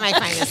 it wasn't my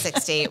finest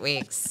 6 to 8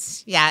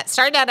 weeks. Yeah, it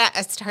started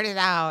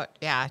out.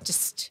 Yeah,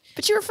 just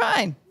But you were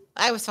fine.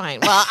 I was fine.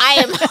 Well,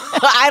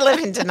 I live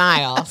in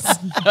denial. So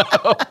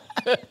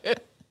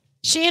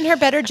She and her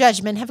better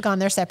judgment have gone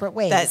their separate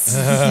ways.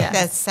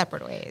 that's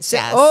separate ways.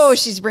 Yes. Oh,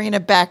 she's bringing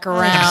it back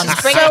around.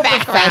 She's bringing it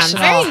back around.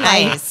 professional. Very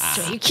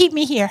nice. you keep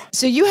me here.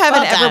 So you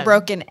haven't Well ever done.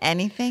 broken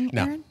anything,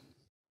 No. Erin?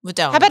 Well,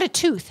 don't. How about a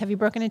tooth? Have you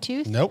broken a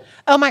tooth? Nope.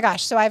 Oh my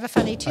gosh. So I have a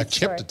funny tooth I chipped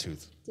story. a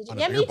tooth Did you? on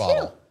Yeah, a beer me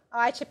bottle. too. Oh,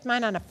 I chipped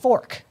mine on a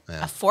fork.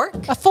 a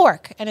fork? A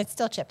fork, and it's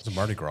still chipped. It's a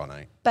Mardi Gras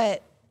night.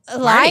 But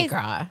Mardi Eliza,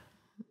 Gras.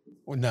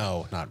 Well,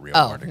 no, not real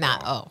Oh, Mardi Gras.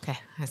 not. Oh, okay.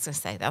 I was gonna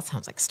say that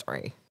sounds like a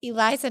story.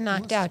 Eliza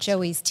knocked out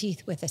Joey's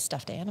teeth with a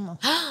stuffed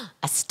animal.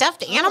 A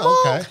stuffed animal.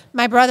 Oh, okay.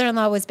 My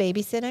brother-in-law was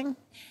babysitting,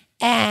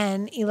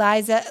 and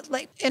Eliza,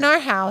 like in our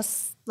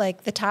house,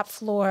 like the top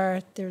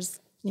floor, there's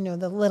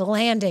the little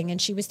landing,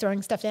 and she was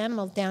throwing stuffed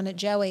animals down at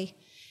Joey,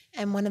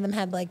 and one of them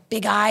had like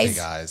big eyes. Big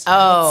eyes.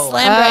 Oh,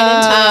 Slammed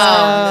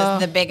right into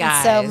his the big And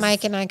eyes. so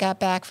Mike and I got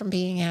back from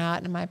being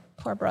out, and my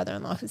poor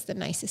brother-in-law, who's the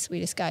nicest,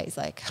 sweetest guy, he's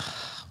like,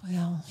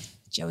 well,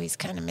 Joey's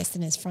kind of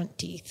missing his front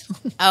teeth.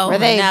 Oh, Were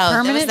they no,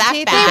 permanent was that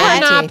teeth? They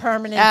bad? were not teeth.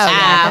 permanent. Oh, teeth.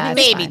 yeah, It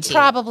that's baby fine. teeth.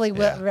 Probably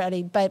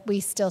ready, but we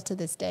still to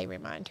this day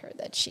remind her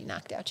that she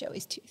knocked out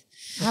Joey's tooth.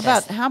 How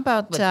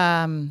about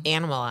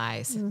Animal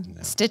eyes.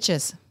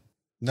 stitches?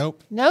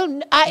 Nope. No,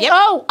 Yep. I've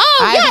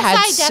yes, had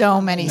I so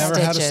definitely- many Never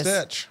stitches. had a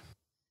stitch.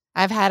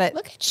 I've had it.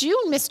 Look at you,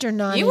 Mr.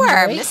 Non. You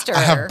are Mr.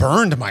 I have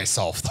burned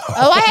myself though.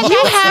 Oh, I had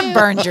You that have too.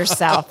 burned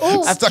yourself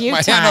a Stuck few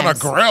my times. hand on a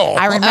grill.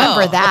 I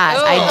remember Oh. that.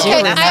 Oh. I do Okay,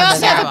 remember I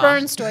also have that. a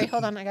burn story.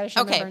 Hold on, I gotta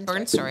show Okay, my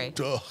burn story.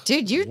 Ugh.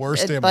 Dude, you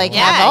Worst day of like my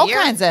have life. all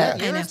Yeah, kinds of.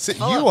 Yeah. See,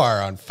 you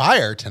are on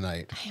fire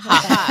tonight,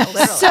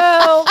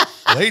 So,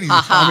 ladies.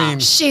 I mean,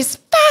 She's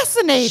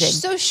fascinating.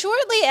 so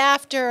shortly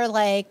after,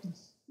 like,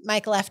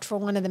 Mike left for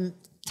one of the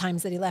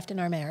times that he left in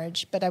our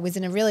marriage, but I was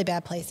in a really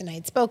bad place, and I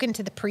had spoken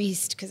to the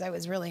priest because I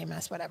was really a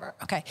mess. Whatever.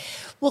 Okay.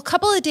 Well, a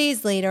couple of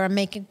days later, I'm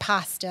making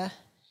pasta,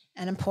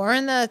 and I'm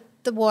pouring the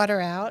water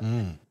out,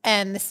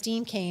 and the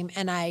steam came,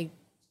 and I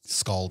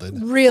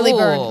scalded. really Ooh.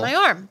 burned my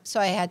arm. So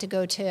I had to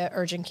go to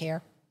urgent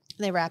care,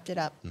 and they wrapped it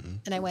up.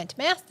 And I went to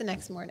mass the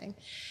next morning,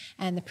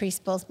 and the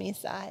priest pulls me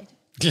aside.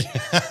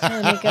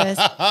 And he goes,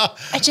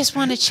 I just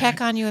want to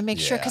check on you and make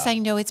sure, because I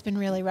know it's been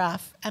really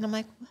rough. And I'm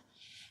like, what?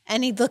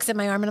 And he looks at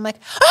my arm, and I'm like,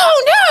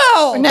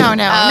 oh, no. No,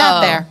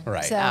 not there.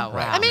 Right. So, Oh,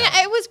 wow. I mean,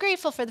 I was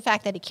grateful for the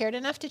fact that he cared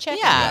enough to check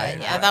on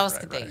me. Yeah, that was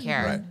good to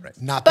hear.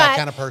 Right. Not But, that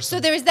kind of person. So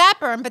there was that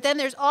burn, but then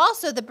there's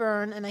also the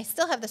burn, and I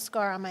still have the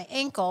scar on my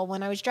ankle.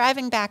 When I was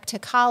driving back to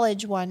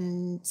college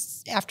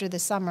after the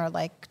summer,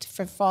 like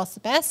for fall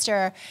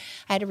semester,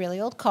 I had a really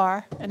old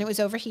car, and it was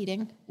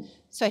overheating.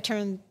 So I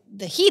turned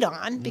the heat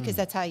on, because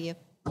that's how you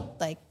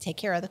like take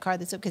care of the car.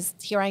 Because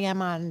here I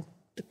am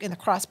in the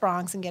Cross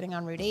Bronx and getting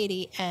on Route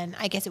 80, and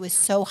I guess it was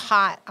so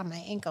hot on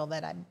my ankle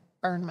that I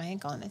burned my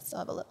ankle, and I still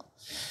have a little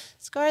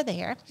scar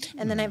there.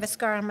 And then I have a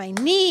scar on my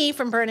knee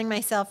from burning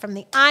myself from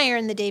the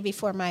iron the day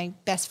before my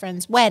best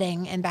friend's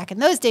wedding. And back in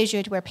those days, you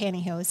had to wear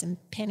pantyhose, and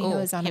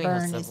pantyhose on a pantyhose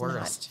burn is the is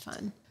worst. not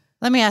fun.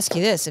 Let me ask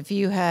you this: if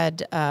you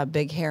had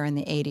big hair in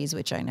the '80s,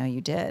 which I know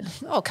you did,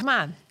 Oh, come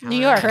on. New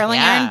York. curling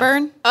Yeah. iron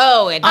burn?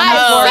 Oh, and I'm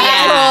oh,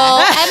 yeah. federal,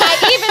 and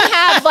I even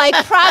have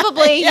like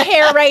probably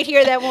hair right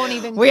here that won't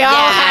even. We all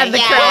had the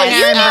curling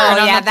iron burn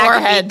on the that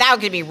forehead. that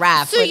could be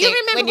rough. So When you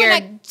remember when when you're I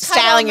cut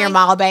styling all your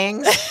my- mall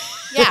bangs?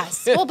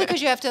 Yes. Well,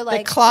 because you have to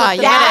like claw,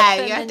 flip them yeah. up Yeah,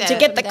 and you have then to To flip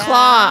get the them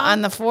claw down.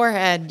 on the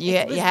forehead, you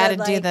was had to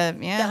the, do like, the up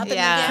and Yeah.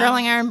 down.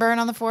 curling iron burn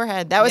on the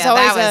forehead. That was Yeah,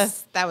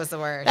 always that was the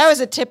worst. that was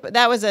a tip.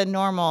 That was a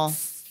normal.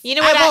 You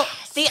know what?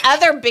 The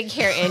other big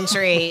hair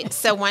injury.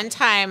 So one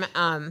time,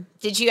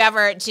 did you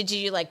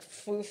like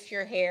foof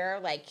your hair?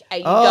 Like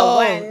you go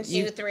 1,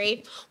 2,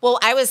 3. Well,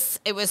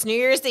 it was New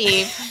Year's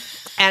Eve,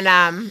 and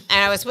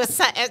I was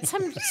at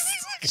some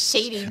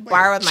shady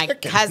bar with my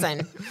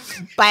cousin,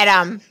 but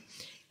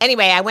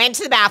anyway, I went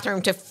to the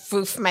bathroom to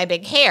foof my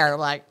big hair,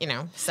 like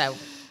so.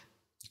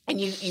 And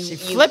you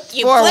flip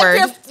forward.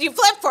 You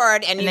flip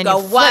forward, and you then go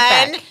you flip 1,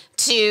 back.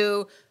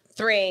 2,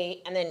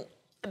 3, and then.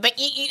 But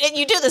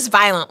you do this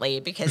violently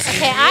because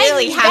you I-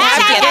 really have that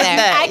to I get have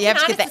there. I you have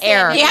to can get the honestly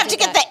air. say I You have did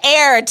to get that. the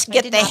air to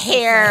get did the not think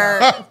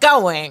hair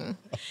going.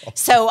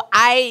 So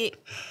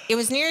it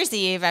was New Year's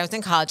Eve. I was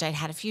in college. I'd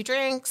had a few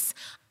drinks.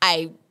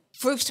 I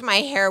froofed my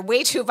hair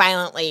way too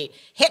violently,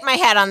 hit my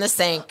head on the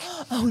sink,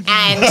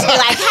 and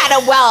like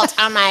had a welt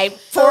on my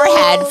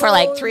forehead for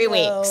like 3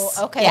 weeks.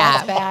 Okay, yeah.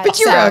 that's bad. But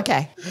you were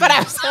okay. But I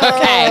was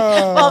okay.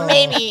 Well,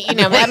 maybe,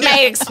 that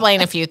might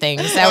explain a few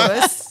things. That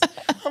was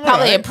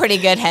probably a pretty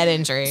good head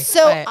injury.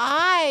 So but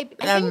I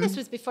think this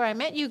was before I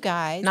met you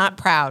guys. not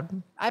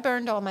proud. I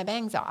burned all my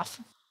bangs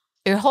off.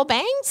 Your whole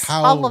bangs?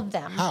 How? all of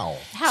them. How?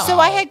 So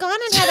I had gone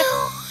and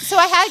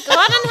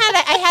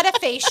I had a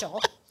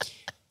facial.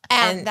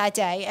 And that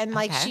day, and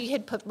like Okay. she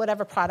had put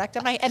whatever product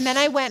on and then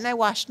I went and I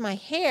washed my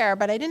hair,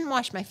 but I didn't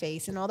wash my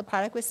face, and all the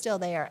product was still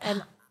there.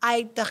 And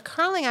the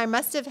curling iron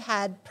must have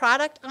had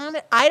product on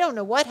it. I don't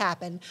know what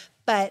happened,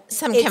 but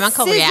Some it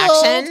chemical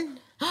sizzled reaction?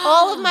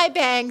 all of my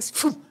bangs.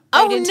 Right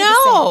Oh, into the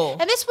no.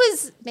 sink. And this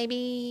was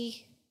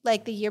maybe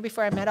like the year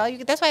before I met all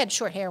you. That's why I had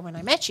short hair when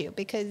I met you,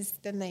 because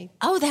then they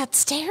Oh,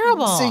 that's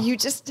terrible. So you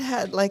just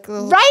had like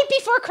little. right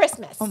before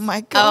Christmas. Oh my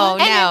god.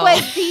 Oh, And no.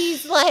 it was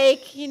these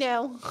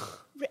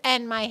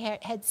and my hair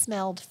had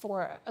smelled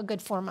for a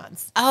good 4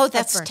 months. Oh, of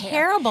that's burnt hair.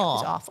 terrible. It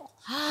was awful.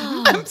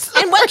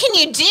 And what can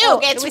you do? Oh,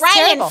 it It's was right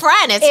terrible. in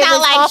front. It's It not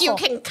was like you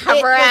awful. can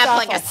cover It was up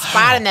like a awful.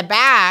 spot in the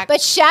back. But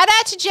shout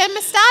out to Jen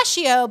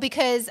Mustachio,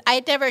 because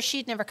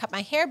she'd never cut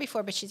my hair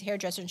before, but she's a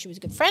hairdresser and she was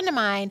a good friend of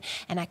mine.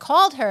 And I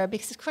called her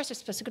because, of course, we're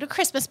supposed to go to a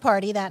Christmas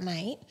party that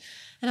night.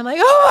 And I'm like,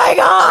 oh my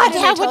God. And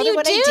Yeah, I what told do her you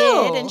what do?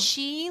 I did. And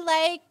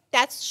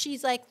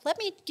she's like, let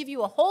me give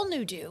you a whole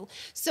new do.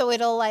 So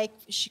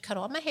she cut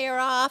all my hair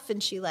off,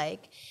 and she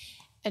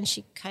and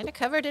she kind of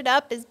covered it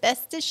up as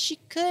best as she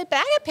could. But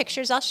I got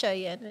pictures. I'll show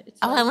you. And it's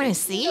Oh, I want to you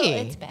see. know,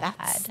 it's bad.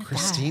 That's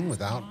Christine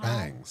without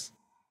bangs.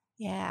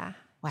 Yeah.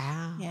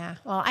 wow. Yeah.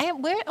 Well, I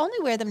only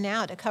wear them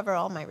now to cover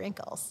all my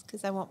wrinkles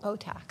because I won't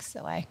Botox.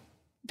 So I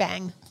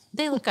bang.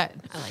 They look good.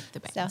 I like the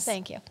bangs. So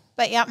thank you.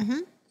 But yeah.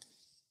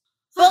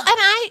 Well,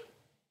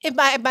 and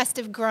I must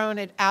have grown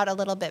it out a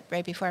little bit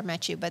right before I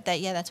met you. But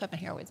that's why my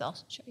hair was all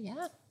short.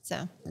 Yeah.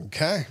 So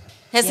Okay.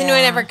 Has Yeah.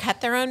 anyone ever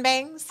cut their own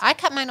bangs? I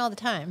cut mine all the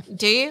time.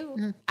 Do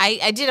you?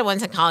 I did it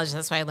once in college.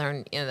 That's why I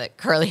learned that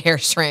curly hair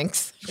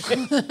shrinks. So I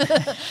was like,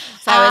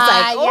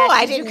 yeah,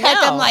 I did you didn't cut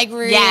know. them, like,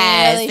 really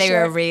yes, they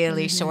were short?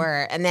 really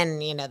short. And then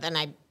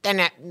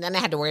then I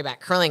had to worry about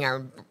curling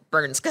our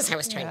burns because I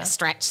was trying to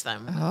stretch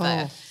them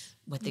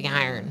with the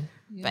iron.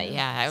 But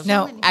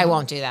I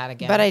won't do that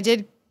again. But I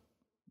did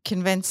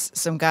convince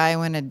some guy I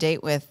went on a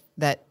date with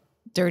that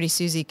Dirty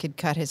Susie could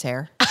cut his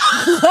hair.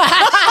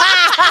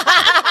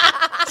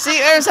 See,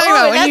 I was talking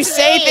about when you that's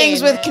say mean.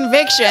 things with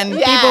conviction,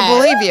 Yeah. people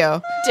believe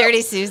you.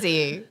 Dirty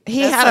Susie.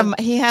 He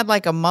had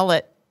like a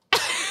mullet.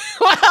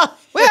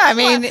 Well, I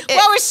mean,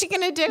 what was she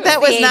going to do? that The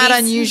was not 80s?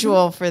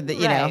 unusual for the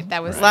Right,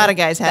 that was a lot of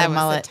guys that had a was the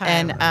mullet,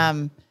 time.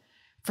 and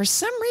for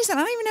some reason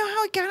I don't even know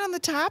how it got on the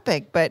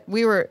topic, but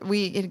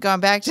we had gone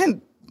back to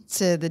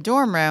the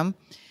dorm room,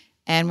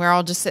 and we're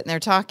all just sitting there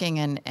talking,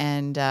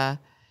 and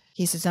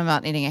he said something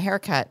about needing a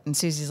haircut, and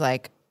Susie's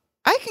like,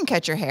 I can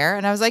cut your hair,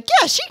 and I was like,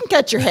 yeah, she can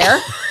cut your hair.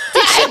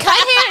 Did she cut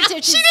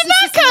hair? She did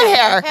not cut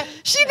hair.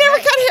 She never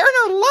cut hair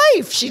in her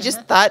life. She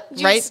just thought,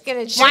 right?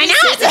 Why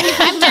not?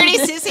 I'm Dirty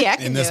Susie. I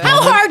can In do this it.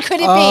 moment. How hard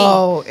could it be?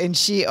 Oh,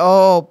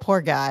 and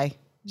poor guy.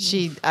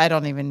 I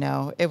don't even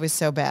know. It was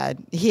so bad.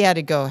 He had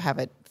to go have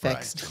it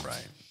fixed.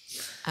 Right.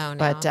 Oh, no.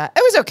 But it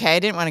was okay. I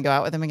didn't want to go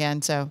out with him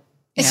again. So,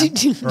 you know.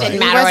 Didn't Right.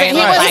 matter what He it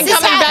looked wasn't like coming at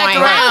that back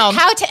point. around.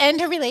 How to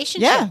end a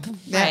relationship?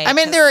 Yeah. Right, I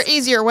mean, there are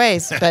easier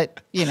ways,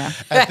 but you know.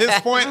 At this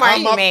point, What I'm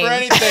do you up mean? for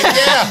anything.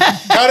 Yeah,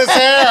 cut his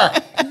hair.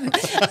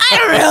 I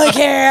don't really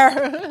care.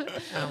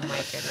 Oh, my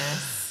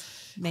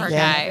goodness. May Poor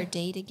never guy.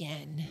 date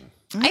again.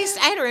 I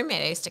had a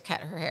roommate. I used to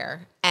cut her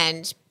hair,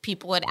 and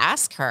people would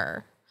ask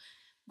her,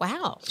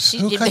 "Wow,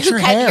 Who cut your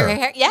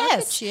hair?"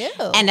 Yes, Look at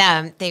you.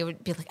 and they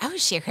would be like, "Oh,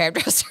 is she a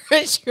hairdresser?"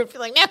 And she would be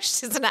like, "No,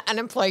 she's an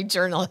unemployed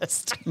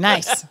journalist."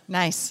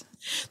 Nice.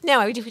 No,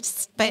 I would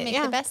just, but Make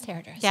yeah, the best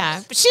hairdressers.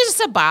 yeah. But she just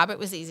a bob. It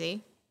was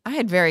easy. I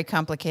had very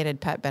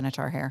complicated Pat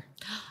Benatar hair.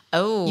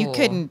 Oh, You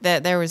couldn't.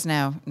 There was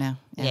no. Yeah,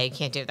 Yeah, you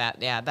can't do that.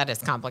 Yeah, that is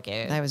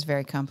complicated. that was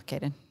very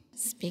complicated.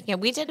 Speaking of,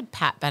 we did a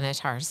Pat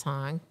Benatar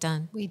song.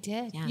 Done. We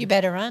did. Yeah. You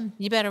better run.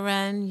 You better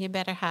run. You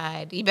better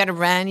hide. You better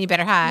run. You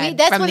better hide.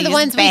 That's from one of the these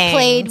ones bangs. we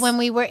played when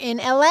we were in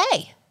LA.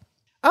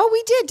 Oh,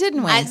 we did,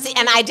 didn't we? I see,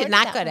 and I did recorded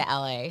not that go to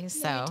LA.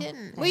 So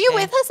Didn't. Were you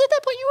with us at that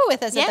point? You were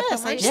with us at Yes, that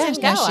I point. just Yeah,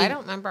 didn't yeah, go. she- I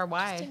don't remember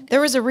why. There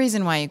was a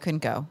reason why you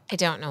couldn't go. I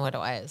don't know what it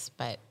was,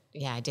 but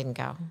yeah, I didn't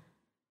go.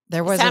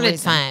 There It was a sounded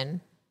reason.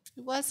 fun.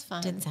 It was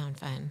fun. Didn't sound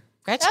fun.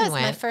 That Gretchen was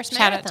went. my first Shout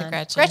marathon. out to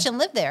Gretchen. Gretchen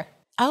lived there.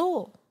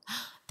 Oh,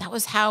 that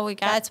was how we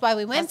got. That's why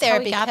we went that's how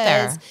there we got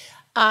there.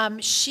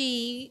 because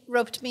she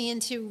roped me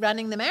into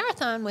running the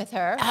marathon with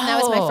her. And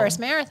that was my Oh. first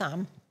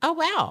marathon. Oh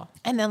wow.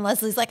 And then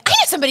Leslie's like, I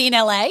know somebody in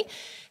LA.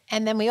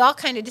 And then we all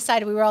kind of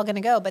decided we were all going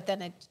to go. But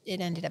then it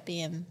ended up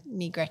being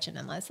me, Gretchen,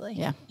 and Leslie.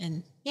 Yeah.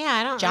 And Yeah,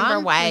 I don't John,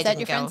 remember why. was I that didn't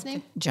your go. friend's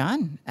name?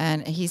 John,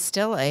 and he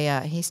still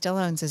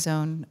owns his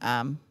own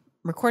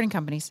recording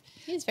companies.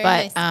 He's very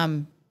But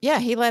nice. yeah,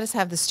 he let us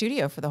have the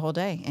studio for the whole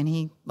day, and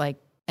he like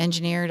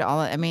engineered all.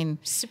 I mean,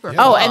 Super. oh,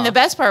 cool. and the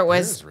best part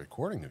There's was a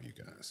recording of you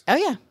guys. oh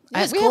yeah,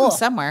 was we have cool. him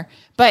somewhere.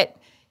 But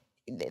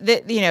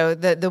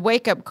the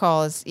wake up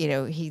call is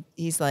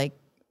he's like,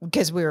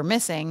 because we were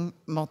missing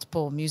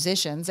multiple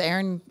musicians,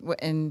 Aaron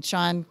and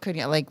Sean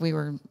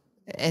couldn't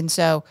and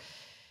so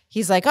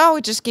he's like, oh,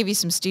 we'll just give you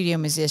some studio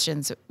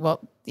musicians. Well,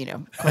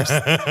 of course,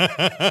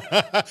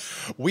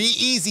 We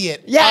easy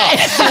it. yeah.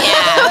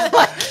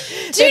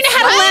 Do you know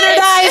how to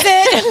Leonardize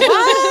it?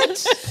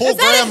 What? Pull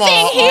grandma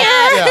off.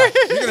 Yeah.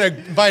 You're going to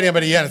invite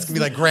anybody in. It's going to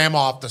be like grandma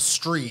off the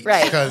street.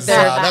 Right. Because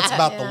that's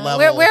about the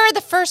level. where are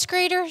the first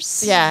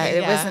graders? Yeah,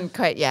 it Yeah. wasn't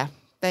quite. Yeah,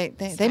 they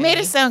made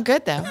it sound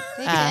good though.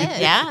 They Um,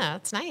 did. Yeah,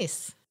 it's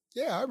nice.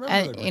 Yeah, I remember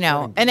and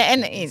the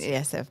and recording.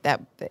 yes, if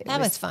that That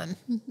was fun.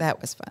 that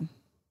was fun.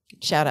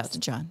 Shout out to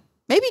John.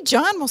 Maybe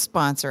John will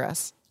sponsor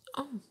us.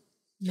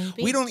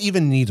 Maybe. We don't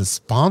even need a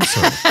sponsor.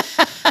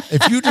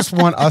 If you just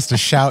want us to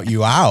shout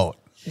you out,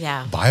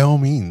 Yeah. by all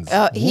means,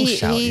 we'll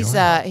shout you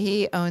out.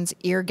 He owns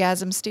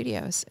Eargasm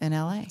Studios in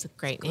LA. It's a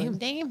great name.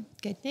 Good name.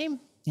 Good name.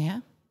 Yeah,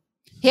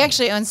 he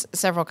actually owns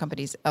several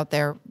companies out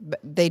there. But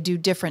they do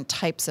different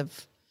types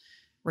of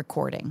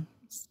recording.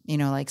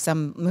 Like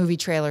some movie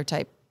trailer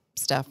type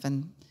stuff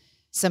and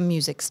some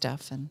music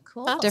stuff and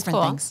Cool. That's different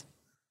cool. things.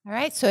 All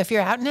right. So if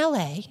you're out in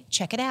LA,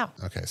 check it out.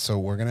 Okay, so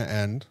we're going to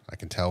end. I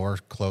can tell we're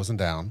closing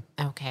down.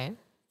 Okay.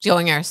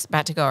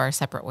 About to go our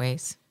separate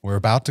ways. We're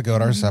about to go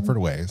to our separate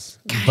ways.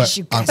 you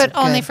I'm guys But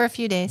only Good. for a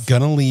few days.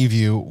 going to leave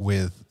you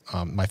with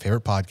my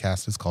favorite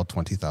podcast is called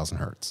 20,000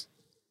 Hertz.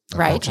 I've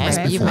Right, mentioned this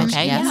right. You've before. mentioned,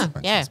 Okay, yes. yeah. I've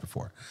mentioned this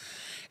before.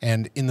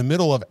 And in the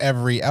middle of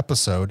every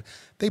episode,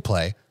 they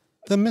play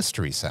the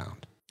mystery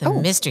sound. The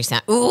mystery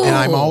sound. Ooh. And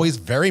I'm always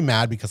very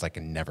mad because I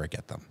can never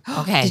get them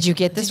okay. Did you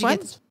get this one?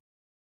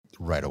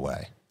 right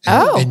away.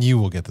 Oh. And you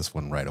will get this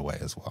one right away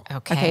as well.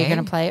 Okay. Okay, you're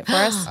going to play it for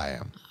us? I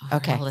am.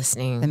 Okay. We're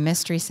listening. The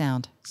mystery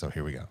sound. So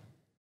here we go.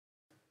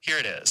 Here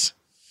it is.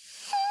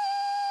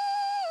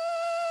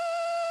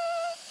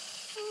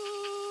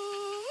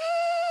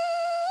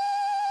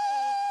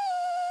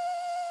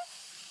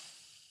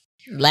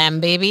 Lamb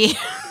baby.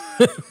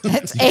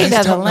 It's You guys Ada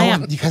the don't know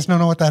lamb. you guys don't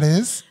know what that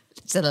is?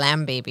 It's a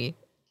lamb baby.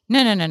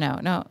 No.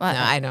 No,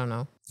 I don't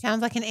know.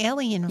 Sounds like an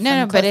alien. From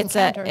No, but Close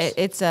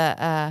it's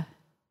Encounters.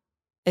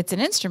 it's an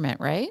instrument,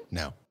 right?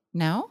 No.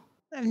 No?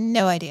 I have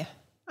no idea.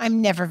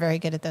 I'm never very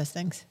good at those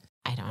things.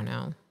 I don't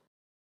know.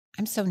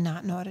 I'm so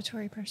not an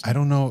auditory person. I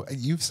don't know.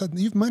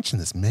 You've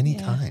mentioned this many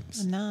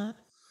times. I'm not.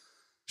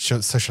 So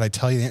should I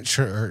tell you the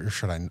answer or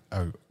should I?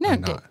 Or No,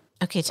 not?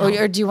 Okay, tell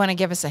Or do you want to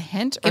give us a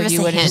hint? Give or us do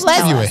you a want to hint. just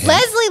tell you a us? hint.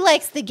 Leslie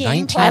likes the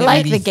game. I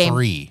like the game.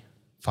 1983.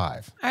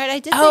 5. All right, I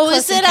did. Oh, say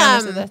is Close it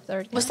Encounters of the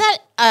Third was Kind.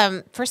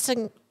 that First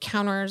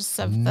Encounters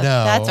of the No.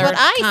 That's Third what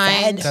I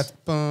Kind? said. That's.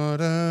 Dun,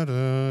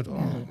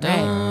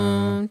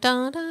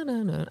 dun, dun,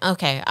 dun, dun.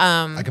 Okay.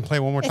 I can play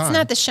one more time. It's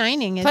not The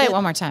Shining, is Play it? it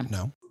one more time.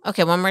 No,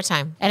 Okay, one more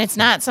time. And it's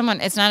not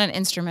an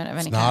instrument of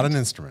any it's not kind. an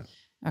instrument.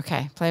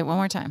 Okay, play it one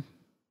more time.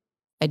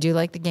 I do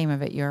like the game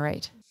of it. You're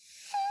right.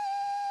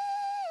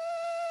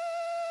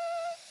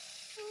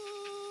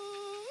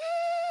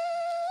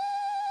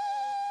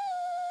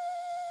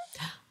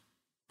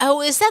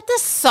 Oh, is that the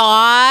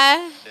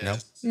saw? No.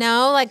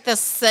 No, like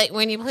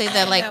when you play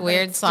the like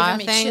weird saw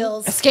Giving me thing.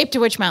 chills. Escape to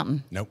Witch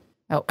Mountain. Nope.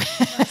 Oh.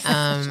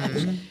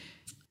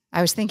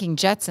 I was thinking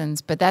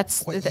Jetsons, but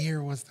that's What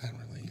year was that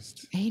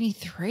released?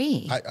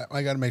 83.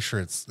 I got to make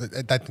sure it's.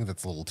 I think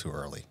that's a little too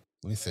early.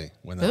 Let me see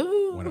when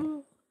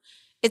it,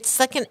 It's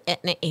like an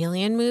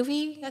alien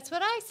movie. That's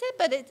what I said,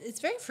 but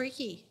it's very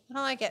freaky. I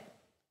don't like it.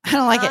 I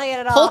don't like I don't like it. it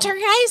at all.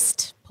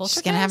 Poltergeist.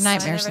 She's going to have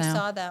nightmares I never now.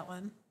 saw that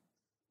one.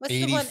 What's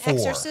the one? 84.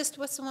 Exorcist?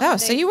 What's the one? Oh,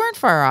 that so they- you weren't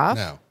far off.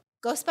 No.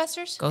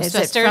 Ghostbusters? Is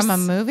it from a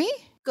movie?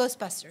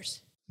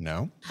 Ghostbusters.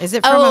 No. Is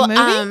it from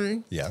a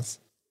movie? Yes.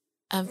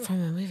 From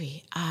a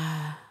movie.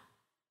 The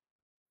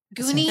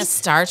Goonies?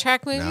 Star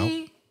Trek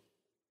movie.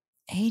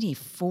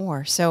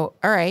 84. So,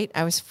 all right,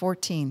 I was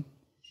 14.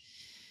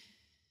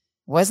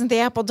 Wasn't the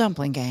Apple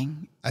Dumpling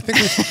Gang. I think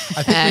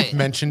we've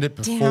mentioned it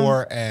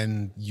before,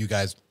 and you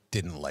guys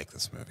didn't like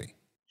this movie.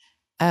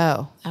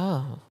 Oh.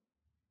 Oh.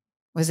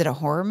 Was it a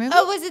horror movie?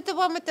 Oh, was it the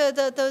one with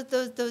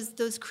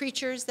those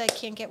creatures that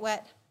can't get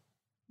wet?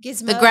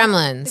 Gizmo. The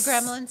Gremlins. The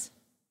Gremlins.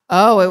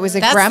 Oh, it was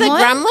a That's gremlin?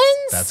 the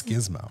Gremlins? That's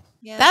Gizmo.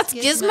 Yeah, That's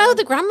Gizmo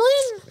the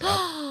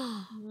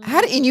Gremlin? How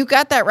did, and you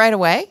got that right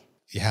away?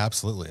 Yeah,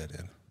 absolutely, I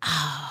did.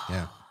 Oh,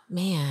 Yeah,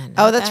 man.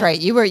 Oh, that's right.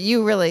 You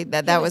really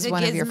that was was a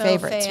one of your Gizmo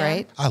favorites, fan.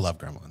 right? I love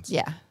Gremlins.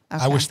 Yeah.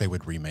 I okay. wish they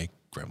would remake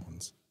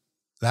Gremlins.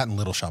 That and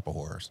Little Shop of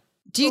Horrors.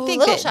 Do you Ooh, think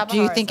Little that, Shop of do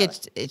you Horrors, think I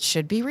it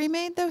should be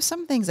remade though?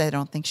 Some things I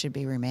don't think should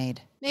be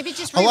remade. Maybe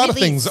just A lot of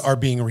re-release. things are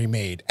being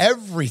remade.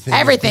 Everything's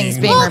Everything's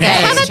being Well, remade.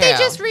 why That's don't they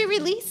true. just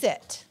re-release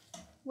it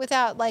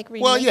without like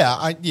remake? Well,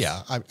 yeah.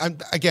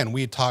 Again,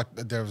 we had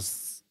talked. There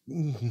was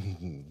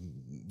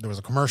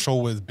a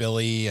commercial with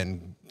Billy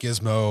and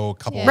Gizmo a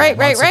couple Yeah. Right,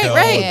 months right, ago,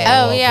 right.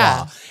 blah, Oh, blah, yeah.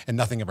 blah, and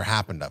nothing ever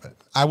happened of it.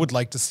 I would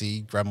like to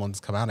see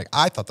Gremlins come out.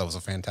 I thought that was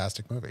a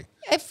fantastic movie.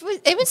 It was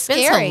Been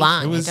scary. so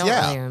long. It was I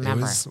don't really It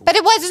remember. was, But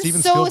it wasn't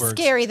Steven so Spielberg's-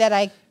 scary that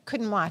I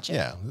couldn't watch it.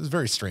 Yeah, it was a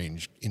very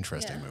strange,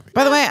 interesting movie.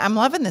 By the way, I'm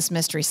loving this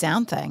mystery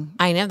sound thing.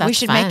 I know, we that's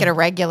should fun. make it a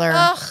regular.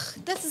 Ugh,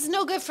 this is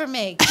no good for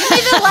me. Give me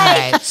the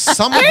like. Right.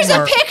 Some of Here's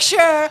them a are,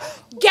 picture.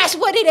 Guess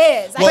what it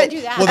is? I Well- can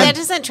do that. well, That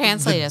doesn't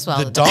translate as well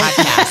the to the dog-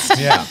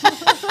 podcast. Yeah,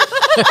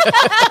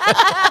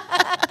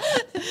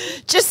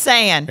 Just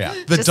saying. yeah.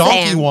 The Just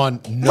donkey saying. one,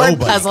 Word nobody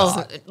puzzles,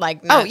 got. like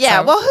Oh not yeah.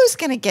 so- Well, who's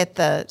gonna get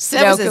the?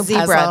 That was a Sudoku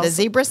zebra. puzzles. The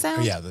zebra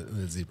sound. Yeah,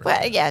 the zebra.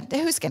 Well, yeah.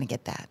 Who's gonna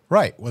get that?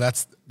 Right. Well,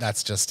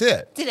 that's just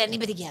it. Did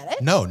anybody get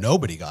it? No,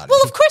 nobody got it.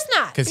 Well, of course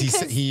not. Because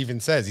he even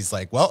says, he's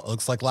like, well, it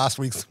looks like last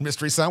week's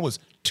Mystery Sound was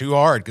too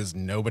hard because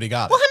nobody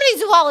got it. Well, how many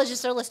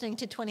zoologists are listening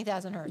to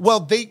 20,000 Hertz?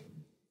 Well,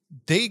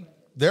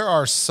 there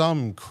are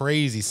some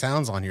crazy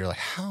sounds on here. Like,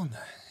 how in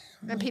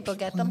the And people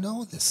get hell them.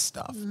 know this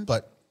stuff?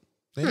 But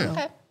they know.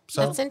 Okay.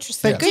 So That's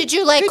interesting. Did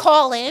you like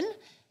call in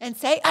and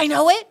say, I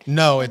know it?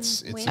 no,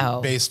 it's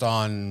Oh. based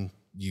on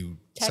you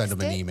send them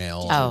an Text it?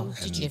 email. Oh, and-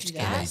 did you have to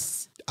and they- guess?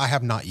 I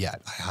have not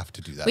yet. I have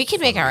to do that. We could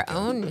before make the our weekend.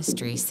 own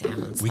mystery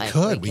sounds. We Like,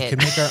 could. We could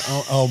make our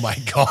own. Oh my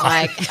god.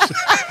 Like,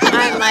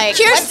 I'm like,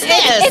 what's Kirsten,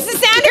 this? it's the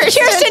sound of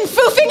Kirsten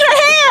foofing her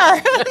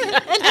hair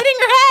and hitting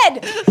her head.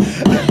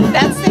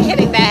 That's the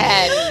hitting the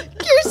head.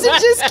 Kirsten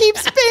just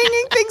keeps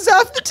banging things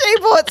off the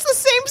table. It's the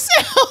same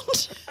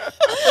sound.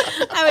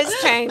 I was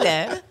trying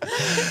to.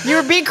 You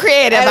were being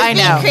creative. I was I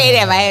being know.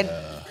 creative. I had.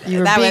 You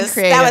were that being was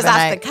creative. that was and off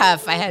I- the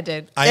cuff. I had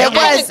to. I I am-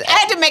 had to- I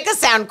had to make a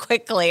sound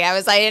quickly. I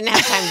didn't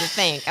have time to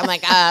think. I'm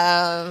like,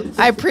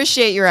 I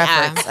appreciate your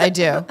efforts. I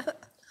do.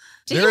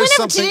 Did There is did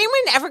something-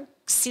 anyone ever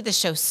see the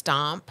show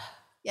Stomp?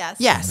 Yes.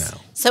 Yes. No.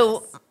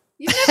 So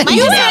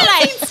You were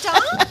like,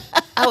 stop.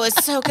 Oh, it was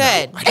so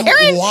good. I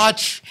don't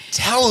watch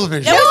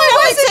television. No,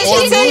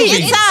 Or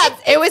movies.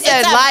 It was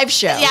a live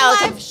show. Yeah,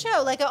 live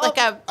show, like a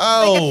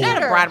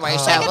not a Broadway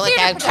show, but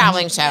like a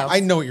traveling show. I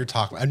know what you're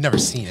talking about. I've never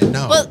seen it.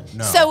 No. Well,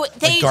 no. so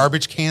they- like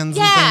garbage cans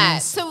Yeah.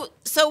 and things.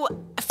 So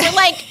for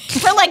like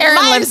Erin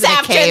lives months in a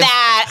after cave.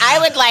 that, I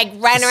would like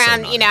run So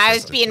around. not You know, I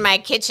would interesting. be in my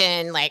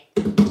kitchen, like,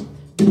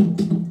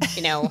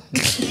 you know,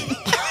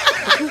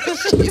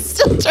 She's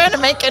still trying to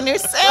make a new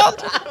sound.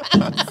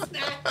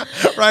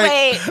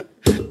 Right. wait.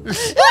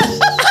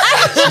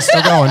 She's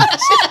still going.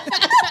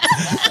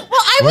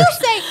 Well, I will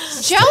say,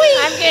 Joey.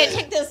 I'm gonna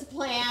take this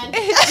plan.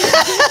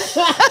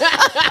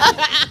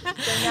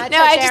 Not No,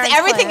 touch I just Erin's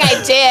everything plan.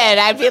 I did,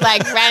 I'd be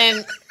like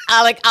running,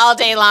 like all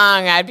day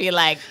long. I'd be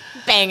like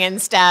banging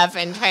stuff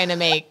and trying to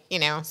make, you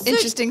know.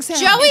 Interesting sound.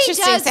 Joey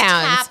Interesting does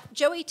sounds. tap.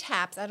 Joey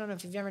taps. I don't know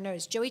if you've ever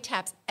noticed. Joey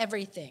taps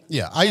everything.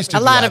 Yeah, I used to A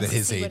do lot that of- at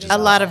his age. A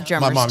lot of My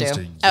drummers mom do. used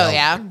to Oh, yell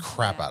yeah? the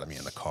crap out of me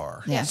in the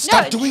car. Yeah.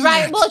 Stop doing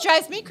that. Well, it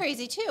drives me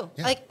crazy too.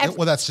 Yeah. Like,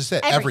 Well, that's just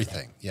it. everything.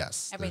 Everything.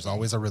 Yes. There's Everything.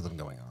 always a rhythm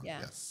going on. Yeah.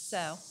 Yes.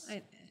 So,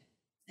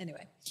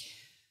 anyway.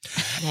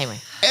 Anyway,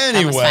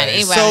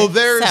 Anyway, so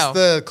there's so-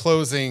 the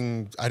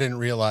closing. I didn't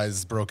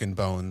realize Broken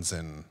Bones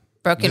and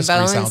Broken Mystery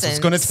Bones Sounds was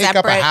and going to take up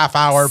a separate- half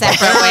hour. But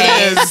separate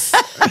there it ways. is.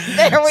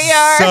 There we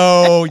are.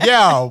 So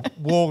yeah,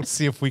 we'll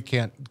see if we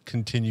can't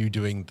continue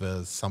doing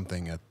the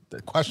something at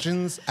the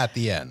questions at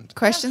the end.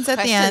 Questions at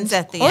the Questions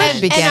end. at the or end.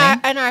 the beginning.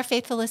 And our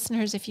faithful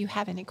listeners, if you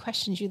have any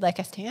questions you'd like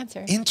us to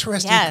answer,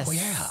 Interesting. Yes.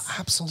 Yeah,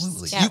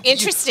 absolutely. Yeah,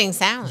 interesting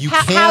sound. you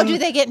how can- do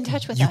they get in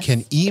touch with You us?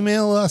 can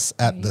email us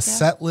at the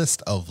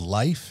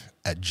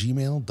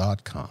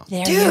setlistoflife@gmail.com. There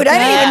you Dude, I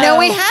didn't even go. know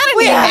we had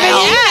an email.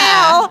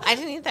 Yeah, I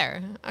didn't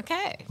either.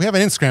 Okay. We have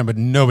an Instagram, but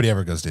nobody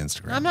ever goes to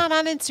Instagram. I'm not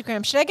on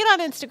Instagram. Should I get on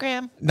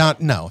Instagram?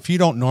 No. If you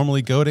don't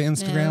normally go to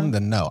Instagram,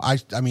 then no. I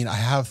mean, I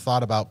have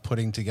thought about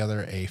putting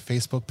together a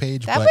Facebook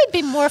page, That but would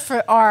be more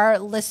for our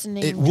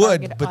listening. it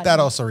would, target but that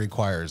audience. also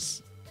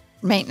requires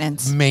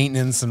Maintenance.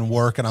 maintenance and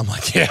work, and I'm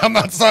like, yeah, I'm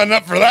not signing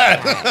up for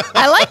that.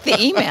 I like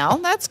the email.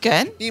 That's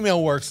good.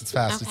 Email works. It's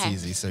fast. Okay.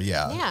 It's easy. So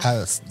yeah, Yeah.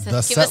 the give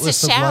us a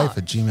setlistoflife shout.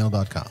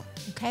 @gmail.com.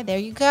 Okay, there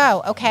you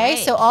go. Okay,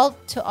 Right. so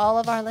to all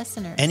of our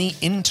listeners. Any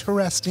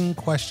interesting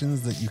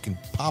questions that you can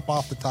pop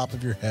off the top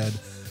of your head,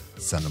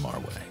 send them our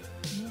way.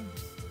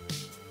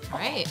 All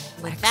right.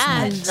 With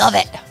that, love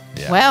it.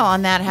 Yeah. Well,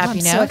 on that happy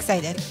I'm note, so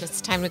excited. it's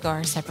time to go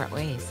our separate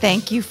ways.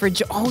 thank you for.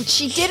 Oh,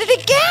 she did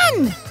it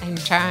again. I'm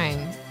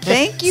trying.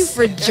 Thank you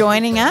for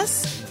joining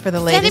us for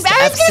the latest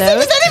I was gonna say,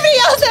 episode does anybody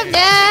else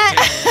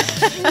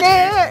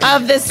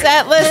have of the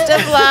Set List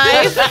of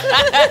Life.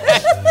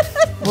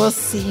 We'll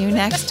see you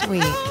next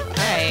week. All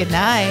right. Good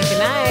night. Good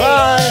night.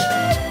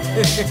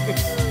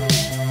 Bye.